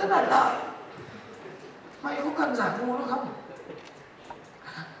 rất là lợi. Mày có cần giả ngu nữa không?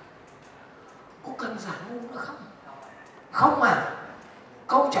 Có cần giả ngu nữa không? Không à?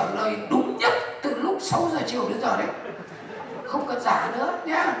 Câu trả lời đúng nhất từ lúc 6 giờ chiều đến giờ đấy. Không cần giả nữa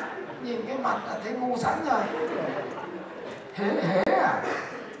nhá. Nhìn cái mặt là thấy ngu sẵn rồi. Hế à?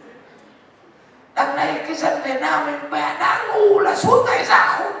 Đằng này cái dân Việt Nam này mẹ đã ngu là suốt ngày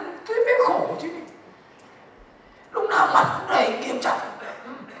giả khôn, thế mới khổ chứ. Lúc nào mặt cũng đầy nghiêm trọng.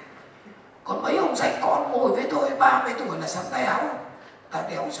 Còn mấy ông dạy con ngồi với tôi 30 tuổi là sắm tay áo, ta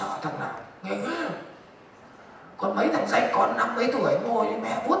đéo sợ thằng nào, nghe ghê. Còn mấy thằng dạy con 50 tuổi ngồi với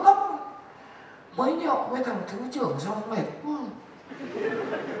mẹ vuốt tóc, mới nhậu với thằng thứ trưởng xong mệt quá.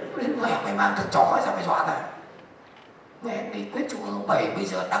 Đến mẹ mày mang thằng chó ra mày dọa ta. Mẹ nghị quyết Trung ương 7 bây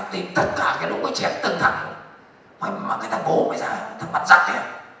giờ đang tìm tất cả cái lũ cái chém từng thằng. Mày mang cái thằng bố mày ra, thằng mặt giặc ấy.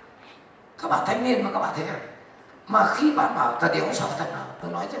 Các bạn thanh niên mà các bạn thấy không? Mà khi bạn bảo ta điều sợ thằng nào,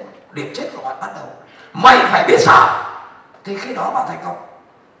 tôi nói rằng điểm chết của bạn bắt đầu mày phải biết sợ, thì khi đó bạn thành công.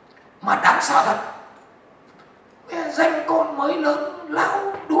 Mà đáng sợ thật, danh con mới lớn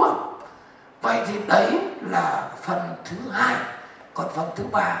lão đùa. Vậy thì đấy là phần thứ hai. Còn phần thứ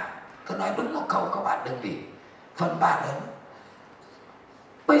ba, tôi nói đúng một câu các bạn đừng vì phần ba lớn.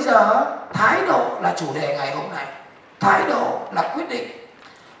 Bây giờ thái độ là chủ đề ngày hôm nay. Thái độ là quyết định.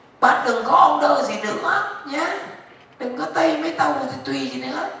 Bạn đừng có ông đơ gì nữa nhé, đừng có tây mấy tàu thì tùy gì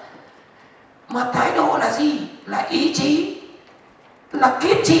nữa. Mà thái độ là gì? Là ý chí, là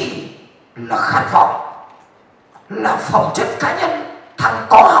kiên trì, là khát vọng, là phẩm chất cá nhân. Thằng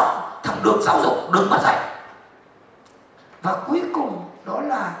có học, thằng được giáo dục, đừng mất dạy. Và cuối cùng đó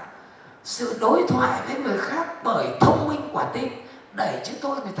là sự đối thoại với người khác bởi thông minh quả tim. Đẩy chứ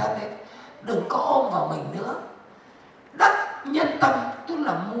tôi người ta lên, đừng có ôm vào mình nữa. Đắc nhân tâm tức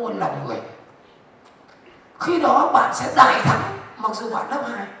là mua lòng người. Khi đó bạn sẽ đại thắng. Mặc dù bạn lớp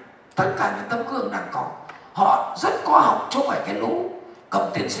 2, tất cả những tấm gương đang có, họ rất có học, chứ không phải cái lũ cầm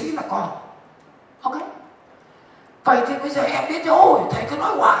tiến sĩ là có học. Ok. Vậy thì bây giờ em biết chứ, ôi thầy cứ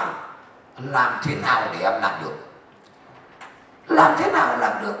nói hoài. Làm thế nào để em làm được? Làm thế nào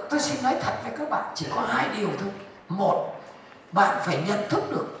làm được? Tôi xin nói thật với các bạn, chỉ có hai điều thôi. Một, bạn phải nhận thức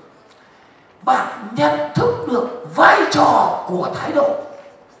được. Bạn nhận thức được vai trò của thái độ.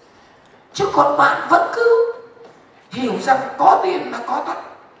 Chứ còn bạn vẫn cứ hiểu rằng có tiền là có tất,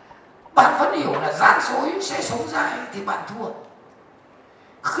 bạn vẫn hiểu là gian dối sẽ sống dài, thì bạn thua.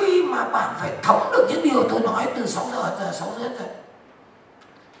 Khi mà bạn phải thấm được những điều tôi nói từ 6 giờ 6 rưỡi rồi,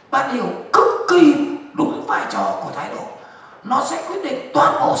 bạn hiểu cực kỳ đúng vai trò của thái độ. Nó sẽ quyết định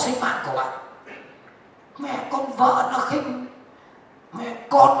toàn bộ sinh mạng của bạn. Mẹ con vợ nó khinh, mẹ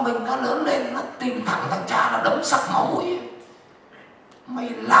con mình nó lớn lên nó tìm thẳng thằng cha nó đấm sặc máu mũi. Mày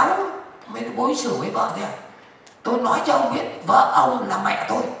láo, mày đối xử với vợ thế à? Tôi nói cho ông biết, vợ ông là mẹ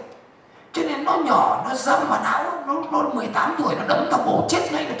tôi. Cho nên nó nhỏ, nó dâm vào não, nó 18 tuổi nó đấm tao bổ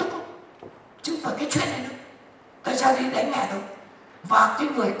chết ngay lập tức. Chứ không phải cái chuyện này nữa. Tại sao đi đánh mẹ thôi? Và cái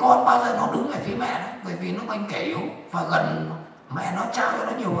người con bao giờ nó đứng ở phía mẹ đó, bởi vì nó bênh kẻ yếu và gần mẹ nó, trao cho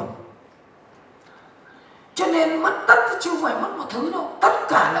nó nhiều hơn. Cho nên mất tất chứ không phải mất một thứ đâu, tất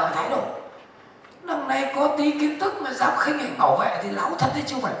cả là ở thái độ. Đằng này có tí kiến thức mà dám khinh hình bảo vệ thì lão thật đấy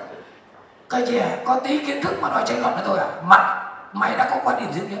chứ không phải. Cái gì à? Có tí kiến thức mà nói tranh luận với tôi à? Mặt mày đã có quan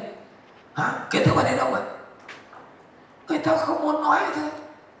điểm riêng nhé. Hả? Kiến thức ở đây đâu vậy? Người ta không muốn nói thôi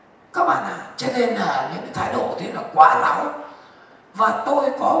các bạn à. Cho nên là những cái thái độ thế là quá láo. Và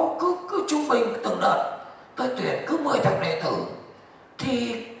tôi có cứ trung bình từng đợt tôi tuyển cứ 10 thằng đệ tử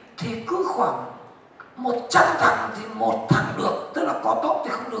thì cứ khoảng 100 thằng thì một thằng được, tức là có tốt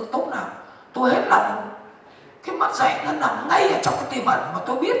thì không được tốt nào. Tôi hết lòng luôn. Cái mắt dạy nó nằm ngay ở trong cái tiềm ẩn mà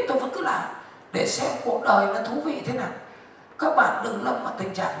tôi biết, tôi vẫn cứ làm để xem cuộc đời nó thú vị thế nào. Các bạn đừng lâm vào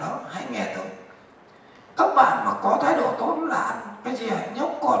tình trạng đó, hãy nghe tôi. Các bạn mà có thái độ tốt là ăn cái gì nhóc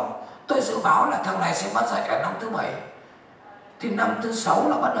con, tôi dự báo là thằng này sẽ mất dạy ở năm thứ 7, thì năm thứ 6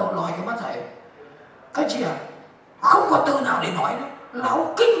 là bắt đầu lòi cái mắt dạy. Cái gì không có từ nào để nói nữa,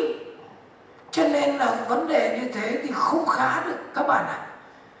 láo kinh. Cho nên là vấn đề như thế thì không khá được các bạn ạ.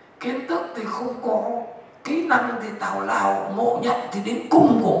 Kiến thức thì không có, kỹ năng thì tào lao, ngộ nhận thì đến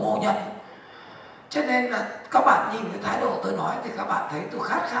cùng của ngộ nhận. Cho nên là các bạn nhìn cái thái độ tôi nói thì các bạn thấy tôi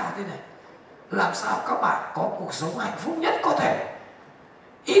khát khao thế này. Làm sao các bạn có cuộc sống hạnh phúc nhất có thể.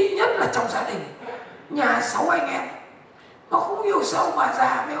 Ít nhất là trong gia đình, nhà 6 anh em, mà không hiểu sao bà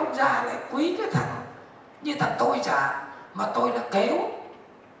già với ông già lại quý cái thằng như thằng tôi chả. Mà tôi đã kéo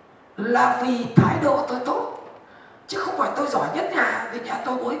là vì thái độ tôi tốt, chứ không phải tôi giỏi nhất nhà. Vì nhà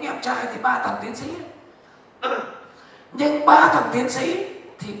tôi 4 anh em trai thì 3 thằng tiến sĩ. Nhưng 3 thằng tiến sĩ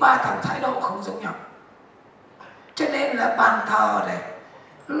thì 3 thằng thái độ không giống nhau. Cho nên là bàn thờ này,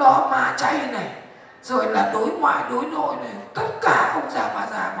 lo ma chay này, rồi là đối ngoại đối nội này, tất cả ông già bà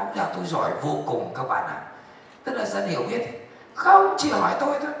già, mà ông già tôi giỏi vô cùng các bạn ạ. Tức là dân hiểu biết, không chỉ hỏi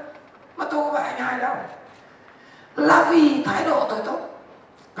tôi thôi, mà tôi không phải anh hai đâu, là vì thái độ tôi tốt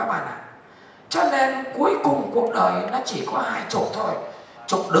các bạn ạ. Cho nên cuối cùng cuộc đời nó chỉ có 2 trục thôi.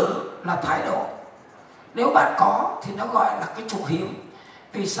 Trục đứng là thái độ, nếu bạn có thì nó gọi là cái trục hiếm.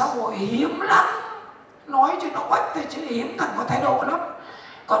 Vì xã hội hiếm lắm, nói cho nó quách thôi chứ hiếm thằng có thái độ lắm.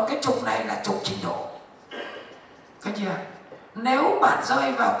 Còn cái trục này là trục trình độ. Cái gì nếu bạn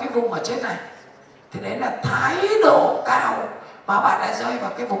rơi vào cái vùng ở trên này thì đấy là thái độ cao, mà bạn lại rơi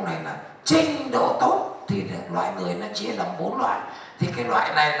vào cái vùng này là trình độ tốt, thì loại người nó chia làm 4 loại. Thì cái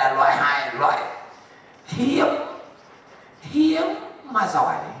loại này là loại 2, loại hiếm mà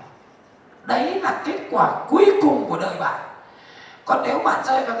giỏi. Đấy là kết quả cuối cùng của đời bạn. Còn nếu bạn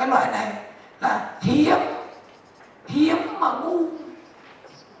rơi vào cái loại này là hiếm hiếm mà ngu.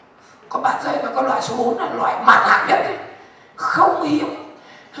 Có bạn rơi vào cái loại số 4 là loại mạn hạng nhất ấy. Không hiếm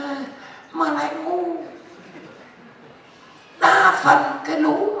mà lại ngu. Đa phần cái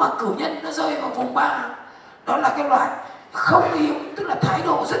lũ mà cử nhân nó rơi vào vùng 3 đó là cái loại không hiếm, tức là thái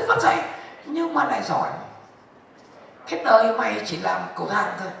độ rất mất dạy nhưng mà lại giỏi. Cái đời mày chỉ làm cầu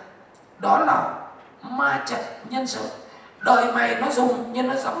thang thôi, đó là ma trận nhân sự. Đời mày nó dùng nhưng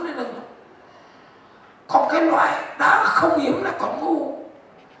nó giẫm lên lưng. Còn cái loại đã không hiếm là còn ngu,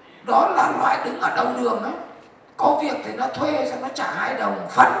 đó là loại đứng ở đầu đường ấy, có việc thì nó thuê cho nó trả 2 đồng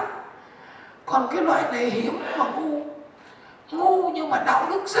phấn. Còn cái loại này hiếm mà ngu, ngu nhưng mà đạo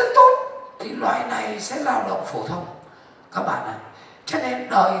đức rất tốt thì loại này sẽ lao động phổ thông các bạn ạ. Cho nên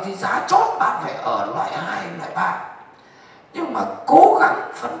đời thì giá chót bạn phải ở loại 2, loại 3, nhưng mà cố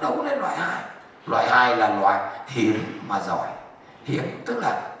gắng phấn đấu lên loại 2. Loại 2 là loại hiếm mà giỏi. Hiếm tức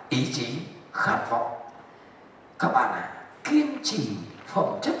là ý chí, khát vọng. Các bạn ạ, kiên trì phẩm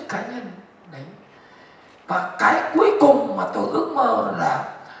chất cá nhân đấy. Và cái cuối cùng mà tôi ước mơ là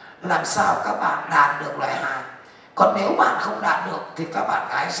làm sao các bạn đạt được loại 2. Còn nếu bạn không đạt được thì các bạn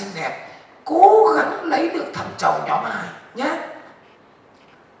gái xinh đẹp cố gắng lấy được thằng chồng nhóm 2 nhé.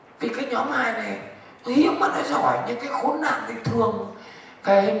 Vì cái nhóm 2 này hiếm mà nó giỏi, nhưng cái khốn nạn thì thường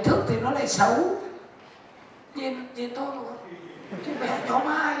cái hình thức thì nó lại xấu. Nhìn tôi luôn, chứ mẹ nhóm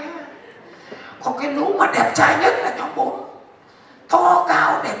 2 á. Còn cái lũ mà đẹp trai nhất là nhóm 4, to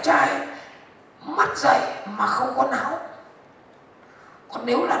cao đẹp trai, mắt dày mà không có não. Còn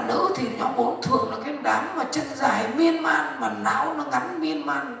nếu là nữ thì nhóm 4 thường là cái đám mà chân dài miên man mà não nó ngắn miên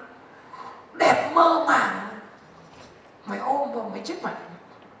man, đẹp mơ màng. Mày ôm vào mày chết mày.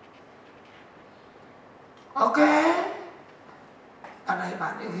 Ok, bạn này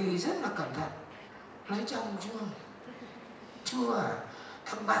bạn ấy ghi rất là cẩn thận. Lấy chồng chưa? Chưa.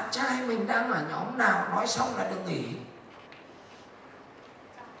 Thằng bạn trai mình đang ở nhóm nào nói xong là đừng nghỉ.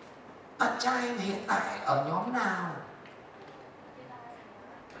 Bạn trai em hiện tại ở nhóm nào?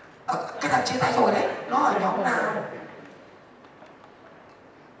 Cái thằng chia tay rồi đấy, nó ở nhóm nào?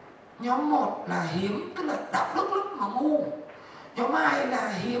 Nhóm 1 là hiếm, tức là đạo đức lắm mà ngu. Nhóm 2 là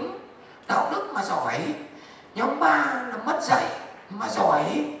hiếm, đạo đức mà giỏi. Nhóm 3 là mất dạy mà giỏi.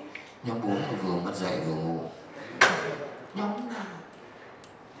 Nhóm 4 là vừa mất dạy vừa ngu. Nhóm nào?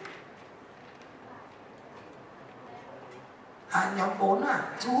 Nhóm 4 à?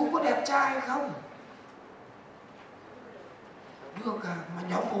 Chú có đẹp trai không? Được à? Mà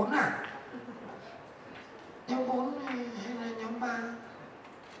nhóm 4 à? Nhóm 4 hay là nhóm 3?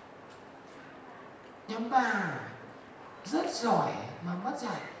 Nhóm 3 rất giỏi mà mất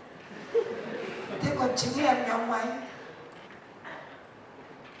dạy. Thế còn chính em nhóm mấy?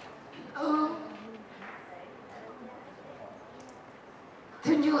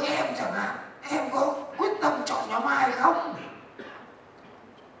 Thế như em chẳng hạn, em có quyết tâm chọn nhóm 2 không?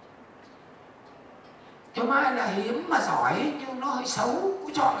 Nhóm 2 là hiếm mà giỏi nhưng nó hơi xấu, có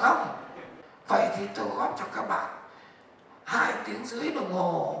chọn không? Vậy thì tôi góp cho các bạn 2 tiếng rưỡi đồng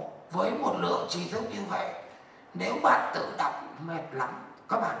hồ với một lượng tri thức như vậy. Nếu bạn tự đọc mệt lắm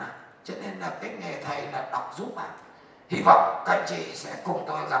các bạn ạ. Cho nên là cái nghề thầy là đọc giúp bạn. Hy vọng các anh chị sẽ cùng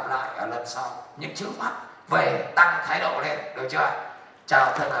tôi gặp lại ở lần sau. Nhưng trước mắt về tăng thái độ lên, được chưa?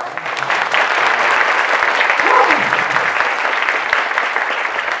 Chào thân ái.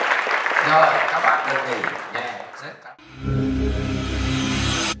 Rồi các bạn đừng nghỉ.